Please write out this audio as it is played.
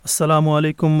Assalamu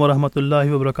alaikum wa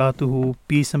rahmatullahi wa barakatuhu.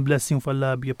 Peace and blessing of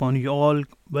Allah be upon you all.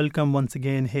 Welcome once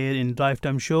again here in Drive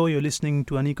Time Show. You're listening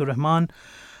to Aneeq Rehman,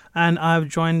 and I'm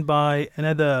joined by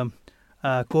another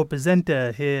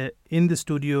co-presenter here in the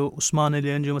studio, Usman Ali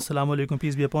Anjum. Assalamu alaikum,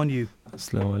 peace be upon you.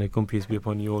 Assalamu alaikum, peace be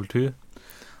upon you all too.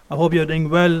 I hope you're doing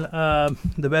well.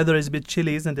 The weather is a bit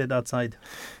chilly, isn't it, outside?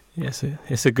 Yes,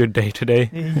 it's a good day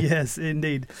today. Yes,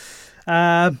 indeed.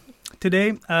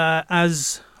 Today,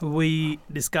 as we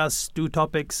discuss two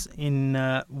topics in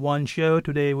one show,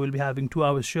 today we'll be having 2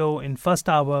 hours show. In first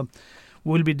hour,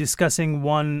 we'll be discussing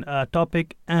one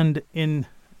topic, and in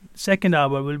second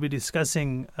hour, we'll be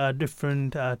discussing a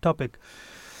different topic.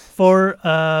 We'll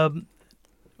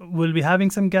be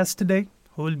having some guests today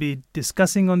who will be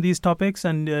discussing on these topics,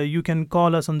 and you can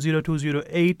call us on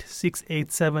 0208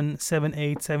 687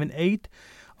 7878,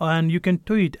 and you can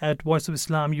tweet at Voice of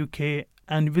Islam UK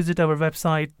and visit our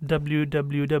website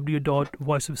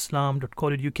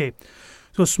www.voiceofislam.co.uk.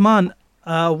 So, Usman,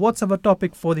 what's our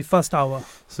topic for the first hour?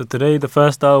 So today, the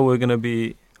first hour, we're going to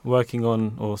be working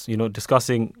on, or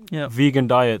discussing vegan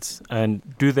diets and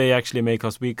do they actually make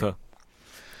us weaker?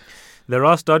 There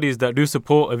are studies that do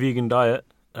support a vegan diet,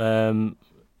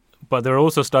 but there are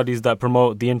also studies that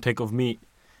promote the intake of meat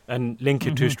and link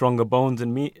it to stronger bones,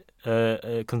 and meat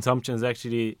consumption is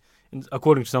actually,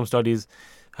 according to some studies,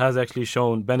 has actually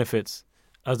shown benefits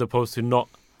as opposed to not.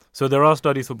 So there are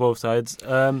studies for both sides.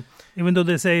 Even though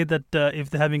they say that if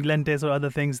they're having lentils or other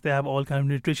things, they have all kind of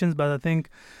nutrition. But I think,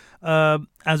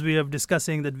 as we are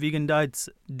discussing that vegan diets,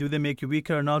 do they make you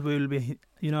weaker or not? We will be,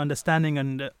 understanding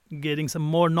and getting some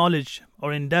more knowledge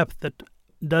or in depth that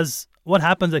what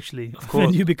happens actually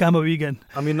when you become a vegan.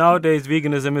 I mean, nowadays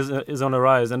veganism is on a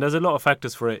rise, and there's a lot of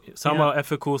factors for it. Some are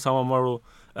ethical, some are moral.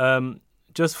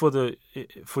 Just for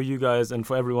you guys and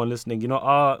for everyone listening,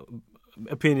 our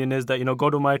opinion is that,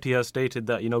 God Almighty has stated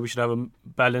that, we should have a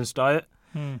balanced diet.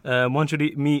 One should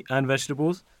eat meat and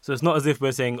vegetables. So it's not as if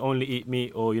we're saying only eat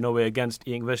meat or, we're against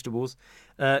eating vegetables.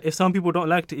 If some people don't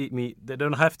like to eat meat, they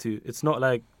don't have to. It's not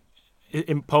like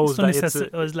imposed.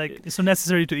 It's so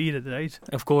necessary to eat it, right?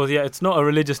 Of course, yeah. It's not a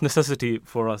religious necessity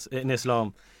for us in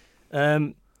Islam.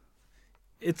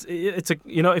 It's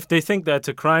if they think that it's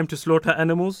a crime to slaughter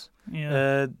animals,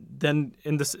 then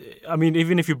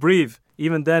even if you breathe,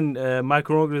 even then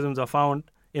microorganisms are found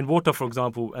in water, for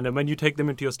example, and then when you take them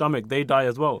into your stomach, they die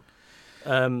as well.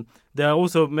 There are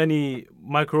also many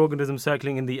microorganisms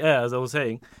circling in the air, as I was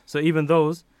saying. So even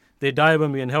those, they die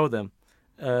when we inhale them.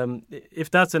 If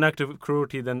that's an act of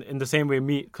cruelty, then in the same way,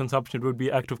 meat consumption would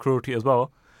be act of cruelty as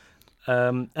well.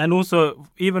 And also,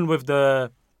 even with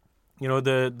the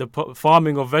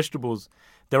farming of vegetables,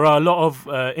 there are a lot of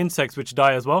insects which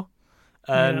die as well.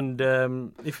 And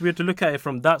if we were to look at it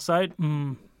from that side,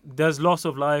 there's loss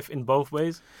of life in both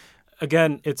ways.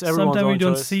 Again, it's everyone's Sometimes own we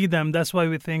don't choice. see them. That's why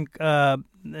we think, things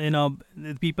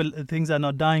are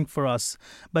not dying for us.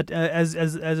 But as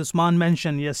Usman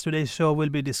mentioned, yesterday's show will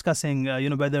be discussing,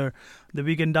 whether the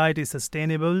vegan diet is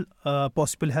sustainable,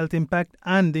 possible health impact,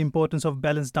 and the importance of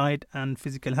balanced diet and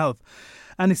physical health.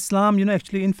 And Islam,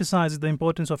 actually emphasizes the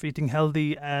importance of eating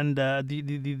healthy and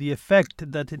the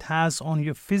effect that it has on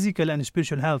your physical and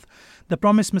spiritual health. The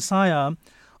promised Messiah,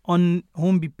 on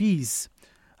whom be peace,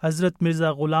 Hazrat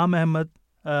Mirza Ghulam Ahmad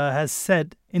has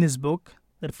said in his book,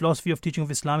 that Philosophy of Teaching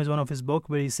of Islam is one of his book,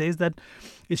 where he says that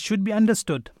it should be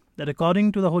understood that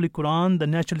according to the Holy Quran, the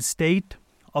natural state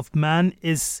of man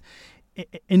is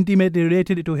intimately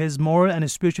related to his moral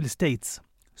and spiritual states.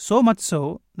 So much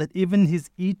so that even his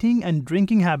eating and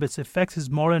drinking habits affects his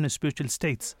moral and spiritual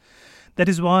states. That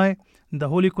is why the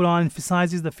Holy Quran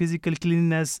emphasizes the physical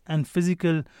cleanliness and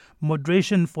physical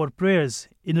moderation for prayers,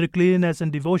 inner cleanliness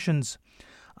and devotions.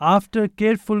 After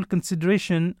careful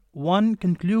consideration, one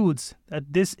concludes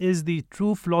that this is the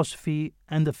true philosophy,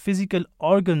 and the physical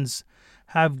organs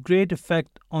have great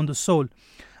effect on the soul.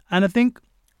 And I think,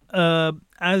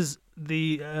 as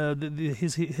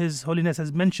His Holiness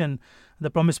has mentioned, the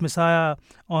promised Messiah,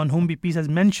 on whom be peace, has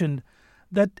mentioned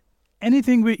that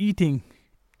anything we're eating,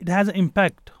 it has an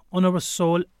impact on our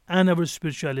soul and our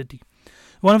spirituality.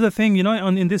 One of the things,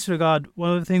 in this regard,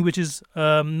 one of the things which is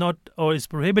not or is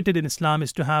prohibited in Islam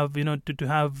is to have, to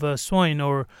have swine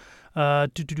or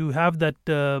to have that,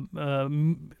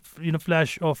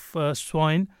 flesh of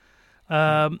swine.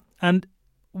 And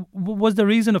what's the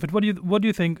reason of it? What do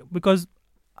you think? Because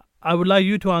I would like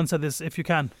you to answer this if you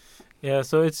can. Yeah,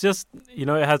 so it's just, it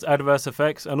has adverse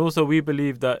effects. And also we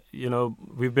believe that,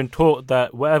 we've been taught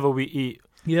that whatever we eat,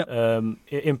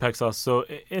 it impacts us. So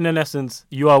in an essence,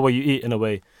 you are what you eat in a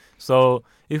way. So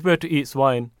if we were to eat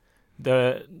swine,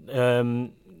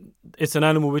 it's an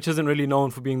animal which isn't really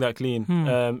known for being that clean.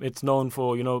 It's known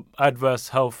for, adverse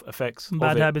health effects.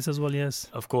 Bad habits as well, yes.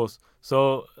 Of course.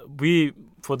 So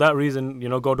for that reason,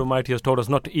 God Almighty has told us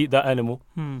not to eat that animal.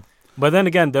 But then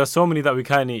again, there are so many that we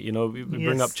can eat. We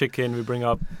bring up chicken, we bring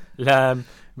up lamb,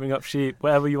 bring up sheep,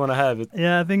 whatever you want to have.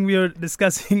 Yeah, I think we are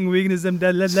discussing veganism.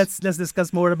 Let's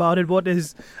discuss more about it. What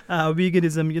is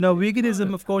veganism?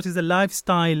 Veganism, of course, is a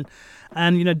lifestyle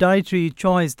and dietary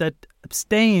choice that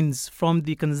abstains from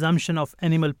the consumption of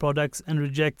animal products and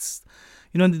rejects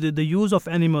the use of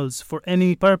animals for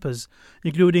any purpose,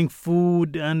 including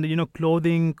food and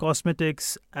clothing,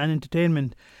 cosmetics, and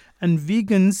entertainment. And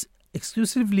vegans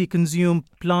exclusively consume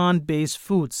plant-based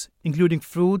foods, including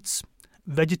fruits,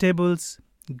 vegetables,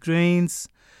 grains,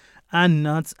 and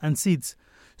nuts and seeds.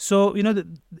 So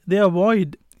they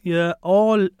avoid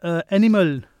all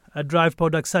animal derived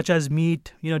products such as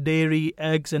meat, dairy,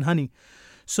 eggs, and honey.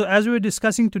 So as we were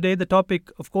discussing today, the topic,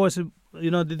 of course,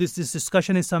 this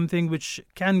discussion is something which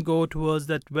can go towards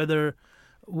that whether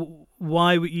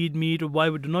why we eat meat or why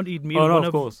we do not eat meat. Oh, no,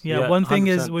 of course. Yeah, one thing 100%.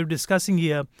 is we're discussing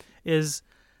here is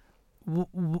do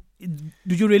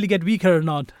you really get weaker or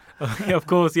not? Yeah, of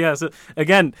course, yeah. So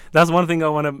again, that's one thing I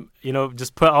want to,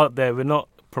 just put out there. We're not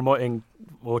promoting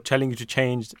or telling you to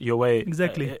change your way.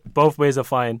 Exactly. Both ways are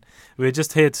fine. We're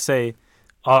just here to say,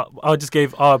 I just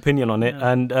gave our opinion on it.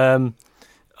 Yeah.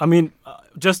 And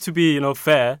just to be,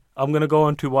 fair, I'm going to go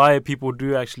on to why people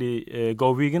do actually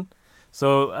go vegan.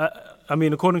 So,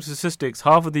 according to statistics,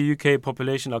 half of the UK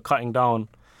population are cutting down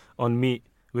on meat,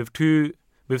 with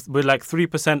like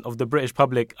 3% of the British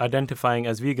public identifying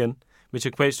as vegan, which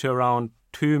equates to around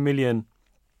 2 million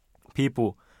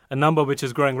people, a number which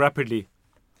is growing rapidly.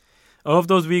 Of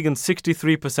those vegans,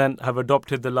 63% have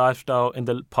adopted the lifestyle in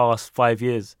the past 5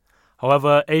 years.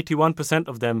 However, 81%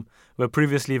 of them were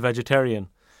previously vegetarian,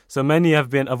 so many have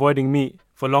been avoiding meat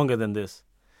for longer than this.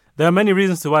 There are many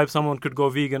reasons to why someone could go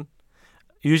vegan.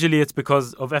 Usually it's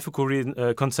because of ethical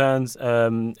concerns,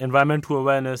 environmental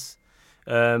awareness.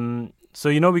 So,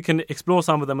 we can explore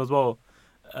some of them as well.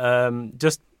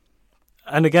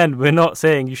 And again, we're not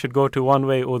saying you should go to one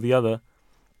way or the other.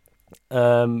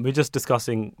 We're just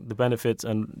discussing the benefits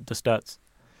and the stats.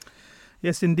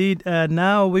 Yes, indeed.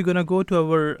 Now we're going to go to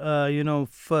our,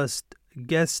 first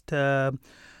guest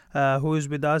who is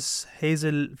with us,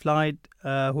 Hazel Flight,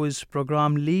 who is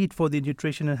program lead for the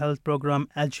Nutrition and Health program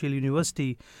at Yale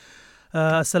University.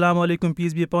 Assalamu alaikum,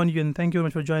 peace be upon you, and thank you very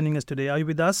much for joining us today. Are you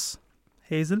with us,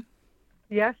 Hazel?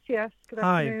 Yes. Good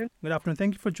afternoon. Hi, good afternoon.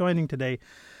 Thank you for joining today.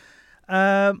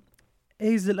 Hazel,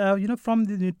 from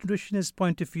the nutritionist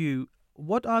point of view,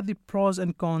 what are the pros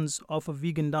and cons of a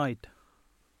vegan diet?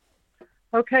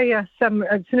 Okay, yes,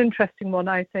 it's an interesting one,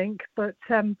 I think, but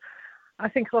I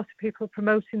think a lot of people are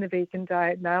promoting the vegan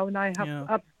diet now, and I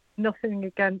have nothing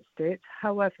against it.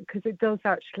 However, because it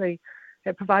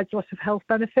provides a lot of health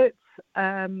benefits.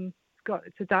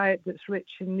 It's a diet that's rich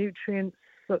in nutrients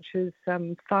such as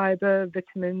fibre,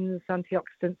 vitamins,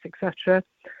 antioxidants, etc.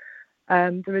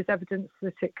 There is evidence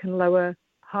that it can lower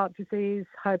heart disease,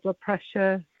 high blood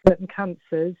pressure, certain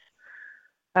cancers.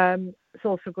 It's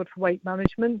also good for weight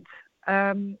management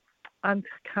and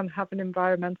can have an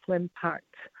environmental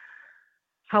impact.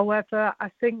 However, I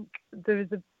think there is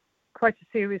quite a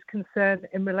serious concern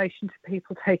in relation to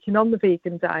people taking on the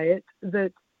vegan diet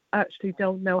that actually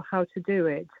don't know how to do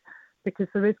it, because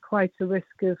there is quite a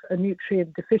risk of a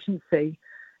nutrient deficiency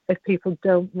if people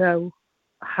don't know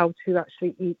how to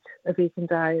actually eat a vegan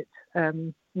diet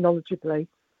knowledgeably.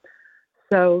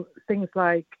 So things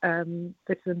like vitamin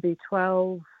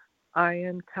B12,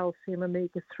 iron, calcium,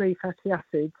 omega-3 fatty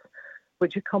acids,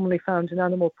 which are commonly found in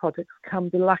animal products, can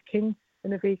be lacking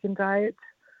in a vegan diet.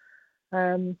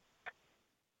 So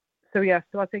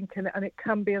I think, and it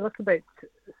can be a little bit,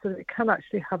 so it can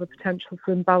actually have a potential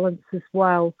for imbalance as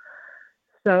well.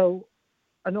 So,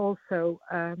 and also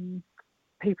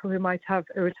people who might have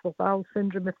irritable bowel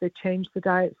syndrome, if they change the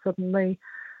diet suddenly,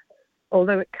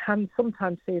 although it can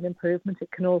sometimes see an improvement,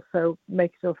 it can also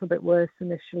make it a little bit worse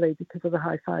initially because of the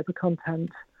high fibre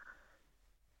content.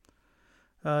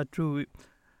 True.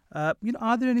 Are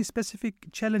there any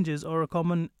specific challenges or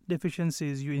common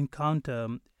deficiencies you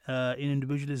encounter in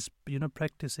individuals,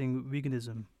 practicing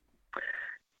veganism?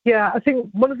 Yeah, I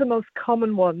think one of the most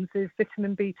common ones is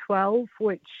vitamin B12,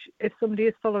 which if somebody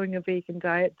is following a vegan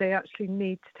diet, they actually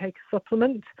need to take a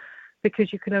supplement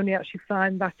because you can only actually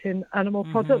find that in animal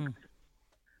products.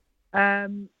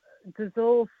 There's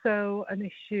also an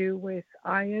issue with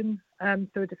iron,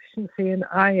 so a deficiency in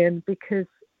iron, because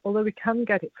although we can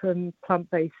get it from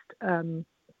plant-based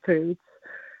foods,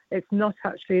 it's not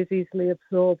actually as easily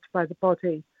absorbed by the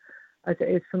body as it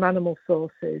is from animal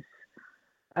sources.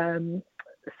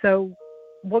 So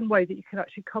one way that you can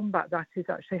actually combat that is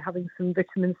actually having some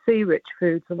vitamin C rich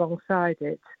foods alongside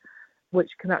it,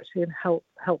 which can actually help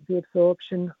the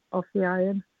absorption of the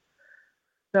iron.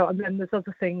 So, and then there's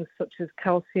other things such as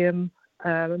calcium,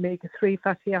 omega-3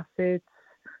 fatty acids,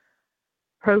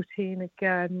 protein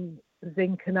again,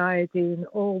 zinc and iodine,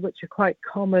 all which are quite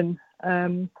common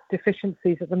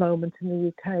deficiencies at the moment in the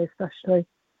UK especially.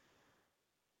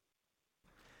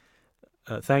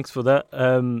 Thanks for that.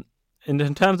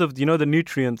 In terms of, the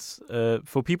nutrients,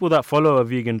 for people that follow a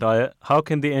vegan diet, how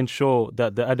can they ensure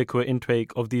that the adequate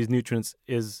intake of these nutrients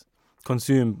is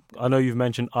consumed? I know you've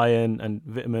mentioned iron and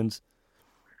vitamins.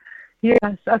 Yes,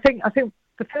 I think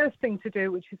the first thing to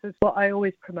do, which is what I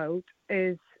always promote,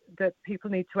 is that people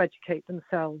need to educate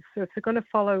themselves. So if they're going to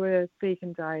follow a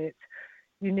vegan diet,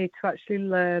 you need to actually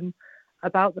learn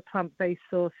about the plant-based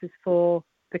sources for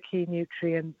the key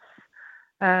nutrients.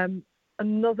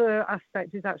 Another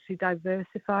aspect is actually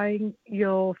diversifying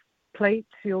your plate,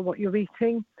 what you're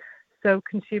eating. So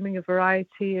consuming a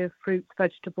variety of fruits,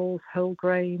 vegetables, whole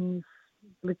grains,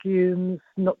 legumes,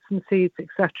 nuts and seeds,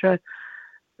 etc.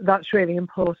 That's really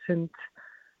important.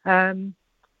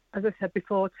 As I said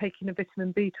before, taking a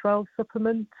vitamin B12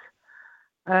 supplement,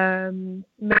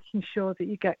 making sure that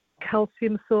you get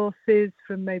calcium sources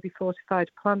from maybe fortified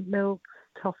plant milks,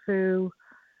 tofu,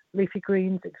 leafy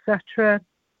greens, etc.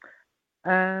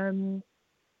 In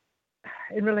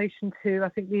relation to, I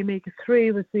think the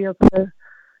omega-3 was the other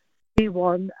key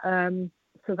one.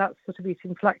 So that's sort of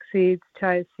eating flax seeds,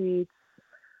 chia seeds,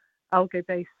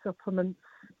 algae-based supplements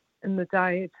in the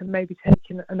diet, and maybe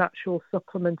taking an actual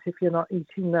supplement if you're not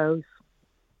eating those.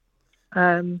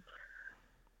 So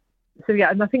yeah,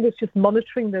 and I think it's just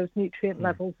monitoring those nutrient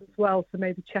levels as well, so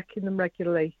maybe checking them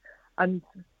regularly and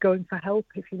going for help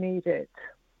if you need it.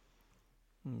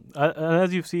 And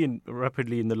as you've seen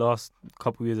rapidly in the last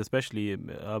couple of years especially,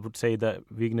 I would say that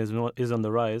veganism is on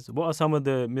the rise. What are some of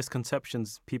the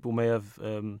misconceptions people may have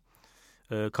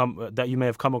that you may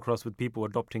have come across with people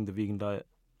adopting the vegan diet?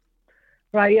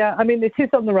 Right, yeah. I mean, it is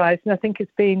on the rise, and I think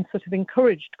it's been sort of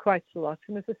encouraged quite a lot.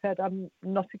 And as I said, I'm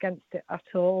not against it at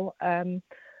all.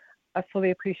 I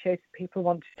fully appreciate that people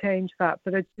want to change that,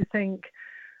 but I do think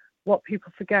what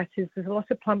people forget is there's a lot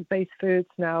of plant-based foods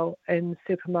now in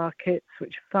supermarkets,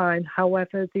 which are fine.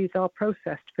 However, these are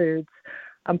processed foods,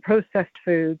 and processed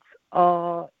foods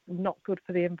are not good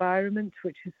for the environment,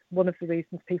 which is one of the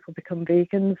reasons people become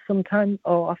vegans sometimes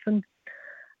or often.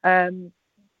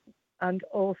 And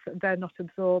also they're not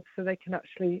absorbed, so they can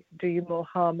actually do you more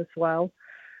harm as well.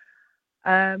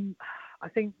 I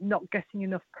think not getting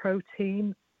enough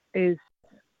protein is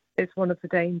one of the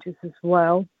dangers as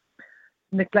well.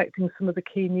 Neglecting some of the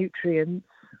key nutrients.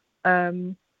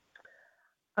 And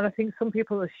I think some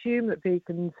people assume that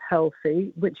vegan's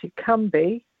healthy, which it can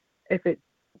be if it's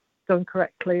done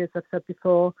correctly, as I've said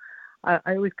before. I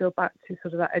always go back to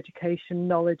sort of that education,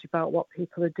 knowledge about what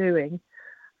people are doing.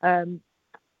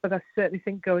 But I certainly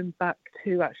think going back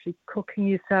to actually cooking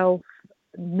yourself,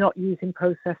 not using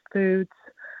processed foods,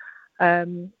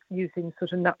 using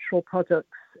sort of natural products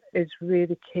is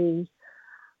really key.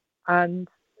 And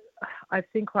I've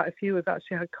seen quite a few. I've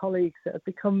actually had colleagues that have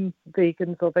become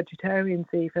vegans or vegetarians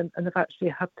even, and have actually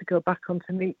had to go back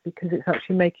onto meat because it's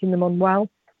actually making them unwell.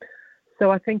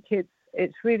 So I think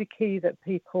it's really key that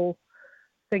people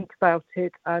think about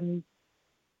it and,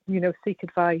 seek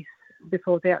advice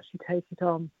before they actually take it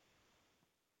on.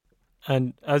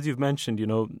 And as you've mentioned,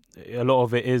 a lot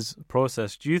of it is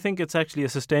processed. Do you think it's actually a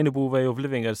sustainable way of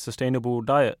living, a sustainable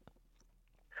diet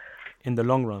in the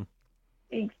long run?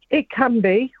 It can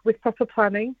be, with proper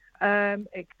planning.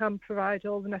 It can provide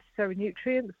all the necessary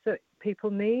nutrients that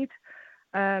people need.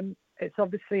 It's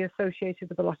obviously associated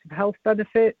with a lot of health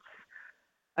benefits.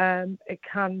 It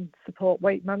can support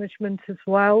weight management as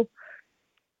well.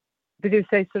 They do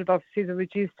say sort of obviously the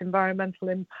reduced environmental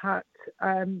impact.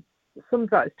 Some of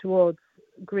that is towards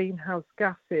greenhouse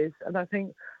gases. And I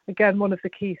think, again, one of the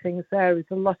key things there is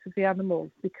a lot of the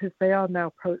animals, because they are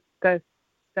now they're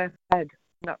fed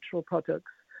natural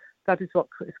products. That is what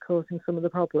is causing some of the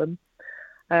problem.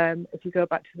 If you go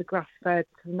back to the grass-fed,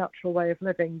 to the natural way of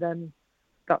living, then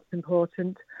that's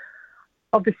important.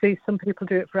 Obviously, some people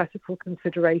do it for ethical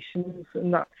considerations,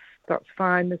 and that's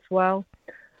fine as well.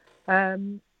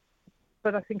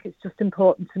 But I think it's just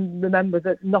important to remember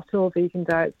that not all vegan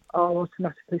diets are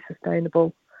automatically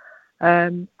sustainable.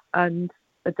 And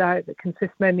a diet that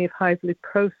consists mainly of highly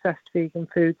processed vegan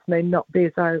foods may not be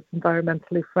as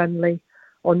environmentally friendly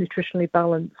or nutritionally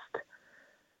balanced.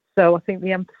 So I think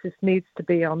the emphasis needs to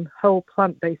be on whole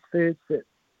plant-based foods that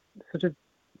sort of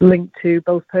linked to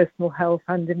both personal health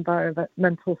and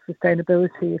environmental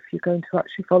sustainability if you're going to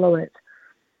actually follow it.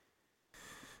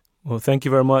 Well, thank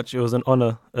you very much. It was an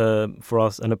honor for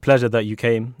us and a pleasure that you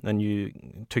came and you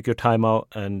took your time out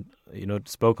and,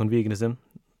 spoke on veganism.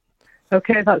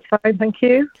 Okay, that's fine. Thank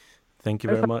you. Thank you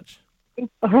very much.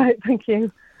 All right, thank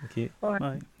you. Thank you. All right.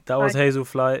 Bye. That was Hazel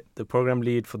Flight, the program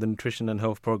lead for the Nutrition and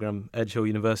Health Program, Edge Hill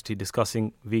University,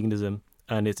 discussing veganism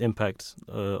and its impacts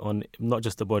on not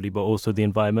just the body, but also the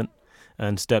environment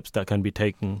and steps that can be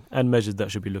taken and measures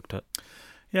that should be looked at.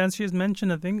 Yeah, and she's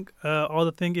mentioned, I think, all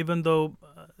the thing, even though,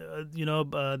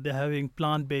 they're having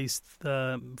plant-based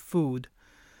food,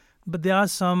 but there are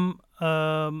some,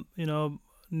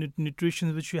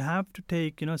 nutrition which you have to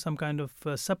take, some kind of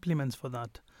supplements for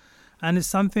that. And it's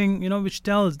something, which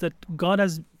tells that God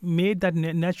has made that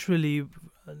naturally,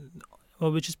 or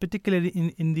which is particularly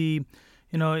in the,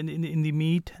 in the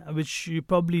meat, which you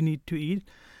probably need to eat.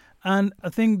 And I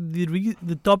think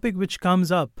the topic which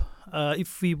comes up,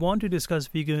 if we want to discuss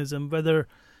veganism,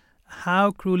 how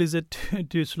cruel is it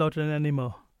to slaughter an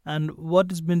animal, and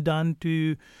what has been done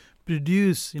to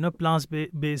produce,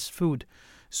 plant-based food.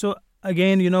 So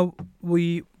again,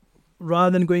 we, rather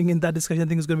than going in that discussion, I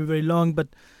think it's going to be very long, but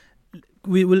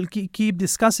we will keep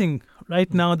discussing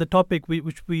right now the topic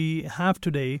which we have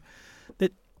today.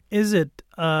 That is it,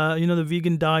 the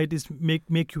vegan diet is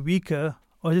make you weaker,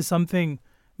 or is it something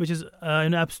which is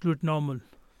an absolute normal?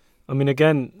 I mean,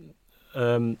 again,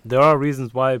 there are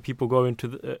reasons why people go into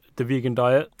the vegan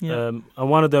diet, and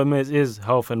one of them is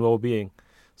health and well-being.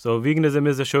 So veganism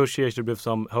is associated with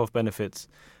some health benefits,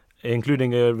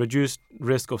 including a reduced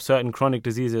risk of certain chronic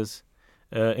diseases,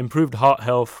 improved heart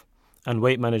health, and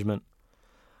weight management.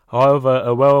 However,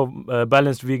 a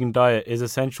well-balanced vegan diet is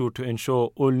essential to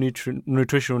ensure all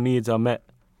nutritional needs are met.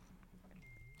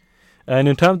 And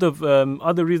in terms of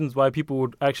other reasons why people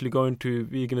would actually go into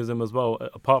veganism as well,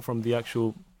 apart from the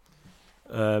actual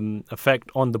effect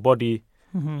on the body,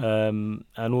 and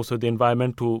also the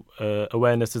environmental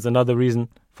awareness is another reason.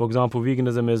 For example,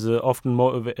 veganism is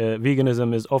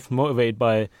often motivated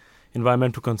by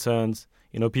environmental concerns.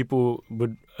 People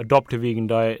would adopt a vegan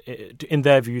diet in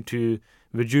their view to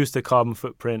reduce the carbon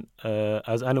footprint,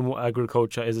 as animal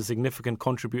agriculture is a significant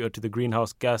contributor to the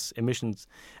greenhouse gas emissions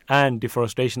and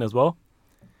deforestation as well.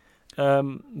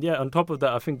 On top of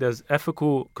that, I think there's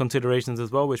ethical considerations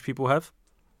as well, which people have.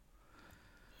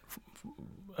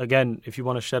 Again, if you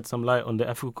want to shed some light on the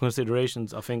ethical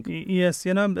considerations, I think... Yes,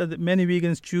 many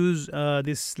vegans choose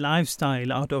this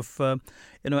lifestyle out of,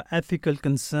 ethical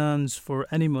concerns for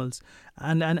animals.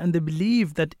 And they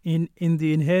believe that in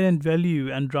the inherent value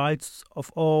and rights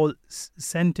of all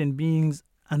sentient beings,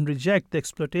 and reject the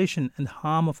exploitation and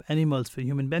harm of animals for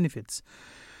human benefits.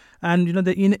 And,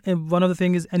 one of the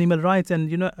things is animal rights,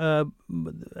 and,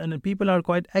 and people are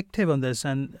quite active on this,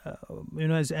 and,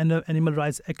 as animal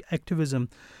rights activism.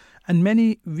 And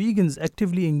many vegans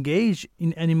actively engage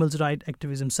in animals' rights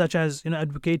activism, such as,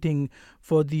 advocating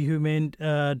for the humane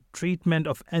treatment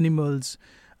of animals,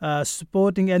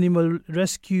 supporting animal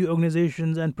rescue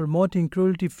organizations, and promoting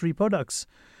cruelty-free products.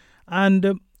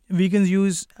 And vegans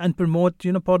use and promote,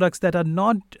 products that are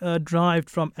not derived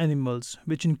from animals,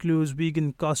 which includes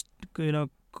vegan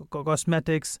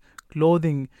cosmetics,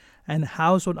 clothing, and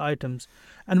household items.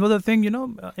 And one other thing,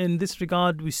 in this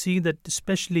regard, we see that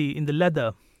especially in the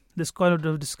leather, there's quite a lot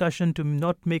of discussion to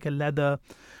not make a leather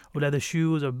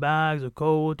shoes or bags or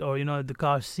coat or, the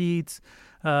car seats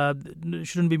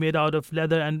shouldn't be made out of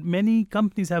leather. And many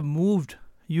companies have moved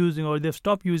using, or they've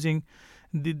stopped using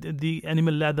the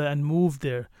animal leather and moved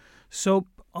there. So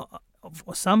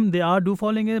some they are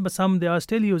following it, but some they are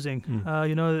still using,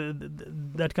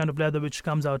 that kind of leather which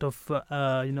comes out of,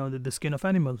 the skin of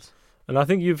animals. And I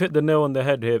think you've hit the nail on the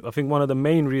head here. I think one of the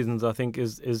main reasons, I think,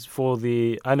 is for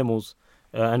the animals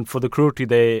and for the cruelty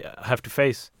they have to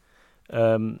face.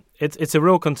 It's a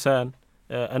real concern,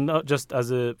 and not just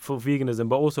for veganism,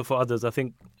 but also for others. I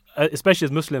think, especially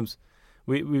as Muslims,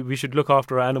 we should look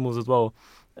after our animals as well.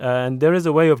 And there is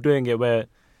a way of doing it where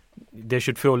they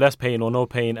should feel less pain or no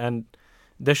pain, and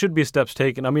there should be steps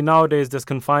taken. I mean, nowadays there's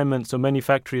confinement, so many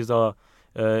factories are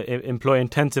employ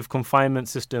intensive confinement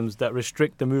systems that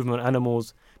restrict the movement of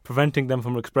animals, preventing them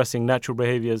from expressing natural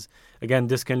behaviors. Again,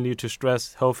 this can lead to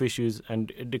stress, health issues,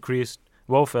 and decreased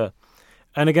welfare.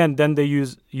 And again, then they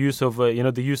use of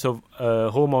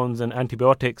hormones and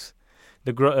antibiotics.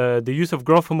 The use of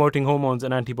growth-promoting hormones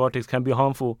and antibiotics can be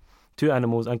harmful to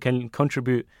animals and can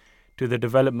contribute to the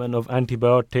development of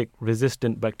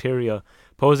antibiotic-resistant bacteria,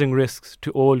 posing risks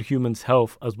to all humans'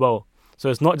 health as well. So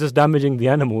it's not just damaging the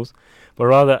animals, but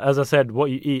rather, as I said, what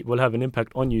you eat will have an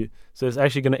impact on you. So it's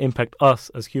actually going to impact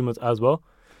us as humans as well.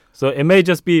 So it may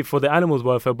just be for the animals'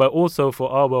 welfare, but also for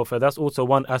our welfare. That's also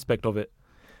one aspect of it.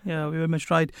 Yeah, we're very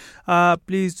much right.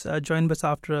 Please join us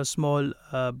after a small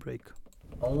break.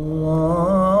 Allahu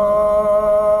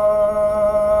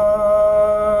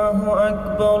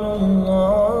Akbar, Allahu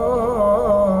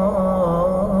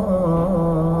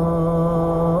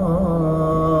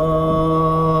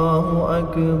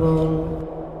Akbar,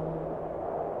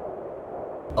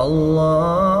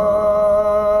 Allahu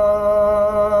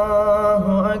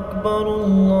Akbar,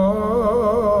 Allahu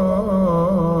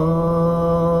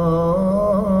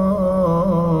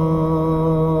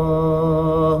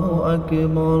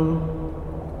Akbar.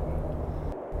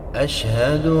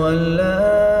 أشهد أن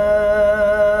لا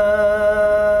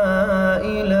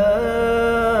إله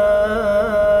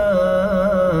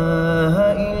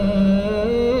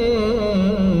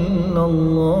إلا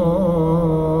الله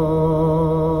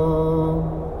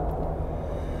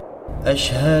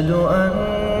أشهد أن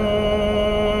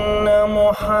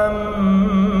محمدًا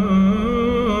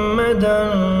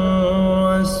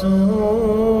رسول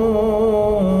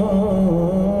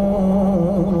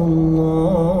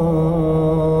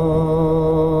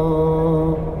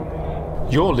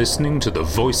You're listening to the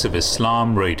Voice of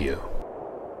Islam Radio.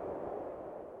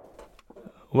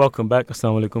 Welcome back.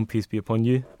 Assalamu alaikum. Peace be upon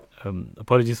you.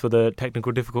 Apologies for the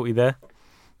technical difficulty there.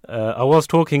 I was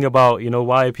talking about,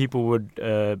 why people would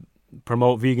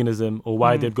promote veganism or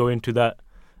why they'd go into that.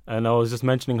 And I was just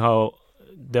mentioning how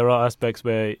there are aspects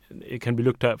where it can be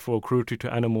looked at for cruelty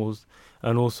to animals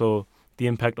and also the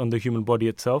impact on the human body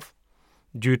itself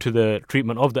due to the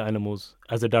treatment of the animals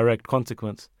as a direct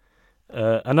consequence.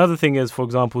 Another thing is, for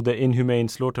example, the inhumane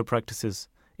slaughter practices.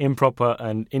 Improper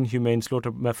and inhumane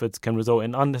slaughter methods can result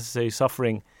in unnecessary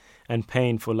suffering and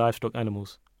pain for livestock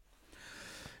animals.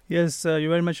 Yes, you're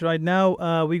very much right. Now,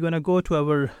 we're going to go to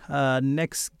our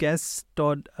next guest,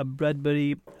 Todd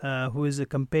Bradbury, who is a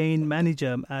campaign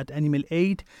manager at Animal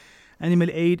Aid. Animal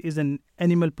Aid is an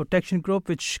animal protection group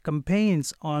which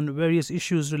campaigns on various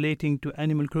issues relating to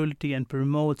animal cruelty and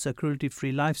promotes a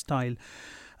cruelty-free lifestyle.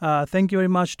 Thank you very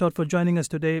much, Todd, for joining us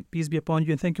today. Peace be upon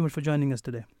you, and thank you for joining us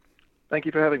today. Thank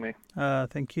you for having me.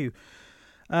 Thank you.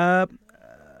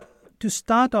 To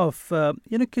start off,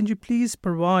 can you please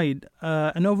provide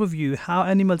an overview how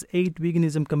Animal Aid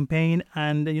Veganism campaign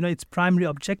and its primary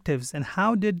objectives, and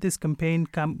how did this campaign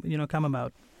come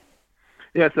about?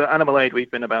 Yeah, so Animal Aid,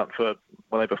 we've been about for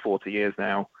well over 40 years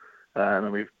now,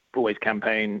 and we've always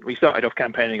campaigned. We started off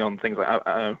campaigning on things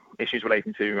like issues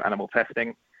relating to animal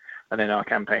testing. And then our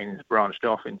campaigns branched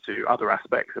off into other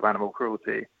aspects of animal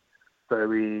cruelty. So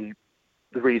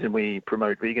the reason we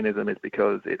promote veganism is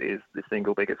because it is the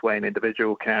single biggest way an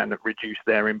individual can reduce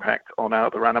their impact on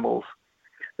other animals.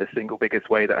 The single biggest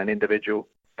way that an individual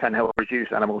can help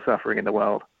reduce animal suffering in the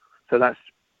world. So that's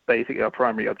basically our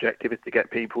primary objective, is to get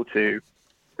people to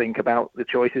think about the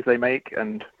choices they make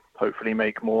and hopefully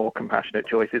make more compassionate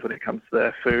choices when it comes to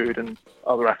their food and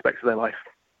other aspects of their life.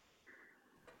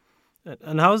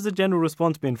 And how's the general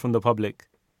response been from the public?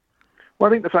 Well,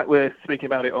 I think the fact we're speaking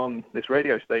about it on this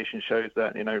radio station shows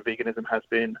that, veganism has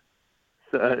been,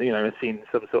 has seen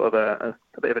some sort of a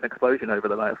bit of an explosion over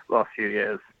the last few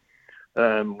years.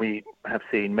 We have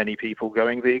seen many people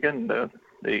going vegan. The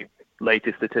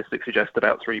latest statistics suggest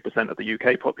about 3% of the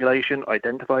UK population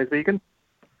identifies vegan.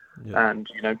 Yeah. And,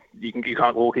 you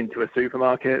can't walk into a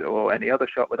supermarket or any other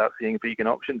shop without seeing vegan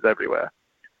options everywhere.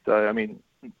 So,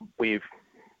 we've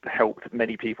helped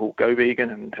many people go vegan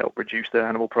and help reduce their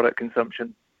animal product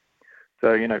consumption.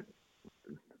 So,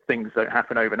 things don't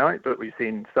happen overnight, but we've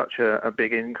seen such a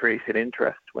big increase in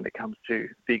interest when it comes to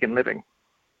vegan living.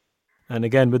 And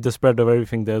again, with the spread of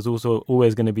everything, there's also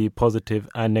always going to be positive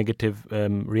and negative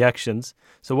reactions.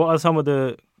 So what are some of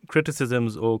the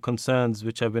criticisms or concerns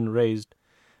which have been raised,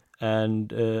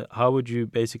 and how would you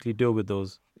basically deal with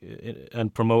those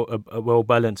and promote a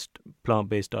well-balanced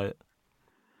plant-based diet?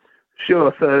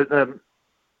 Sure. So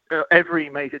every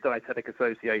major dietetic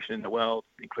association in the world,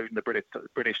 including the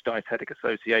British Dietetic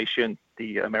Association,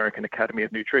 the American Academy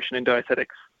of Nutrition and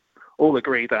Dietetics, all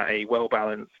agree that a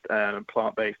well-balanced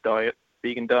plant-based diet,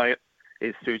 vegan diet,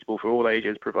 is suitable for all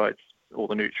ages, provides all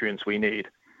the nutrients we need.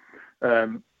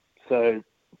 So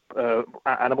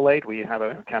at Animal Aid, we have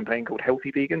a campaign called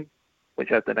Healthy Vegan,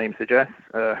 which, as the name suggests,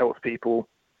 helps people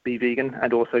be vegan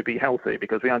and also be healthy,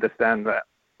 because we understand that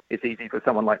it's easy for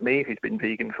someone like me, who's been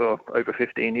vegan for over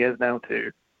 15 years now,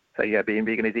 to say, yeah, being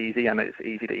vegan is easy and it's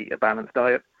easy to eat a balanced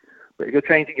diet. But if you're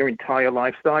changing your entire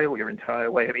lifestyle, your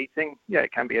entire way of eating, yeah,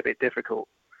 it can be a bit difficult.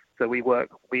 So we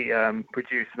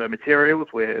produce materials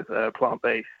with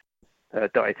plant-based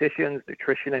dietitians,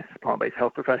 nutritionists, plant-based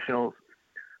health professionals,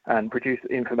 and produce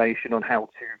information on how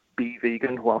to be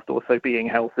vegan whilst also being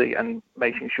healthy and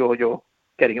making sure you're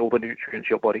getting all the nutrients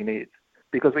your body needs.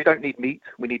 Because we don't need meat,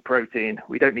 we need protein.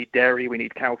 We don't need dairy, we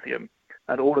need calcium.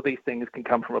 And all of these things can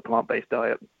come from a plant-based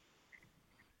diet.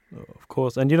 Of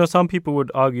course. And, some people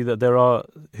would argue that there are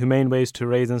humane ways to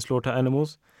raise and slaughter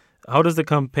animals. How does the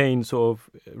campaign sort of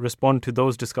respond to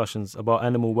those discussions about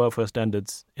animal welfare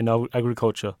standards in our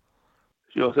agriculture?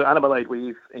 Sure. So Animal Aid,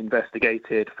 we've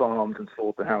investigated farms and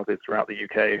slaughterhouses throughout the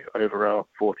UK over our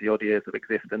 40-odd years of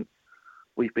existence.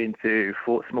 We've been to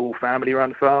small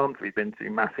family-run farms. We've been to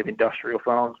massive industrial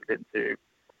farms. We've been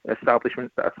to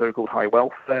establishments that are so-called high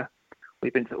welfare.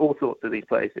 We've been to all sorts of these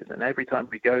places. And every time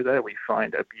we go there, we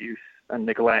find abuse and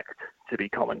neglect to be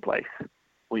commonplace.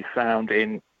 We found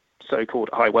in so-called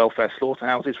high welfare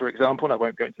slaughterhouses, for example, and I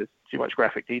won't go into too much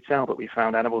graphic detail, but we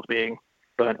found animals being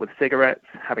burnt with cigarettes,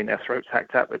 having their throats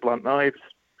hacked out with blunt knives,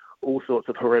 all sorts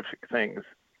of horrific things.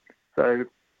 So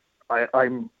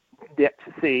I'm yet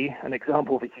to see an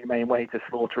example of a humane way to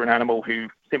slaughter an animal who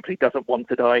simply doesn't want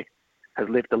to die, has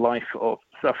lived a life of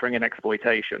suffering and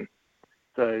exploitation.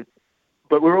 So,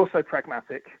 but we're also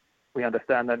pragmatic. We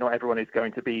understand that not everyone is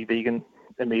going to be vegan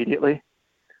immediately.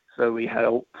 So we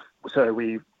help. So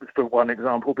we, for one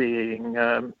example, being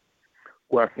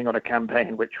working on a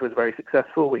campaign which was very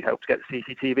successful. We helped get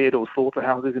CCTV at all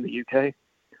slaughterhouses in the UK,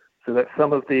 so that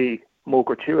some of the more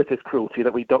gratuitous cruelty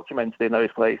that we documented in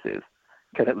those places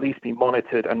can at least be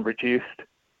monitored and reduced.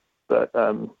 But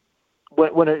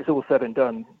when it's all said and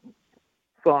done,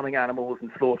 farming animals and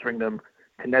slaughtering them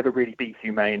can never really be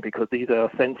humane, because these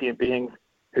are sentient beings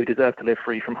who deserve to live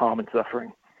free from harm and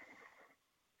suffering.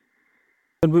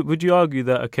 And would you argue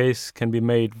that a case can be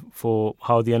made for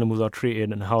how the animals are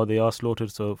treated and how they are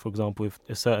slaughtered? So, for example, if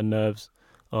certain nerves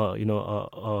are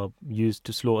used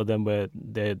to slaughter them where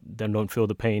they don't feel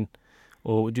the pain,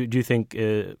 or do you think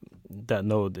that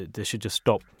no, they should just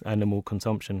stop animal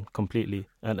consumption completely?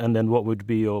 And then what would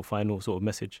be your final sort of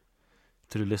message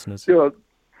to the listeners? Sure.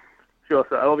 So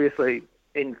obviously,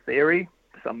 in theory,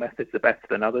 some methods are better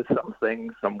than others.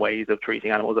 Some ways of treating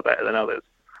animals are better than others.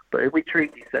 But if we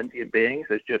treat these sentient beings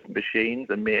as just machines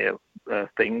and mere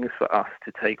things for us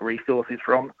to take resources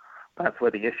from, that's where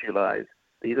the issue lies.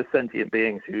 These are sentient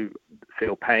beings who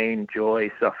feel pain, joy,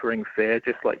 suffering, fear,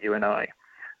 just like you and I.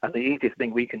 And the easiest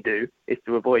thing we can do is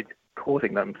to avoid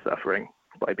causing them suffering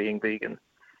by being vegan.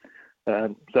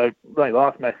 So my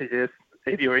last message is,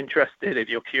 if you're interested, if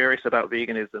you're curious about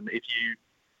veganism, if you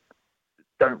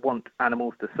don't want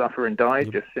animals to suffer and die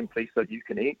just simply so you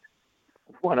can eat,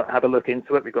 why not have a look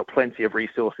into it? We've got plenty of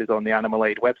resources on the Animal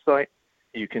Aid website.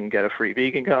 You can get a free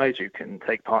vegan guide. You can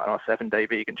take part in our 7-day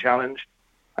vegan challenge.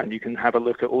 And you can have a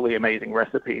look at all the amazing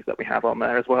recipes that we have on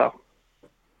there as well.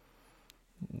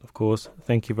 Of course.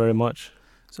 Thank you very much.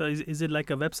 So is it like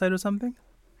a website or something?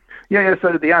 Yeah.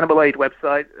 So the Animal Aid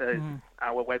website,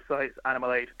 our website is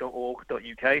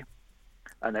animalaid.org.uk.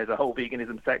 And there's a whole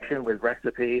veganism section with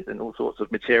recipes and all sorts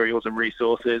of materials and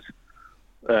resources.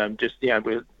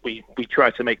 We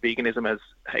try to make veganism as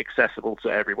accessible to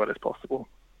everyone as possible.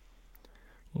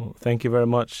 Well, thank you very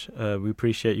much. We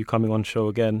appreciate you coming on show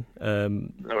again.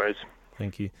 No worries.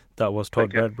 Thank you. That was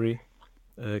Todd Bradbury,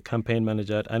 campaign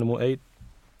manager at Animal Aid.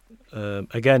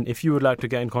 Again, if you would like to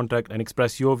get in contact and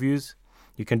express your views,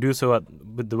 you can do so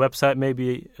with the website,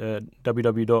 maybe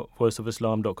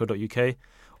www.voiceofislam.co.uk,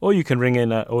 or you can ring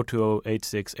in at 020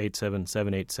 86 87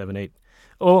 7878.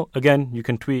 Or, again, you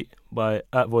can tweet by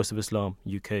 @VoiceOfIslam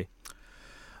UK.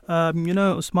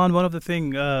 Usman, one of the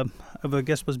things our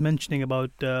guest was mentioning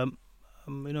about,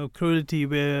 cruelty,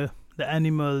 where the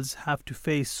animals have to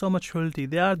face so much cruelty.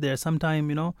 They are there.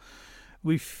 Sometimes,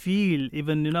 we feel,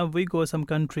 even, we go some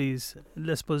countries,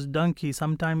 let's suppose donkey,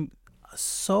 sometimes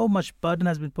so much burden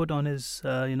has been put on his,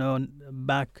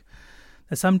 back,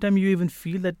 that sometimes you even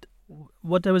feel that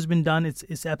whatever's been done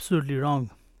is absolutely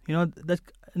wrong. That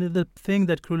the thing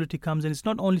that cruelty comes in, it's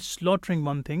not only slaughtering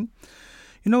one thing.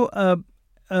 And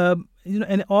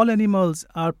all animals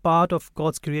are part of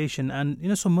God's creation,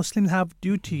 and so Muslims have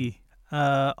duty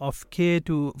of care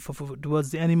towards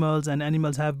the animals, and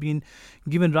animals have been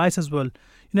given rights as well.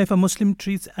 If a Muslim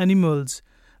treats animals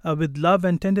with love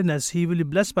and tenderness, he will be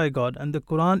blessed by God. And the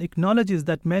Quran acknowledges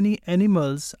that many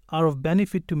animals are of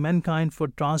benefit to mankind for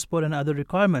transport and other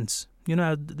requirements.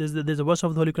 There's a verse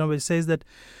of the Holy Quran which says that,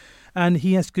 and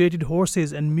He has created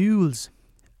horses and mules,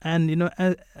 and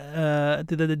that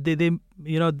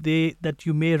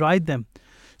you may ride them.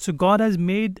 So God has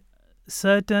made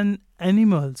certain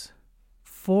animals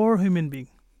for human being,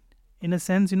 in a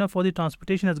sense, for the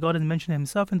transportation, as God has mentioned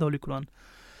Himself in the Holy Quran.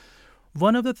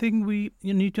 One of the things we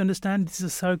need to understand, this is a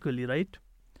circle, right?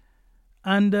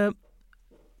 And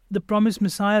the promised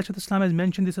Messiah, Islam, has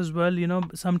mentioned this as well.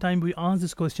 Sometimes we ask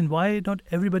this question: why not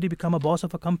everybody become a boss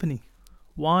of a company?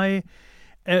 Why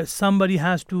somebody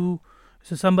has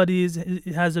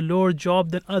a lower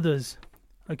job than others?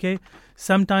 Okay,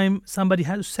 sometimes somebody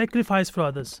has to sacrifice for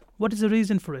others. What is the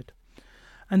reason for it?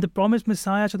 And the promised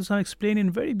Messiah explained in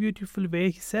a very beautiful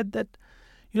way. He said that,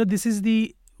 this is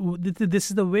the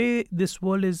way this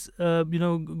world is,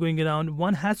 going around.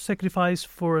 One has to sacrifice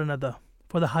for another,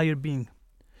 for the higher being.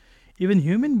 Even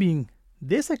human being,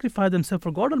 they sacrifice themselves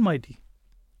for God Almighty.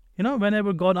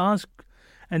 Whenever God asks,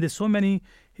 and there's so many,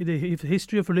 the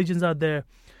history of religions are there,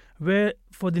 where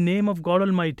for the name of God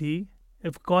Almighty,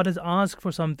 if God has asked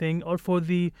for something, or for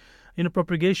the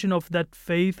propagation of that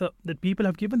faith that people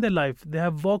have given their life, they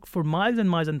have walked for miles and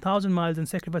miles and 1,000 miles and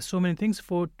sacrificed so many things to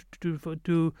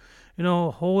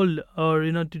hold,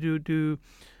 or to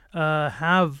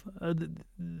have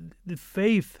the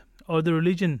faith or the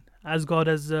religion as God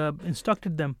has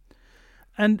instructed them.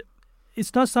 And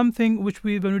it's not something which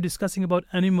when we're discussing about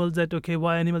animals, that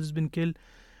why animals has been killed.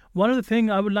 One of the things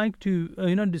I would like to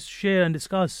share and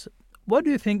discuss. What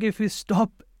do you think if we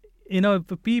stop,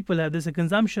 if people have this a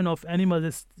consumption of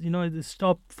animals, this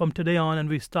stop from today on, and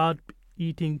we start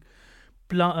eating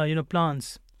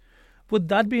plants, would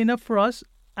that be enough for us?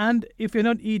 And if you're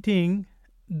not eating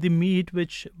the meat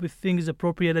which we think is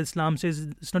appropriate, Islam says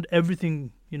it's not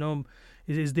everything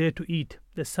is there to eat.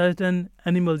 There's certain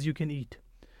animals you can eat.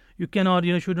 You cannot,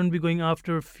 shouldn't be going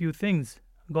after a few things.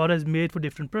 God has made for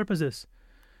different purposes.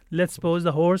 Let's suppose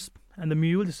the horse and the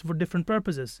mule is for different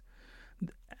purposes.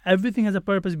 Everything has a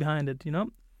purpose behind it.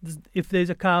 If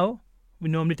there's a cow, we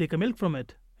normally take a milk from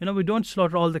it. We don't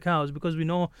slaughter all the cows, because we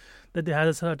know that they have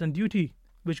a certain duty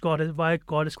why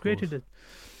God has created it.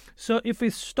 So if we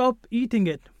stop eating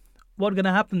it, what's going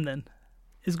to happen then?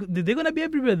 They're going to be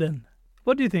everywhere then.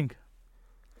 What do you think?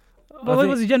 What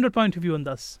was the general point of view on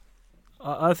this?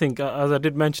 I think, as I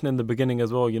did mention in the beginning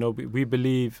as well, we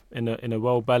believe in a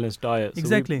well-balanced diet. So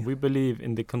exactly. We believe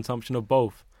in the consumption of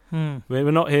both.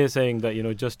 We're not here saying that,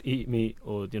 just eat meat,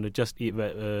 or, just eat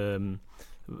vegetables.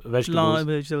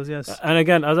 Vegetables, yes. And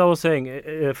again, as I was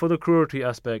saying, for the cruelty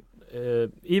aspect,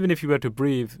 even if you were to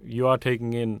breathe, you are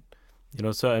taking in,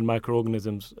 certain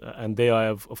microorganisms, and they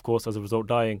are, of course, as a result,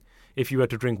 dying. If you were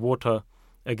to drink water,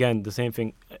 again, the same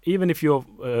thing. Even if you're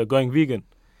going vegan,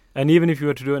 and even if you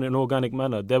were to do it in an organic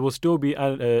manner, there will still be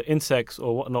insects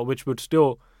or whatnot which would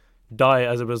still die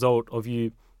as a result of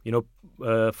you,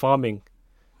 farming.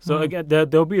 So again,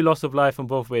 there'll be loss of life in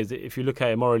both ways if you look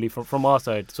at it morally from our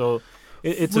side. So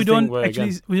it's we don't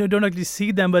actually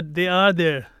see them, but they are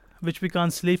there, which we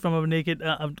can't see from our naked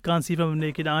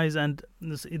eyes, and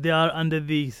they are under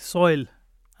the soil.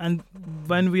 And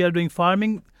when we are doing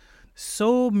farming,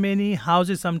 so many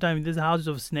houses, sometimes there's houses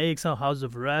of snakes or houses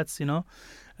of rats.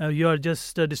 You are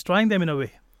just destroying them in a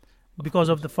way because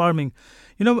of the farming.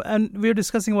 And we're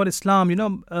discussing about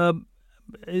Islam.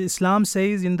 Islam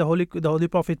says in the Holy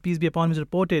Prophet, peace be upon him, is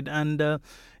reported, and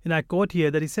I quote here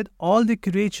that he said, all the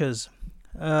creatures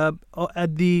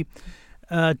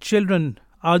children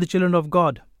are the children of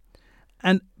God,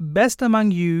 and best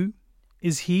among you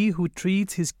is he who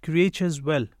treats his creatures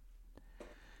well.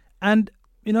 And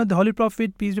the Holy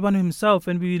Prophet, peace be upon him, himself,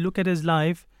 when we look at his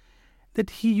life, that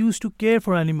he used to care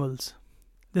for animals.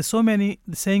 There's so many,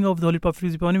 the saying of the Holy Prophet,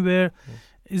 peace be upon him, where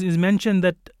is mentioned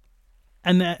that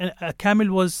a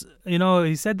camel was,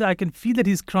 he said that I can feel that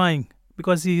he's crying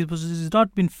because he's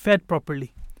not been fed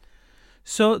properly.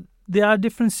 So there are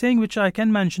different sayings which I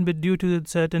can mention, but due to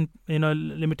certain,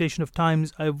 limitation of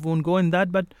times, I won't go in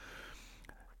that. But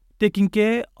taking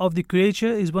care of the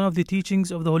creature is one of the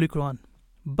teachings of the Holy Quran.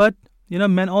 But,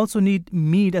 men also need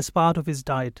meat as part of his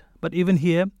diet. But even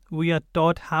here, we are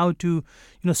taught how to,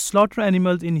 slaughter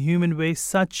animals in human ways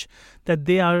such that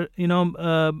they are,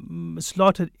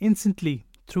 slaughtered instantly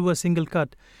through a single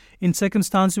cut. In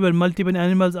circumstances where multiple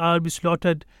animals are be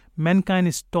slaughtered, mankind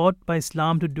is taught by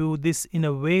Islam to do this in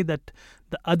a way that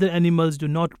the other animals do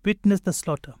not witness the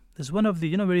slaughter. This is one of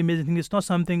the, very amazing things. It's not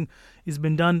something is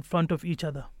been done in front of each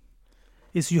other.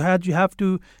 Is you have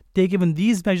to take even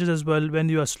these measures as well when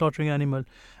you are slaughtering an animal.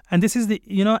 And this is the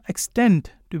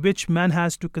extent to which man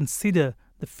has to consider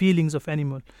the feelings of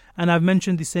animal. And I've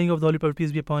mentioned the saying of the Holy Prophet,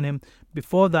 peace be upon him,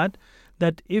 before that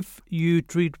if you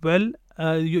treat well,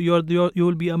 you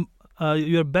will be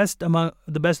your best among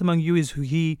the best among you is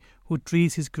he who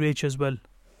treats his creatures well.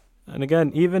 And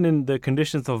again, even in the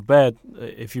conditions of bed,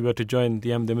 if you were to join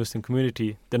the Ahmadiyya Muslim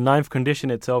community, the 9th condition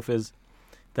itself is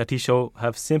that he shall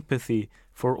have sympathy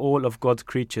for all of God's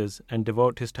creatures and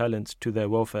devote his talents to their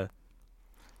welfare.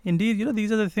 Indeed,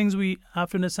 these are the things we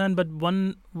have to understand. But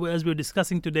one, as we're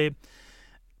discussing today,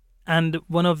 and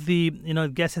one of the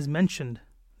guests has mentioned,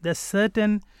 there's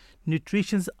certain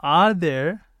nutritions are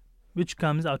there which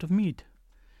comes out of meat.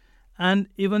 And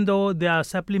even though there are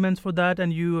supplements for that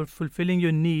and you are fulfilling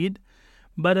your need,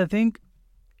 but I think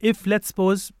if, let's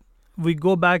suppose, we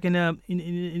go back in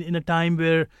a time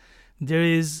where there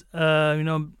is,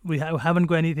 we haven't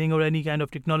got anything or any kind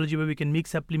of technology where we can make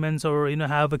supplements or,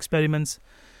 have experiments,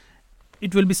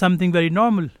 it will be something very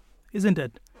normal, isn't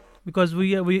it? Because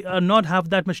we are not have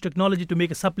that much technology to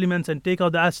make supplements and take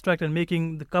out the extract and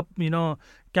making the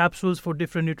capsules for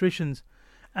different nutritions.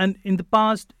 And in the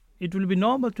past, it will be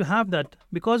normal to have that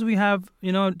because we have,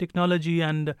 technology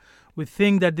and we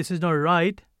think that this is not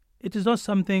right. It is not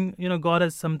something, God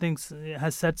has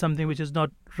said something which is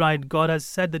not right. God has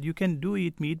said that you can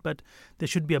eat meat, but there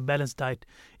should be a balanced diet.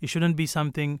 It shouldn't be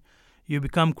something you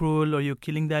become cruel or you're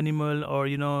killing the animal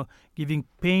or, giving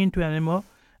pain to animal.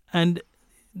 And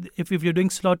if you're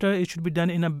doing slaughter, it should be done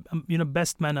in a,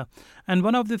 best manner. And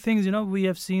one of the things, we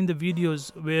have seen the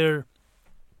videos where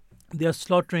they are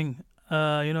slaughtering,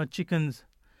 chickens.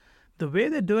 The way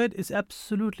they do it is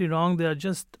absolutely wrong. There are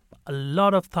just a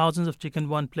lot of thousands of chicken in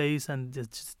one place and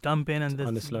just dump in, and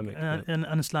un-Islamic, an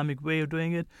un-Islamic way of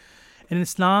doing it. In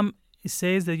Islam, it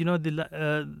says that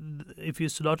if you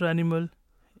slaughter animal,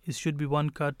 it should be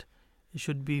one cut, it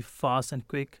should be fast and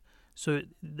quick, so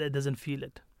that doesn't feel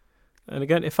it. And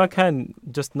again, if I can,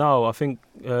 just now, I think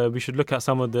we should look at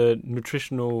some of the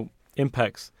nutritional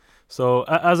impacts. So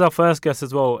as our first guest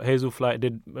as well, Hazel Flight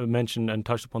did mention and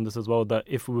touched upon this as well, that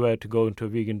if we were to go into a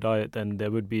vegan diet, then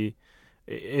there would be,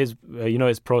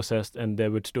 it's processed and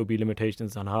there would still be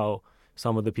limitations on how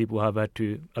some of the people have had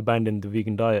to abandon the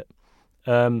vegan diet.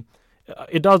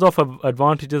 It does offer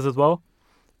advantages as well,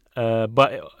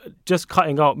 but just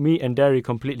cutting out meat and dairy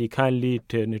completely can lead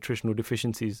to nutritional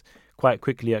deficiencies quite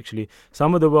quickly, actually.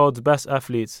 Some of the world's best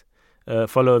athletes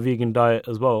follow a vegan diet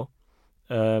as well.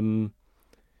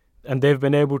 And they've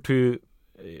been able to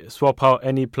swap out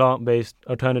any plant-based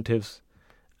alternatives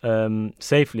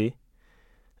safely.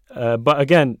 But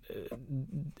again,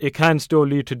 it can still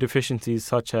lead to deficiencies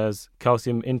such as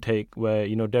calcium intake, where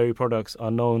dairy products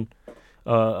are known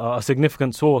are a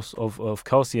significant source of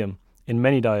calcium in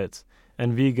many diets,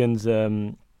 and vegans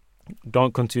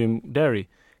don't consume dairy.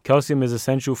 Calcium is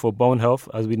essential for bone health,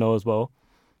 as we know as well.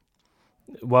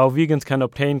 While vegans can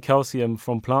obtain calcium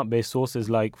from plant-based sources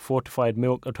like fortified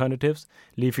milk alternatives,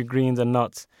 leafy greens and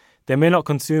nuts, they may not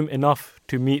consume enough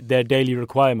to meet their daily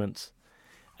requirements.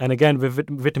 And again, with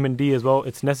vitamin D as well,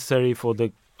 it's necessary for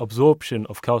the absorption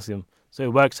of calcium. So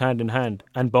it works hand in hand,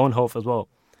 and bone health as well.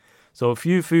 So a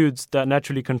few foods that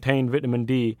naturally contain vitamin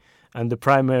D, and the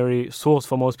primary source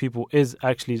for most people is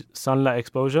actually sunlight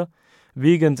exposure.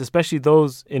 Vegans, especially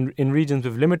those in regions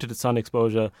with limited sun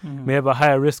exposure, may have a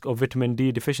higher risk of vitamin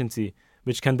D deficiency,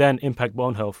 which can then impact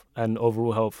bone health and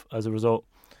overall health as a result.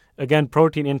 Again,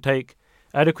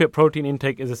 adequate protein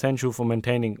intake is essential for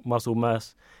maintaining muscle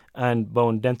mass and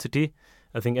bone density.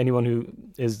 I think anyone who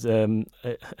is an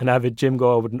avid gym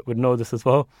goer would know this as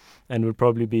well, and would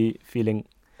probably be feeling.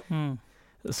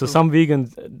 So some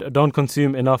vegans don't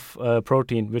consume enough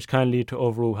protein, which can lead to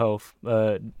overall health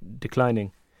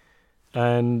declining.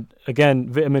 And again,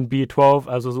 vitamin B12,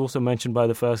 as was also mentioned by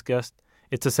the first guest,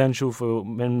 it's essential for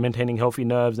maintaining healthy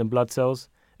nerves and blood cells.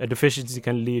 A deficiency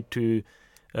can lead to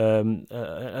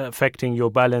affecting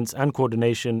your balance and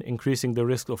coordination, increasing the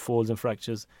risk of falls and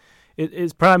fractures. It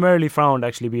is primarily found,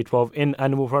 actually, B12 in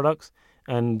animal products,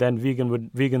 and then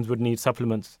vegans would need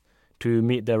supplements to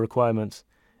meet their requirements.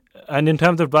 And in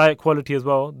terms of diet quality as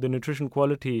well, the nutrition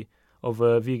quality of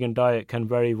a vegan diet can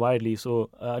vary widely.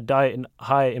 So a diet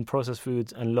high in processed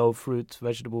foods and low fruits,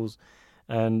 vegetables,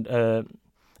 and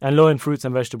low in fruits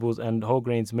and vegetables and whole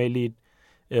grains may lead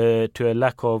to a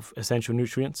lack of essential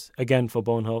nutrients, again for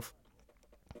bone health.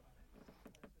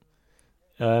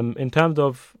 In terms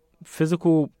of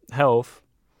physical health,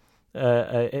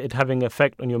 it having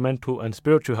effect on your mental and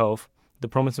spiritual health, the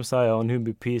Promised Messiah, on whom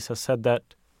be peace, has said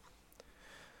that.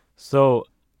 So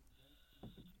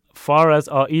far as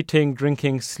our eating,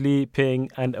 drinking, sleeping,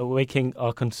 and awaking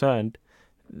are concerned,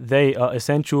 they are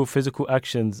essential physical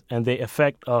actions and they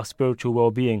affect our spiritual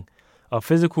well-being. Our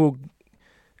physical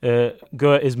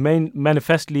good is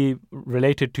manifestly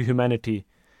related to humanity.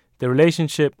 The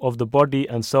relationship of the body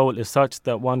and soul is such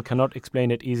that one cannot explain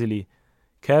it easily.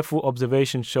 Careful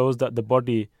observation shows that the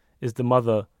body is the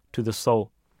mother to the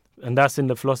soul. And that's in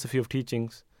the philosophy of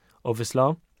teachings of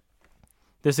Islam.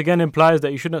 This again implies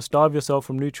that you should not starve yourself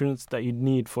from nutrients that you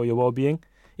need for your well-being.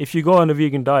 If you go on a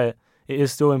vegan diet, it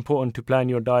is still important to plan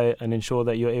your diet and ensure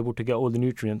that you're able to get all the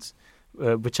nutrients,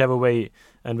 whichever way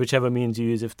and whichever means you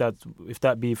use. If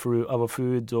that be through other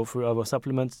foods or through other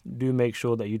supplements, do make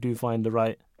sure that you do find the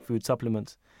right food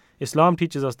supplements. Islam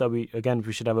teaches us that we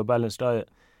should have a balanced diet.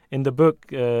 In the book,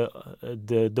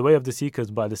 the Way of the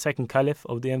Seekers by the second Caliph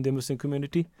of the Ahmadiyya Muslim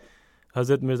Community,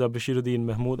 Hazrat Mirza Bashiruddin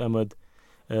Mahmud Ahmad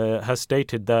has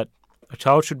stated that a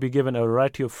child should be given a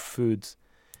variety of foods.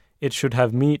 It should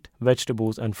have meat,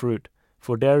 vegetables and fruit,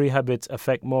 for dairy habits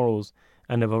affect morals,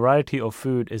 and a variety of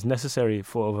food is necessary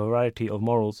for a variety of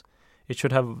morals. It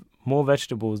should have more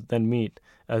vegetables than meat,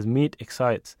 as meat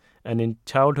excites, and in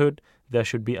childhood there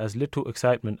should be as little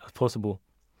excitement as possible.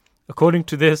 According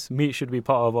to this, meat should be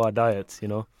part of our diets,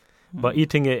 but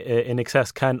eating it in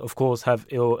excess can, of course, have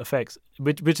ill effects,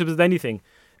 which is anything.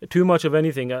 Too much of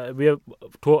anything, we are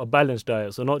taught a balanced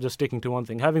diet, so not just sticking to one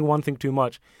thing. Having one thing too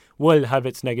much will have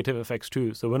its negative effects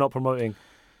too, so we're not promoting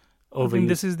overuse. I think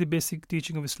this is the basic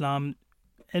teaching of Islam.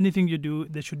 Anything you do,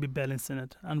 there should be balance in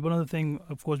it. And one other thing,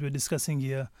 of course, we're discussing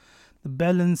here, the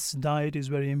balanced diet is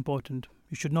very important.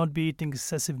 You should not be eating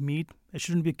excessive meat. It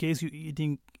shouldn't be a case you're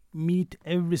eating meat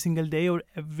every single day or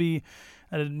every,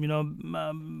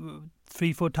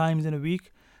 3-4 times in a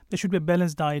week. There should be a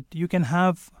balanced diet. You can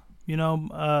have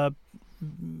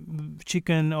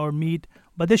chicken or meat,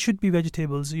 but there should be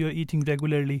vegetables you're eating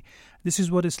regularly. This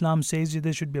is what Islam says.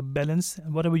 There should be a balance.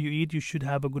 Whatever you eat, you should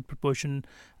have a good proportion.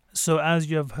 So as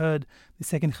you have heard, the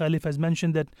second Caliph has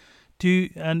mentioned that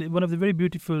and one of the very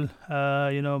beautifully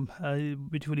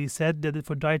said that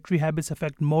for dietary habits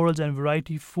affect morals, and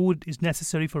variety of food is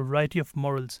necessary for variety of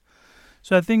morals.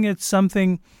 So I think it's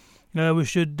something we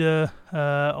should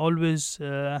always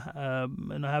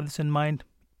have this in mind.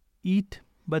 Eat,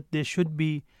 but there should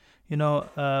be,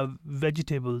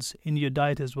 vegetables in your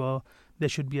diet as well. There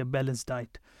should be a balanced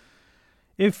diet.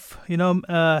 If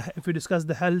we discuss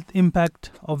the health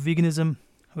impact of veganism,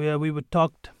 we would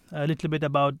talk a little bit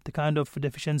about the kind of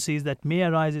deficiencies that may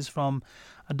arise from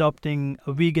adopting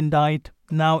a vegan diet.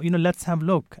 Now, let's have a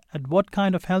look at what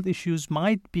kind of health issues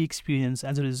might be experienced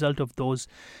as a result of those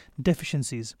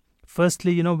deficiencies.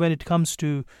 Firstly, when it comes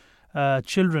to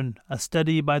children, a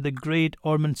study by the Great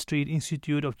Ormond Street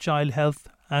Institute of Child Health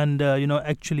and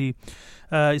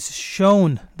it's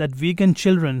shown that vegan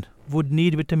children would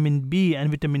need vitamin B and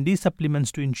vitamin D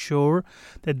supplements to ensure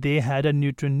that they had a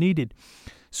nutrient needed.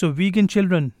 So vegan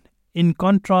children, in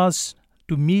contrast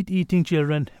to meat-eating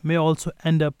children, may also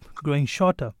end up growing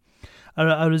shorter.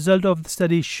 A result of the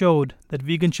study showed that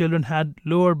vegan children had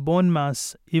lower bone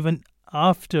mass even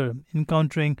after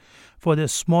encountering for their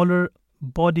smaller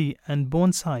body and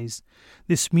bone size.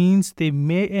 This means they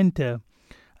may enter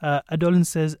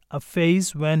adolescence, a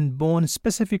phase when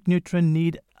bone-specific nutrient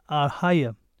needs are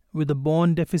higher, with the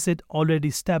bone deficit already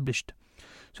established.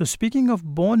 So speaking of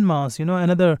bone mass,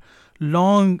 another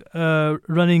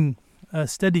long-running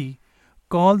study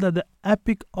called the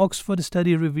Epic Oxford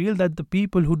study revealed that the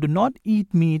people who do not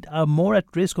eat meat are more at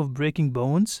risk of breaking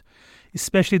bones,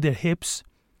 especially their hips.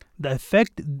 The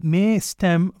effect may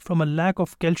stem from a lack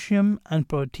of calcium and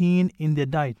protein in their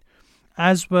diet,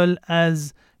 as well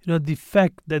as the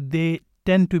fact that they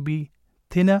tend to be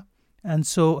thinner and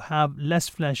so have less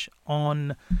flesh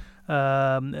on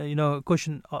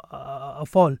cushion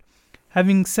of all.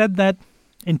 Having said that,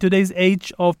 in today's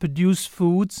age of produced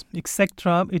foods,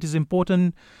 etc., it is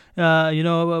important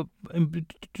to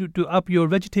up your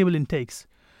vegetable intakes.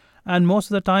 And most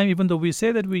of the time, even though we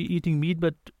say that we're eating meat,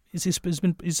 but it's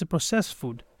a processed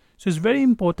food. So it's very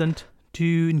important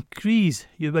to increase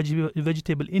your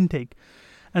vegetable intake.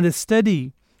 And the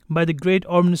study by the Great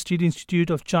Ormond Street Institute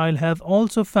of Child Health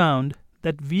also found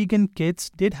that vegan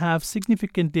kids did have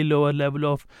significantly lower level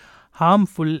of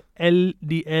harmful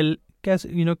LDL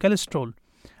cholesterol.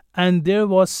 And there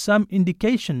was some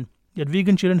indication that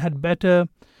vegan children had better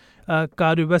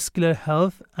cardiovascular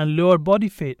health and lower body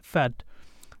fat.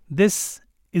 This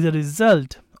is a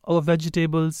result of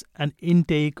vegetables and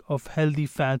intake of healthy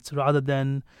fats rather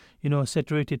than,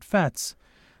 saturated fats.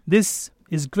 This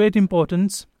is great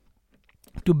importance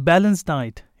to balanced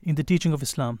diet in the teaching of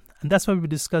Islam. And that's what we're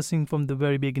discussing from the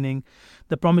very beginning.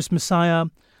 The promised Messiah,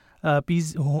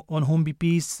 peace on whom be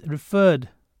peace, referred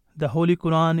the Holy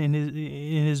Quran in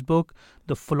his book,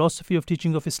 The Philosophy of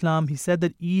Teaching of Islam. He said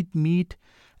that eat meat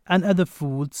and other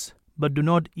foods, but do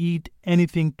not eat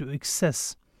anything to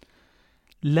excess,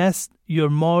 lest your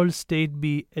moral state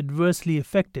be adversely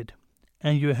affected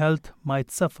and your health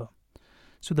might suffer.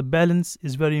 So the balance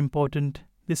is very important.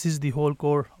 This is the whole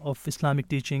core of Islamic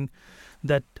teaching,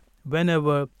 that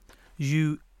whenever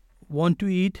you want to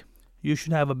eat, you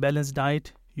should have a balanced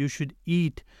diet. You should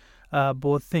eat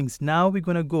both things. Now we're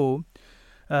going to go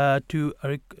to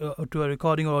a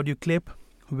recording or audio clip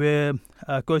where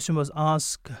a question was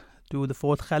asked to the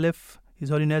fourth Caliph, His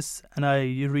Holiness, and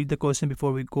you read the question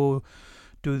before we go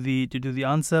to the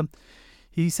answer.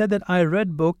 He said that I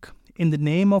read book in the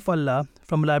name of Allah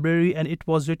from a library, and it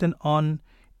was written on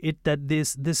it that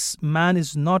this man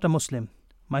is not a Muslim.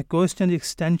 My question is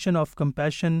extension of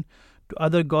compassion to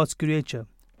other God's creature.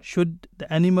 Should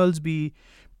the animals be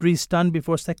pre-stunned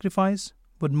before sacrifice?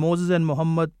 Would Moses and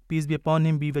Muhammad, peace be upon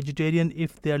him, be vegetarian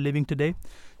if they are living today?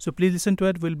 So please listen to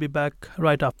it. We'll be back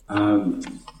right up.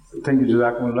 Thank you,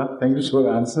 Jazakumullah. Thank you for the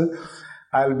answer.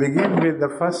 I'll begin with the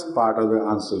first part of the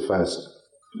answer first.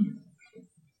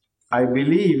 I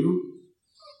believe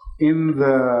in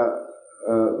the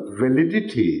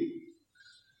validity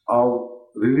of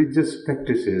religious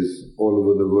practices all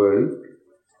over the world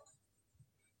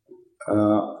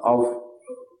of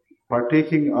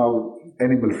partaking of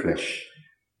animal flesh.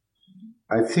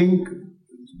 I think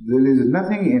there is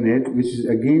nothing in it which is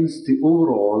against the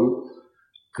overall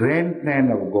grand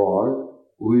plan of God,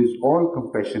 who is all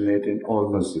compassionate and all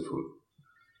merciful.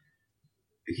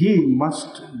 He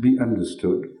must be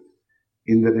understood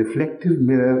in the reflective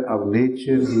mirror of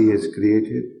nature He has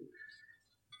created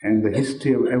and the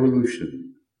history of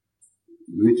evolution,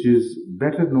 which is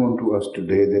better known to us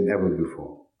today than ever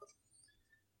before.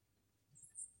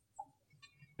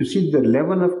 You see, the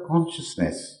level of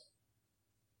consciousness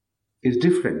is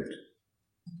different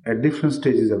at different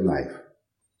stages of life.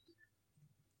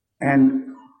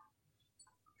 And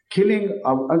killing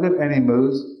of other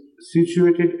animals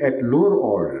situated at lower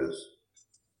orders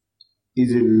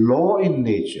is a law in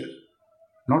nature,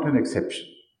 not an exception.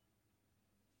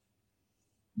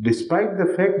 Despite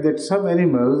the fact that some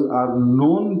animals are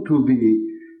known to be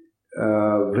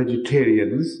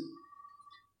vegetarians,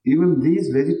 even these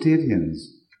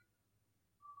vegetarians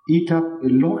eat up a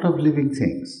lot of living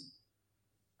things.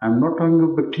 I'm not talking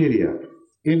of bacteria,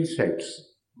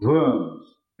 insects, worms,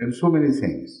 and so many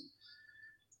things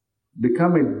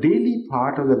become a daily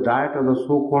part of the diet of the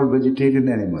so-called vegetarian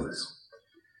animals.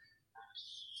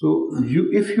 So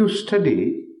if you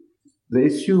study the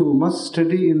issue, you must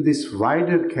study in this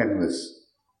wider canvas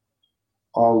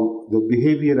of the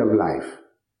behavior of life.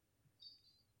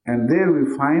 And there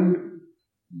we find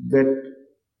that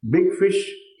big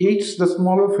fish eats the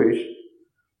smaller fish,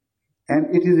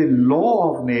 and it is a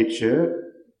law of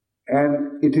nature,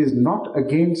 and it is not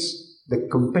against the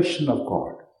compassion of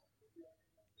God.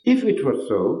 If it were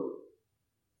so,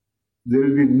 there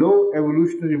will be no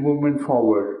evolutionary movement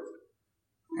forward,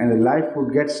 and the life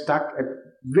would get stuck at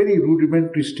very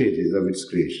rudimentary stages of its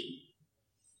creation.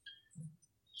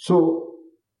 So,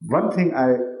 one thing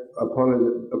I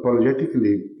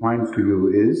apologetically point to you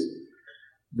is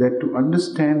that to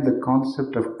understand the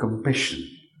concept of compassion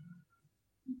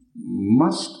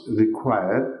must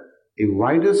require a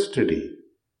wider study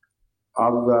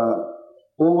of the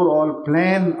overall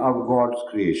plan of God's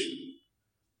creation.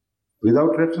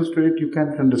 Without reference to it, you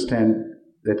can't understand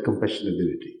that compassion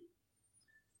ability.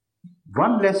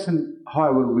 One lesson,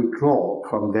 however, we draw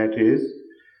from that is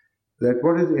that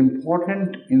what is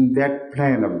important in that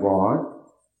plan of God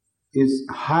is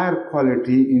higher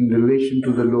quality in relation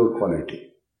to the lower quality.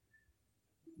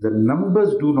 The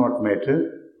numbers do not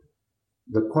matter,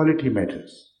 the quality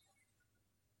matters.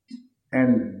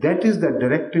 And that is the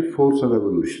directive force of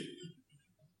evolution.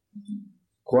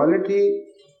 Quality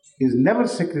is never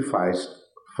sacrificed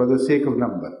for the sake of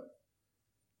number.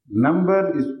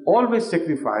 Number is always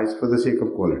sacrificed for the sake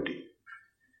of quality.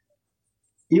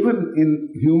 Even in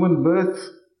human birth,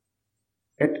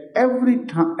 at every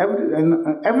time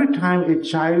a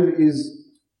child is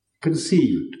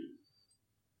conceived,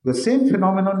 the same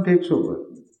phenomenon takes over.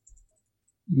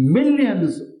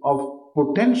 Millions of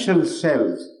potential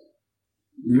cells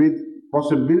with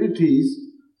possibilities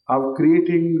of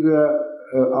creating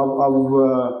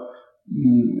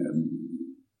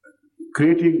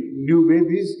new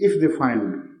babies, if they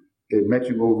find a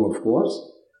matching ovum, of course,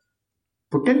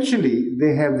 potentially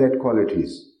they have that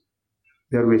qualities.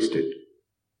 They are wasted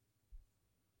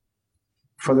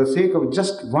for the sake of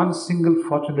just one single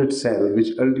fortunate cell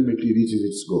which ultimately reaches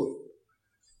its goal.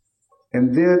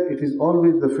 And there it is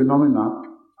always the phenomena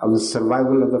of the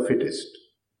survival of the fittest.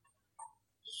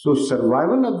 So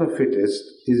survival of the fittest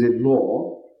is a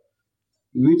law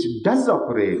which does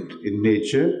operate in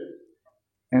nature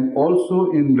and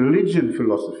also in religion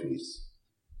philosophies.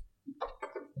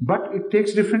 But it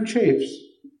takes different shapes.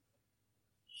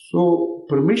 So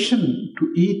permission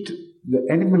to eat the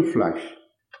animal flesh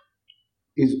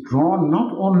is drawn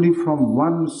not only from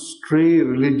one stray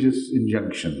religious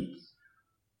injunction,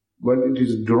 but it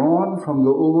is drawn from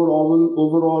the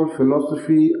overall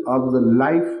philosophy of the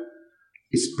life,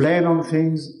 its plan on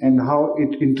things, and how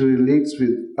it interrelates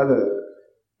with other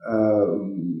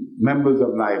members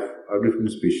of life of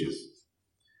different species.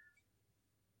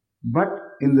 But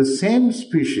in the same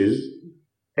species,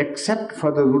 except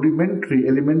for the rudimentary,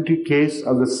 elementary case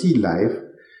of the sea life,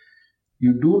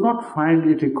 you do not find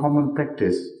it a common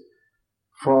practice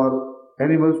for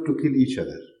animals to kill each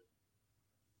other.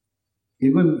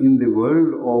 Even in the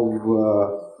world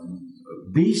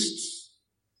of beasts,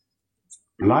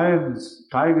 lions,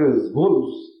 tigers,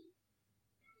 wolves,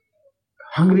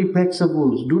 hungry packs of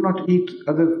wolves do not eat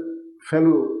other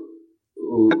fellow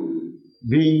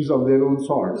beings of their own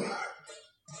sort.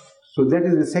 So that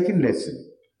is the second lesson.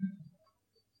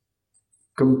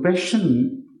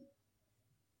 Compassion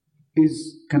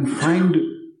is confined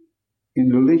in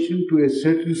relation to a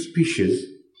certain species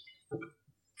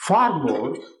far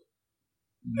more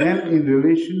than in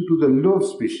relation to the lower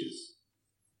species.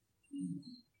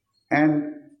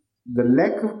 And the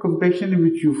lack of compassion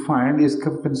which you find is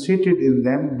compensated in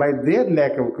them by their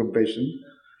lack of compassion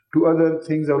to other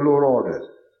things of lower order.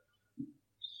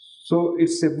 So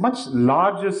it's a much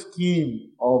larger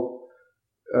scheme of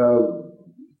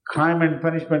crime and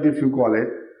punishment, if you call it,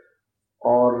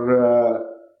 or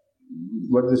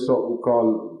what they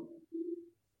call,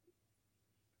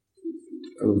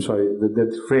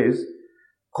 that phrase,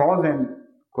 cause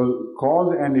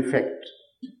and effect,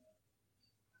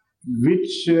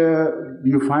 which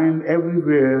you find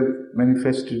everywhere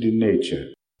manifested in nature.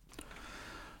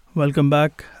 Welcome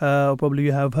back. Probably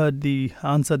you have heard the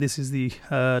answer. This is the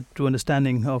true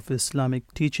understanding of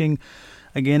Islamic teaching.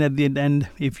 Again, at the end,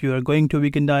 if you are going to a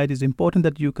vegan diet, it's important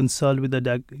that you consult with the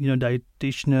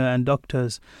dietitian and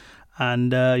doctors,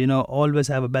 and always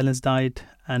have a balanced diet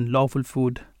and lawful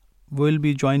food. We'll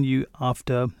be joining you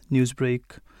after news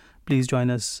break. Please join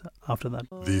us after that.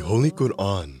 The Holy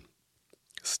Quran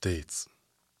states,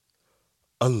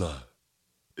 Allah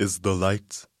is the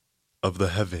light of the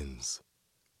heavens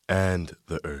and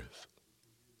the earth.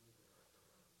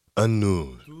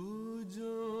 An-Nur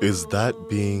is that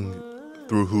being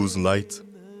through whose light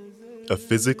a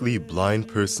physically blind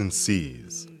person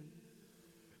sees,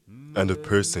 and a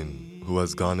person who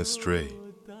has gone astray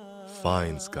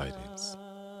finds guidance.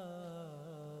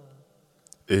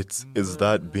 It is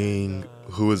that being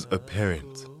who is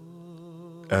apparent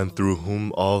and through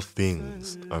whom all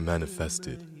things are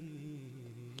manifested.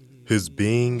 His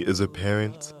being is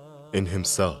apparent in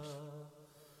himself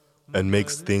and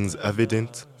makes things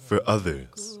evident for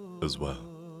others as well.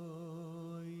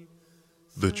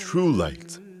 The true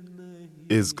light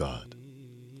is God,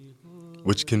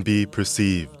 which can be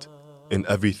perceived in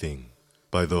everything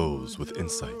by those with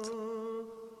insight.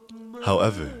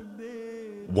 However,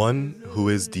 one who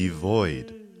is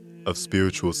devoid of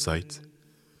spiritual sight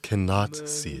cannot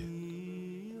see it.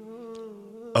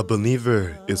 A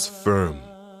believer is firm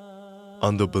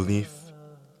on the belief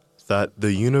that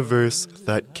the universe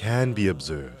that can be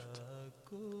observed,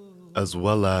 as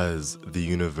well as the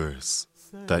universe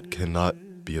that cannot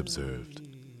be observed,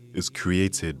 is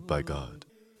created by God.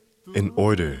 In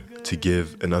order to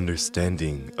give an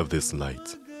understanding of this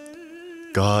light,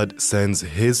 God sends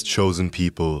His chosen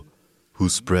people who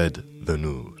spread the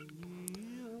Noor,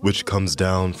 which comes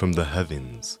down from the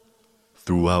heavens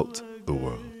throughout the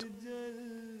world.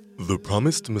 The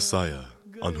promised Messiah,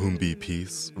 on whom be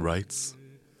peace, writes,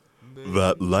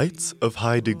 that light of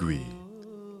high degree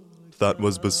that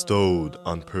was bestowed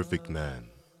on perfect man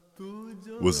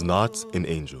was not in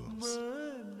angels,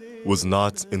 was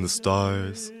not in the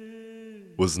stars,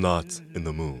 was not in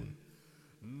the moon,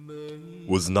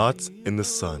 was not in the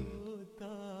sun,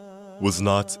 was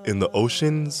not in the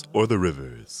oceans or the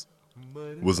rivers,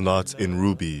 was not in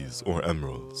rubies or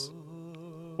emeralds,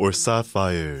 or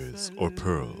sapphires or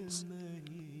pearls.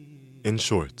 In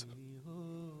short,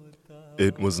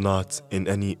 it was not in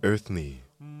any earthly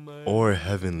or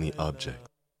heavenly object.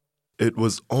 It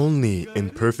was only in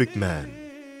perfect man,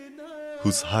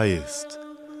 whose highest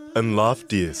and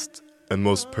loftiest and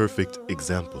most perfect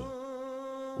example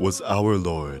was our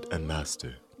Lord and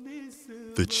Master,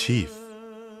 the chief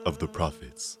of the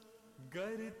prophets,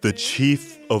 the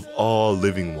chief of all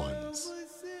living ones,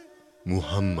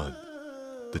 Muhammad,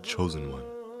 the chosen one.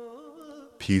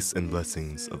 Peace and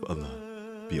blessings of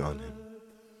Allah be on him.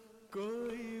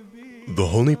 The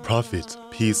Holy Prophet,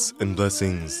 peace and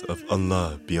blessings of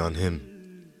Allah be on him,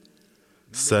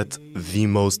 set the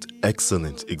most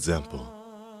excellent example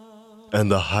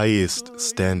and the highest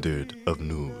standard of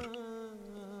Noor,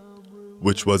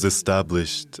 which was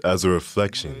established as a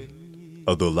reflection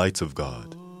of the light of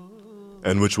God,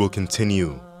 and which will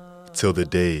continue till the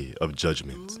day of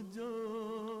judgment.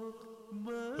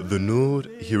 The Noor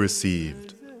he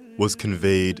received was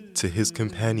conveyed to his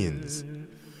companions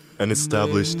and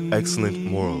established excellent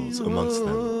morals amongst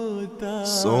them,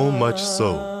 so much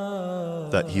so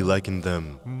that he likened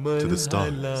them to the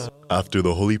stars. After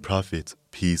the Holy Prophet,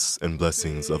 peace and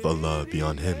blessings of Allah be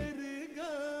on him,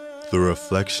 the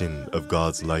reflection of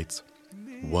God's light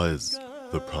was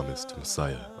the promised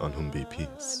Messiah, on whom be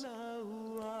peace.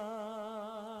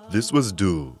 This was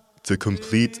due to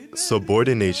complete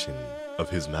subordination of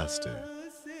his master.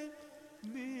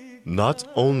 Not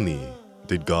only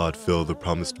did God fill the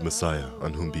promised Messiah,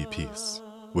 on whom be peace,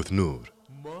 with Noor,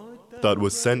 that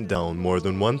was sent down more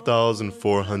than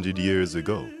 1,400 years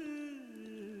ago,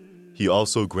 he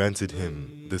also granted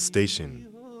him the station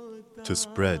to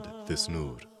spread this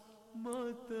Noor.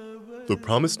 The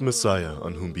promised Messiah,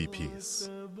 on whom be peace,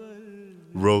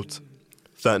 wrote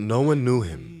that no one knew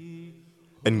him,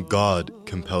 and God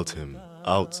compelled him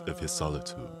out of his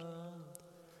solitude,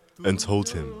 and told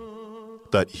him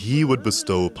that he would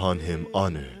bestow upon him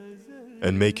honor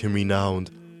and make him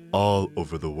renowned all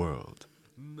over the world.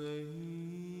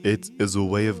 It is a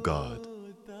way of God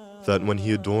that when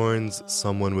he adorns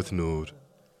someone with Noor,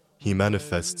 he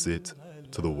manifests it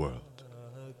to the world.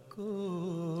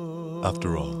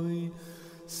 After all,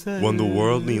 when the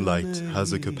worldly light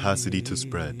has a capacity to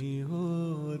spread,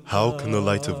 how can the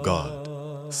light of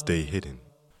God stay hidden?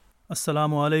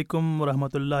 Assalamu alaikum wa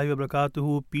rahmatullahi wa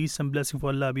barakatuhu. Peace and blessing for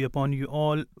Allah be upon you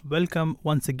all. Welcome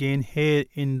once again here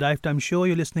in Lifetime Show.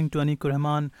 You're listening to Aneeq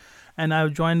Rehman, and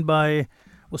I'm joined by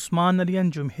Usman Ali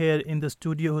Anjum here in the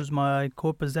studio, who's my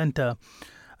co-presenter.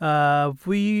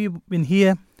 We've been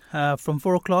here from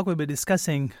 4 o'clock. We'll be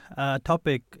discussing a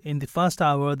topic in the first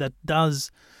hour that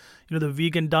does the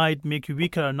vegan diet make you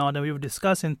weaker or not, and we've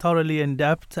discussed it thoroughly in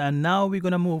depth. And now we're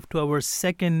going to move to our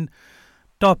second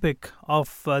topic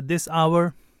of this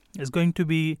hour. Is going to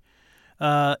be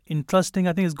interesting.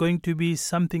 I think it's going to be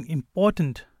something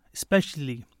important,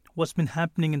 especially what's been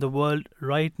happening in the world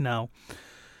right now.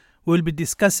 We'll be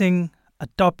discussing a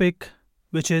topic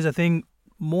which is, I think,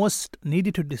 most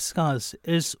needed to discuss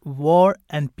is war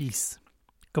and peace.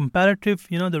 Comparative,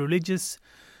 the religious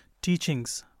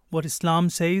teachings, what Islam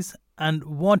says, and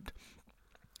what,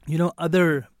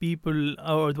 other people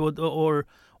or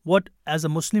what as a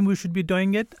Muslim we should be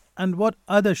doing it, and what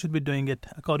others should be doing it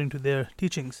according to their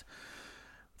teachings.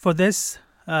 For this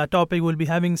topic, we'll be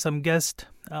having some guests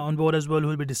on board as well who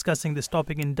will be discussing this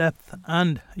topic in depth.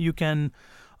 And you can,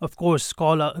 of course,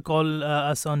 call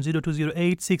us on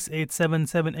 0208 687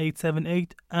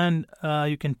 7878, and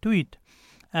you can tweet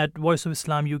at Voice of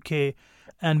Islam UK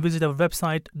and visit our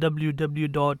website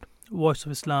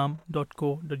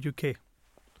www.voiceofislam.co.uk.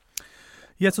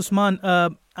 Yes, Usman,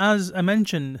 as I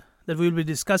mentioned, that we will be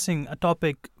discussing a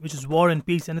topic which is war and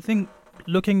peace. And I think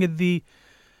looking at the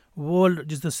world,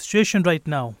 just the situation right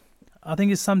now, I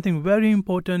think is something very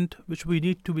important which we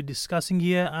need to be discussing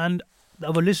here, and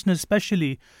our listeners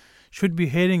especially should be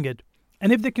hearing it.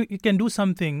 And if they can do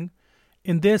something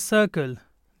in their circle,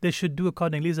 they should do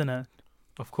accordingly, isn't it?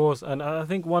 Of course. And I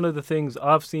think one of the things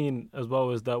I've seen as well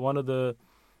is that one of the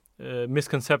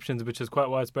misconceptions, which is quite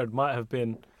widespread, might have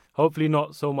been, hopefully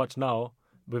not so much now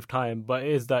with time, but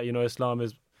is that, Islam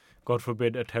is, God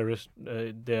forbid, a terrorist.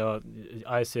 They are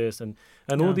ISIS and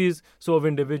all these sort of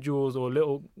individuals or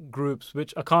little groups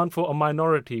which account for a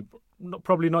minority,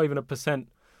 probably not even 1%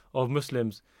 of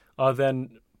Muslims, are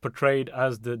then portrayed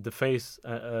as the face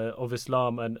of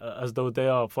Islam and as though they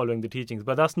are following the teachings.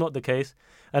 But that's not the case.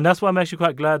 And that's why I'm actually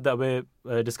quite glad that we're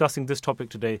discussing this topic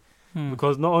today,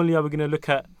 because not only are we going to look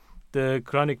at the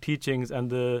Quranic teachings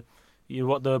and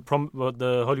what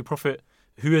the Holy Prophet,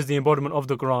 who is the embodiment of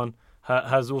the Quran,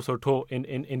 has also taught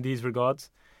in these regards,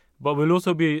 but we'll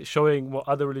also be showing what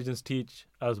other religions teach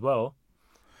as well.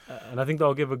 And I think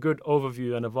that'll give a good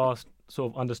overview and a vast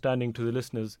sort of understanding to the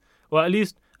listeners, or at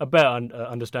least a better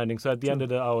understanding. So at the end of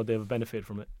the hour, they have benefit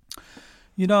from it.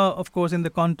 Of course, in the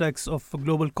context of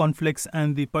global conflicts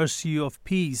and the pursuit of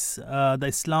peace,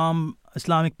 the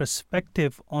Islamic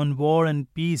perspective on war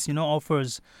and peace,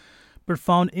 offers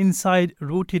profound insight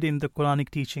rooted in the Quranic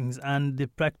teachings and the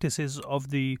practices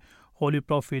of the Holy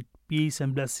Prophet, peace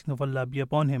and blessing of Allah be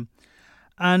upon him.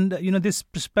 And, this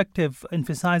perspective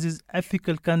emphasizes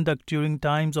ethical conduct during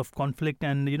times of conflict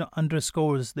and,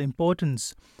 underscores the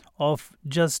importance of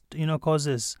just,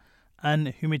 causes and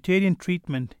humanitarian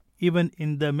treatment even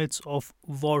in the midst of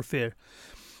warfare.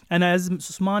 And as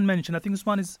Usman mentioned, I think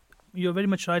you're very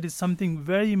much right, it's something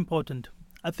very important.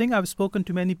 I think I've spoken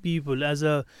to many people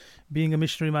being a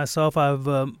missionary myself. I've,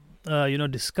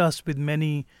 discussed with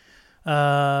many,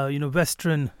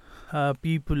 Western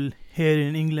people here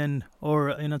in England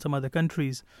or some other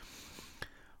countries.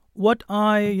 What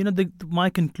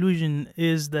my conclusion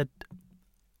is that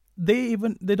they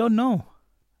don't know.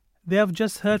 They have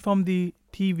just heard from the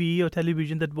TV or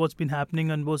television that what's been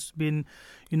happening and what's been,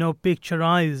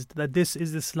 picturized, that this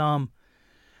is Islam.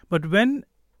 But when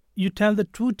you tell the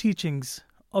true teachings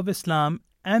of Islam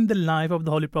and the life of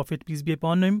the Holy Prophet, peace be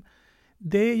upon him,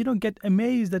 they, get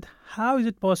amazed that how is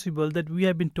it possible that we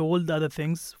have been told the other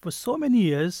things for so many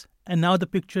years, and now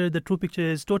the true picture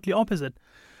is totally opposite.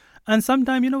 And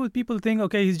sometimes, people think,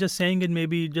 okay, he's just saying it,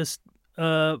 maybe just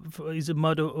is a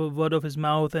word of his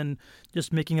mouth and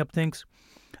just making up things.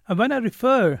 And when I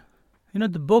refer, the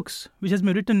books which has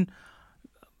been written,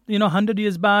 100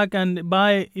 years back and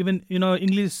by even,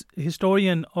 English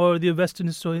historian or the Western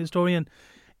historian,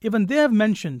 even they have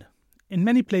mentioned in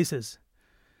many places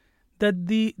that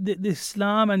the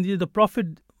Islam and the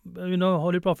Prophet,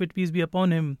 Holy Prophet, peace be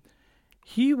upon him,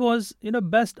 he was,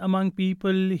 best among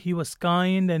people. He was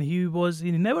kind and he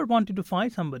never wanted to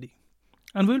fight somebody.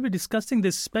 And we'll be discussing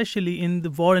this especially in the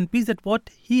War and Peace, that what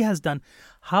he has done,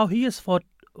 how he has fought,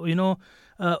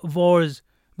 wars,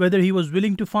 whether he was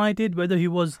willing to fight it, whether he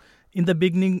was in the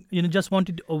beginning, just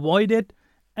wanted to avoid it,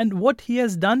 and what he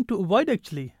has done to avoid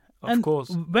actually. Of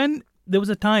course. When there was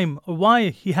a time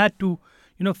why he had to,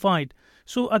 fight.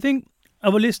 So I think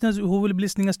our listeners who will be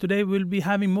listening us today will be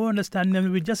having more understanding,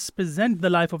 and we just present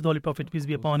the life of the Holy Prophet, peace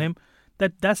be upon him,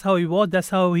 that's how he was, that's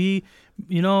how he,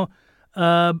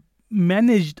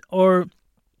 managed or,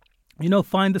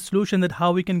 find the solution that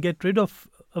how we can get rid of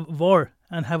war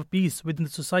and have peace within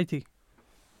the society.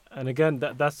 And again,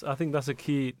 I think that's a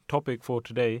key topic for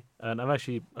today. And I'm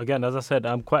actually, again, as I said,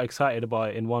 I'm quite excited about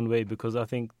it in one way, because I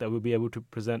think that we'll be able to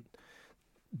present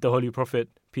the Holy Prophet,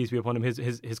 peace be upon him,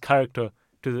 his character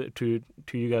to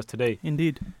you guys today.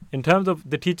 Indeed. In terms of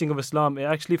the teaching of Islam, it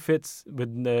actually fits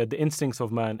with the instincts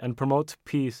of man and promotes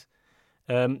peace.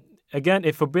 Again,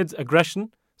 it forbids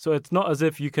aggression. So it's not as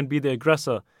if you can be the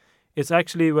aggressor. It's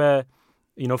actually where,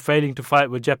 failing to fight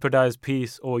would jeopardize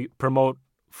peace or promote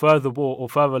further war or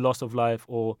further loss of life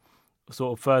or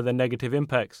sort of further negative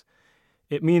impacts.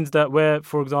 It means that where,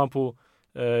 for example,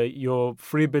 your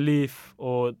free belief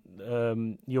or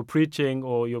your preaching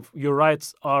or your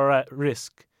rights are at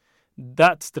risk,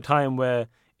 that's the time where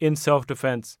in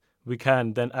self-defense we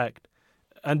can then act.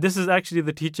 And this is actually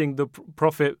the teaching the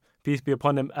Prophet, peace be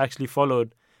upon him, actually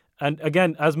followed. And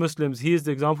again, as Muslims, he is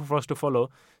the example for us to follow.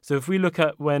 So if we look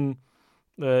at when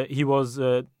there was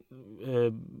a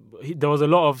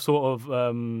lot of sort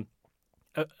of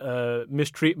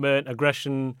mistreatment,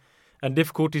 aggression, and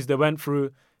difficulties they went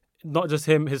through, not just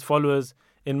him, his followers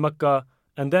in Mecca,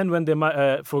 and then when they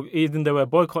were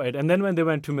boycotted, and then when they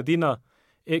went to Medina,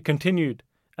 it continued.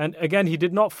 And again, he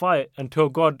did not fight until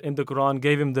God in the Quran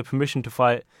gave him the permission to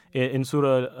fight in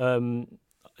Surah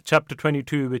chapter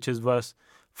 22, which is verse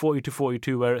 40 to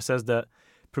 42, where it says that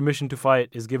permission to fight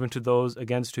is given to those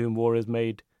against whom war is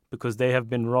made, because they have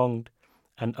been wronged,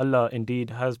 and Allah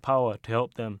indeed has power to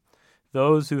help them.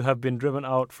 Those who have been driven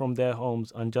out from their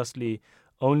homes unjustly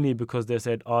only because they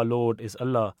said, our Lord is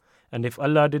Allah. And if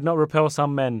Allah did not repel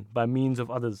some men by means of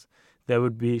others, there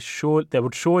would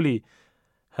surely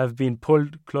have been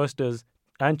pulled cloisters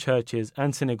and churches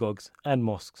and synagogues and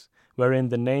mosques, wherein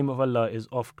the name of Allah is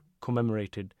oft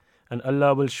commemorated. And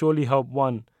Allah will surely help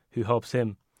one who helps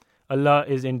him. Allah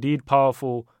is indeed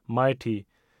powerful, mighty.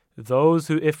 Those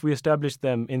who, if we establish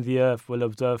them in the earth, will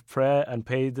observe prayer and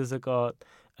pay the zakat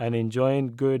and enjoin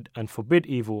good and forbid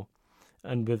evil.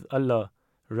 And with Allah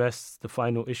rests the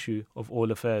final issue of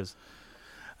all affairs.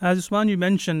 As Usman, you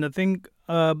mentioned, I think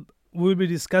we'll be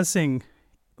discussing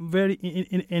very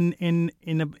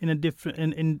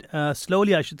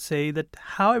slowly, I should say, that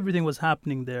how everything was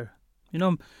happening there.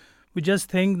 We just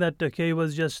think that it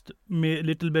was just a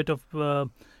little bit of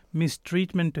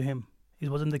mistreatment to him. It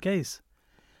wasn't the case.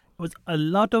 It was a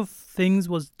lot of things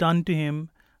was done to him,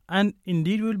 and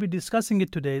indeed we will be discussing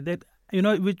it today. That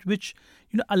which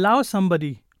allows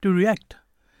somebody to react,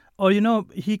 or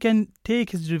he can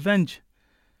take his revenge.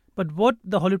 But what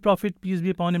the Holy Prophet, peace be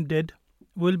upon him, did,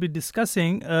 we'll be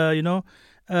discussing. Let's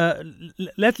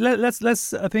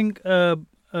I think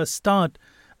start.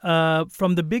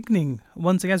 From the beginning,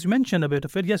 once again, as you mentioned a bit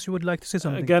of it, yes, you would like to say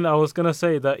something. Again, I was going to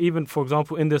say that even, for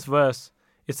example, in this verse,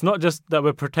 it's not just that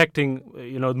we're protecting,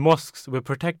 mosques, we're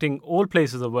protecting all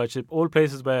places of worship, all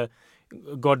places where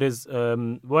God is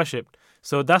worshipped.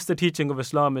 So that's the teaching of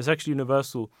Islam. It's actually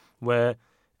universal, where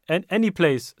any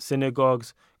place,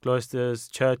 synagogues, cloisters,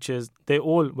 churches, they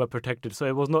all were protected. So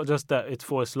it was not just that it's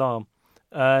for Islam.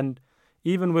 And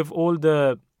even with all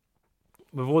the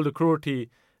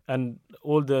cruelty and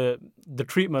all the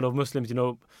treatment of Muslims,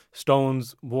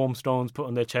 stones, warm stones put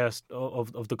on their chest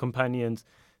of the companions.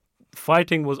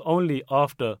 Fighting was only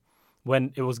after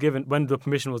when the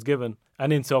permission was given,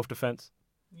 and in self-defense.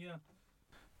 Yeah.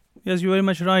 Yes, you're very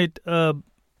much right.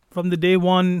 From the day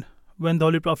one, when the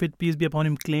Holy Prophet, peace be upon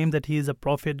him, claimed that he is a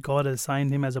prophet, God has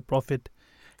assigned him as a prophet,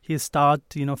 he start,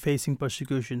 facing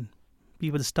persecution.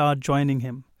 People start joining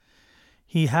him.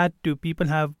 He had to. People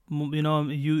have,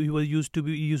 he was used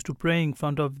to praying in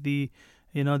front of the,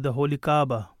 the holy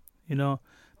Kaaba,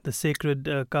 the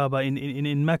sacred Kaaba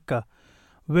in Mecca,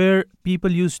 where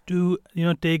people used to,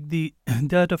 take the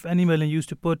dirt of animal and used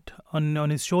to put on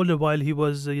his shoulder while he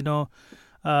was,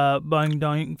 bowing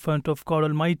down in front of God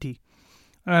Almighty.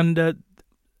 And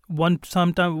one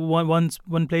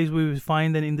place we will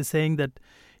find that in the saying that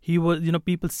he was,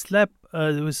 people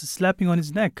was slapping on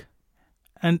his neck,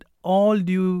 and all of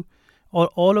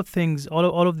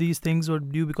these things were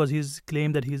due because he's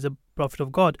claimed that he's a prophet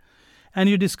of God. And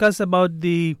you discuss about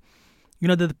the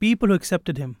people who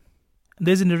accepted him.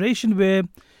 There's a narration where,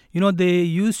 they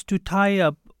used to tie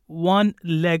up one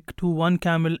leg to one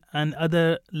camel and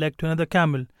other leg to another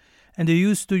camel. And they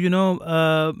used to,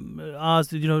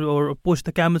 ask, or push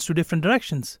the camels to different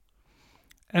directions.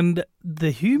 And the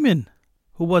human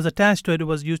who was attached to it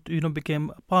was used to,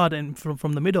 became apart and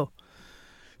from the middle.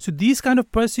 So these kind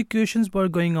of persecutions were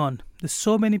going on. There's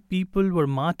so many people were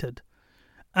martyred.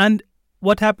 And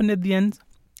what happened at the end?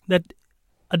 That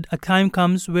a time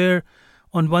comes where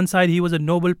on one side he was a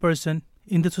noble person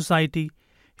in the society.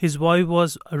 His wife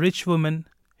was a rich woman.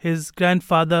 His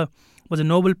grandfather was a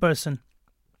noble person.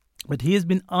 But he has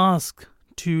been asked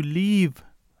to leave,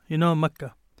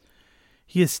 Mecca.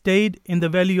 He has stayed in the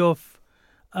valley of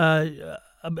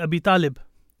Abi Talib.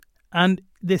 And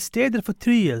they stayed there for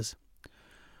 3 years.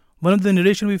 One of the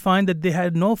narration we find that they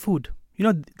had no food.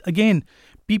 Again,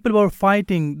 people were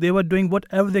fighting. They were doing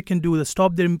whatever they can do to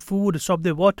stop their food, stop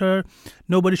their water.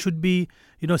 Nobody should be,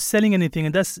 selling anything.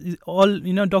 And that's all,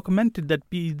 documented that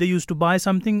they used to buy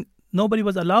something. Nobody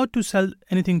was allowed to sell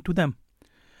anything to them.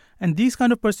 And these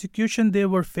kind of persecution they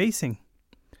were facing.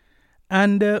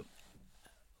 And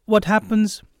what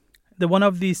happens, one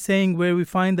of the saying where we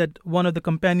find that one of the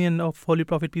companion of Holy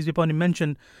Prophet, peace be upon him,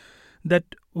 mentioned that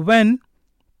when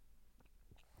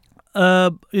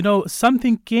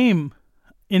something came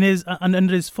in his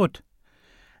under his foot,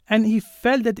 and he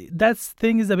felt that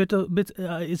thing is a bit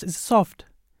is soft,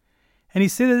 and he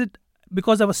said that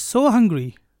because I was so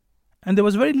hungry, and there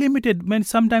was very limited. When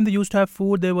sometimes they used to have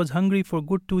food, they was hungry for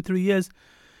good 2-3 years.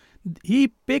 He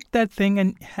picked that thing,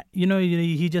 and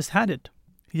he just had it.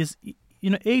 He just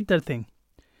ate that thing,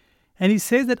 and he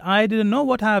says that I didn't know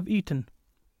what I have eaten.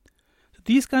 So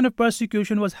these kind of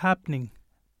persecution was happening.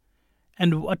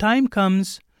 And a time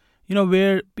comes,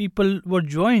 where people were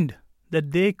joined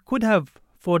that they could have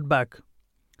fought back.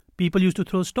 People used to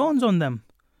throw stones on them.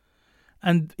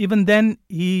 And even then,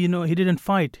 he didn't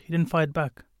fight. He didn't fight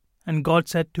back. And God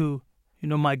said to,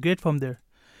 migrate from there.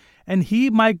 And he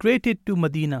migrated to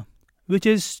Medina, which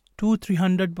is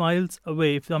 200-300 miles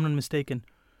away, if I'm not mistaken.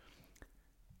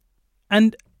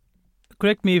 And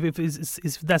correct me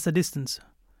if that's a distance.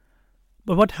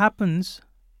 But what happens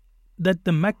that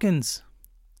the Meccans,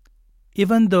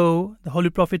 even though the Holy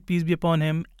Prophet, peace be upon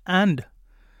him, and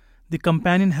the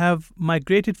companion have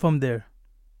migrated from there,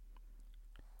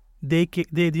 they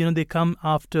come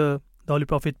after the Holy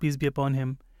Prophet, peace be upon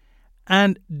him,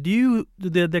 and due to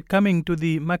their coming to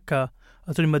the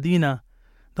Medina,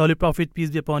 the Holy Prophet, peace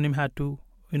be upon him, had to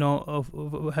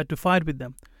fight with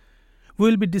them.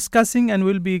 We'll be discussing and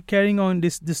we'll be carrying on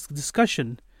this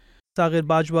discussion. Sagher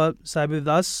Bajwa Sahib with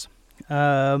us.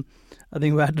 I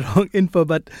think we had the wrong info,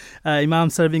 but Imam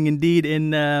serving indeed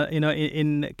in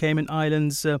Cayman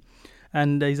Islands,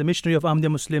 and he's a missionary of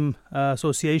Ahmadiyya Muslim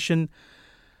Association.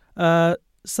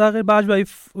 Sagher Bajwa,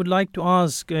 if would like to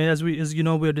ask, as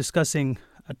we're discussing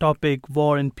a topic,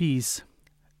 war and peace.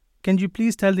 Can you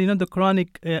please tell the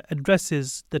Quranic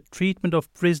addresses the treatment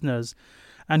of prisoners,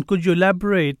 and could you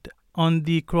elaborate on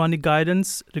the Quranic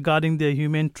guidance regarding the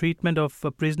humane treatment of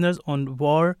prisoners on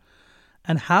war?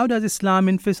 And how does Islam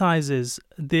emphasizes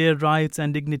their rights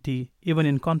and dignity even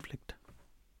in conflict?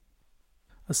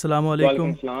 Assalamu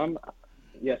alaikum. Assalam.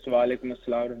 Yes, wa alaikum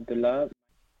assalam wa rahmatullah.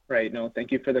 Right, no,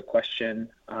 thank you for the question.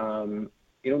 The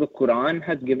Quran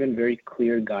has given very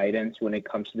clear guidance when it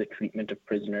comes to the treatment of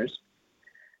prisoners.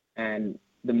 And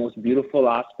the most beautiful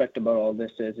aspect about all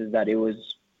this is that it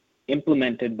was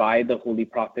implemented by the Holy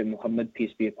Prophet Muhammad,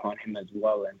 peace be upon him, as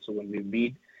well. And so when we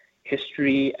read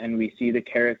history and we see the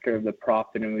character of the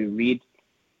Prophet and we read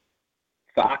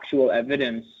factual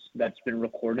evidence that's been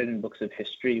recorded in books of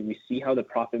history, we see how the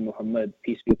Prophet Muhammad,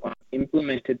 peace be upon him,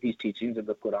 implemented these teachings of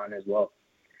the Quran as well.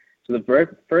 So the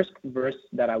first verse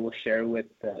that I will share with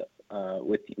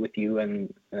you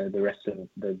and the rest of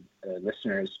the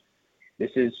listeners,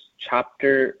 this is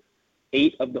chapter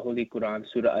 8 of the Holy Quran,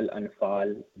 Surah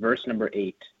Al-Anfal, verse number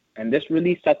 8. And this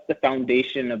really sets the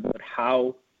foundation about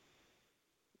how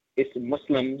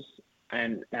Muslims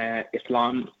and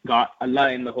Islam,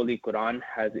 Allah in the Holy Quran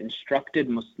has instructed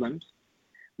Muslims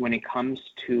when it comes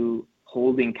to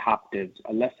holding captives.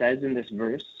 Allah says in this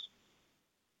verse,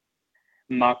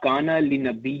 مَا كَانَ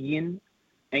لِنَبِيٍّ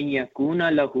أَن يَكُونَ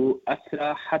لَهُ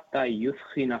أَسْرَى حَتَّى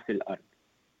يُثْخِنَ فِي الْأَرْضِ.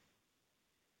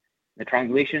 The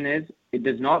translation is, it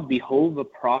does not behove a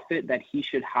prophet that he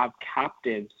should have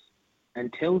captives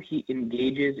until he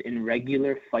engages in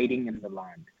regular fighting in the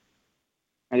land.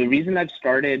 Now, the reason I've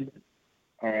started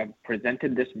or I've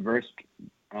presented this verse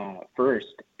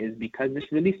first is because this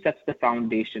really sets the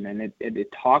foundation, and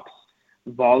it talks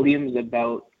volumes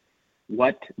about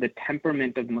what the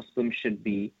temperament of Muslims should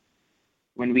be.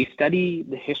 When we study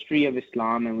the history of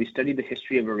Islam and we study the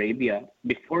history of Arabia,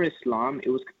 before Islam, it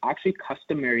was actually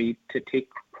customary to take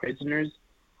prisoners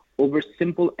over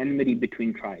simple enmity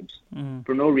between tribes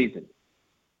for no reason,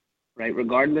 right?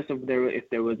 Regardless of if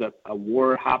there was a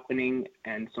war happening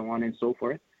and so on and so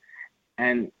forth.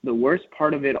 And the worst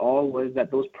part of it all was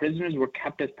that those prisoners were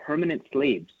kept as permanent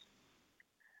slaves.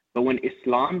 But when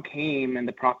Islam came and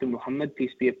the Prophet Muhammad,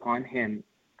 peace be upon him,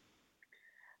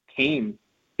 came,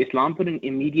 Islam put an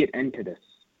immediate end to this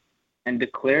and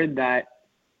declared that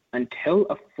until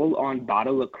a full-on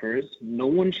battle occurs, no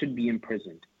one should be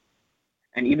imprisoned.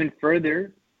 And even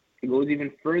further, it goes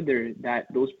even further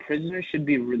that those prisoners should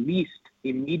be released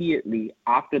immediately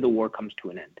after the war comes to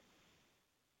an end.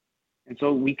 And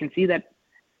so we can see that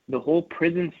the whole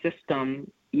prison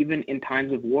system, even in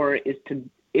times of war,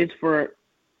 is for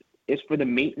the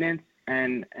maintenance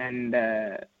and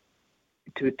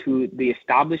to the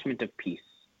establishment of peace.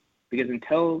 Because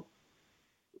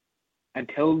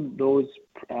until those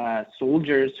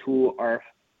soldiers who are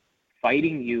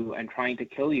fighting you and trying to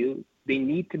kill you, they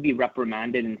need to be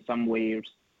reprimanded in some way,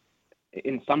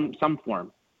 in some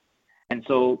form. And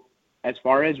so, as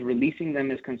far as releasing them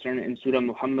is concerned, in Surah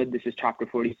Muhammad, this is chapter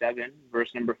 47,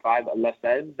 verse number 5, Allah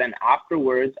says, then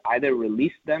afterwards either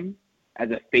release them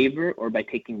as a favor or by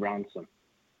taking ransom.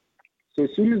 So as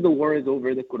soon as the war is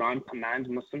over, the Quran commands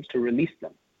Muslims to release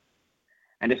them.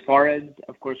 And as far as,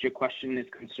 of course, your question is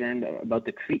concerned about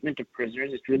the treatment of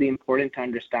prisoners, it's really important to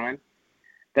understand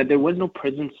that there was no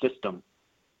prison system,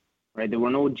 right? There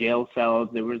were no jail cells.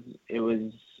 It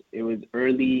was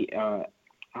early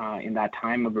in that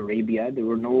time of Arabia. There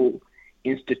were no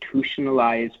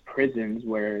institutionalized prisons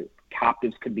where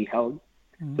captives could be held.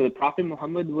 So the Prophet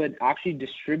Muhammad would actually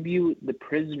distribute the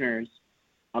prisoners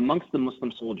amongst the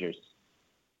Muslim soldiers.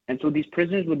 And so these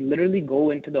prisoners would literally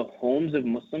go into the homes of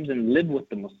Muslims and live with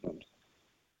the Muslims.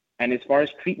 And as far as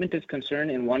treatment is concerned,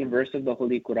 in one verse of the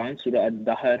Holy Quran, Surah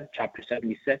Al-Dahr, chapter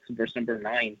 76, verse number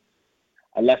 9,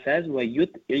 Allah says,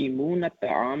 وَيُطْعِمُونَ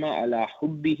الطَّعَامَ عَلَى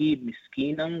حُبِّهِ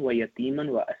مِسْكِينًا وَيَتِيمًا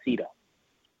وَأَسِيرًا.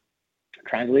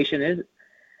 Translation is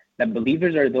that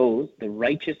believers are those, the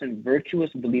righteous and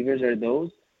virtuous believers are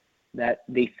those that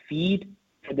they feed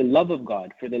for the love of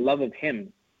God, for the love of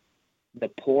Him, the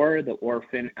poor, the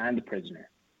orphan, and the prisoner.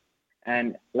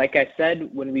 And like I said,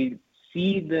 when we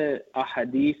see the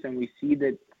ahadith and we see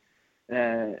that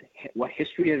what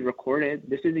history has recorded,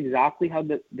 this is exactly how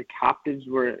the captives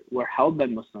were held by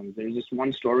Muslims. There's this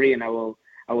one story, and I will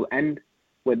end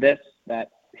with this,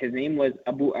 that his name was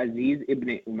Abu Aziz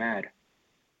ibn Umar.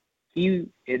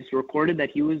 It's recorded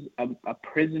that he was a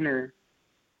prisoner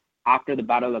after the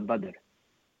Battle of Badr.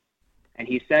 And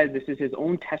he says, this is his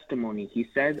own testimony. He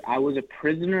says, I was a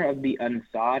prisoner of the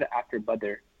Ansar after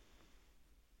Badr.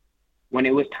 When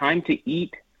it was time to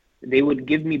eat, they would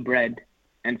give me bread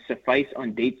and suffice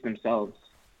on dates themselves,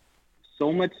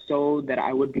 so much so that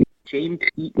I would be ashamed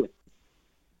to eat with.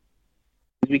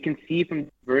 As we can see from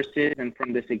verses and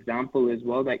from this example as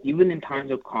well, that even in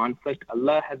times of conflict,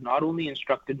 Allah has not only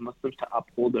instructed Muslims to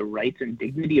uphold the rights and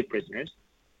dignity of prisoners,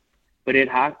 but it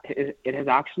has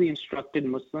actually instructed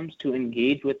Muslims to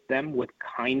engage with them with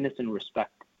kindness and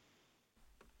respect.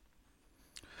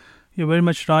 You're very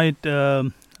much right,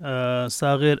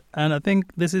 Sagher. And I think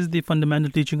this is the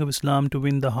fundamental teaching of Islam, to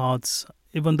win the hearts.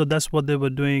 Even though that's what they were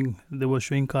doing, they were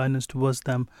showing kindness towards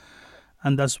them.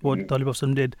 And that's what Talib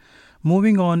Afsam did.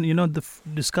 Moving on,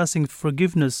 discussing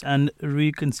forgiveness and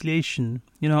reconciliation,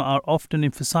 are often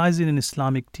emphasized in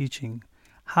Islamic teaching.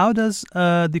 How does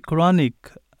the Quranic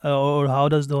or how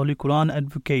does the Holy Quran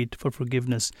advocate for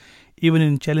forgiveness, even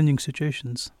in challenging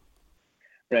situations?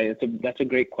 Right, that's a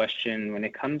great question. When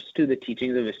it comes to the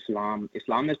teachings of Islam,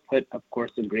 Islam has put, of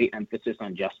course, a great emphasis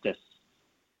on justice.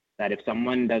 That if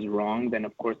someone does wrong, then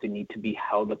of course they need to be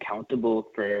held accountable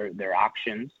for their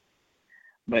actions.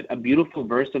 But a beautiful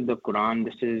verse of the Quran,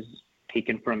 this is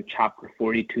taken from chapter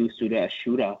 42, Surah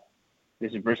Ash-Shura.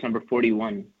 This is verse number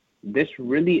 41. This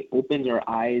really opens our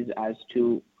eyes as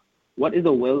to what is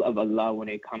the will of Allah when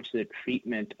it comes to the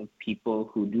treatment of people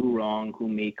who do wrong, who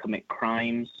may commit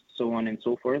crimes, so on and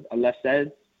so forth. Allah says,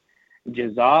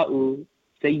 Jaza'u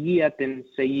sayyi'atin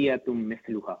sayyi'atum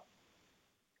mithluha.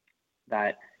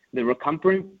 That the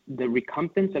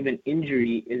recompense of an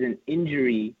injury is an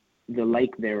injury the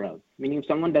like thereof. Meaning if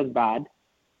someone does bad,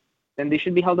 then they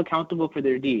should be held accountable for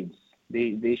their deeds.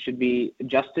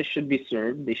 Justice should be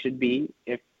served. They should be,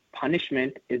 if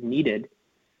punishment is needed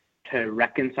to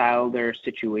reconcile their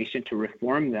situation, to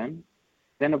reform them,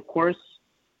 then of course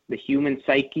the human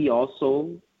psyche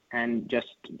also, and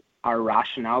just our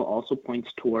rationale also points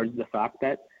towards the fact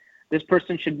that this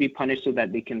person should be punished so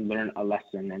that they can learn a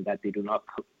lesson and that they do not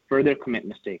further commit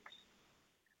mistakes.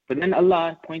 But then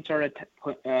Allah turns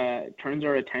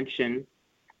our attention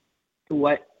to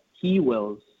what He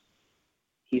wills.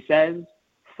 He says,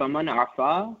 فَمَنْ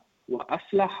عَفَا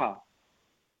وَأَصْلَحَ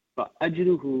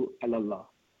فَأَجْرُهُ عَلَى اللَّهِ.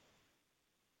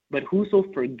 But whoso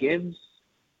forgives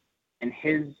and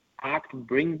his act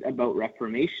brings about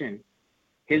reformation,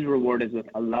 his reward is with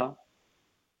Allah.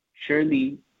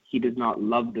 Surely He does not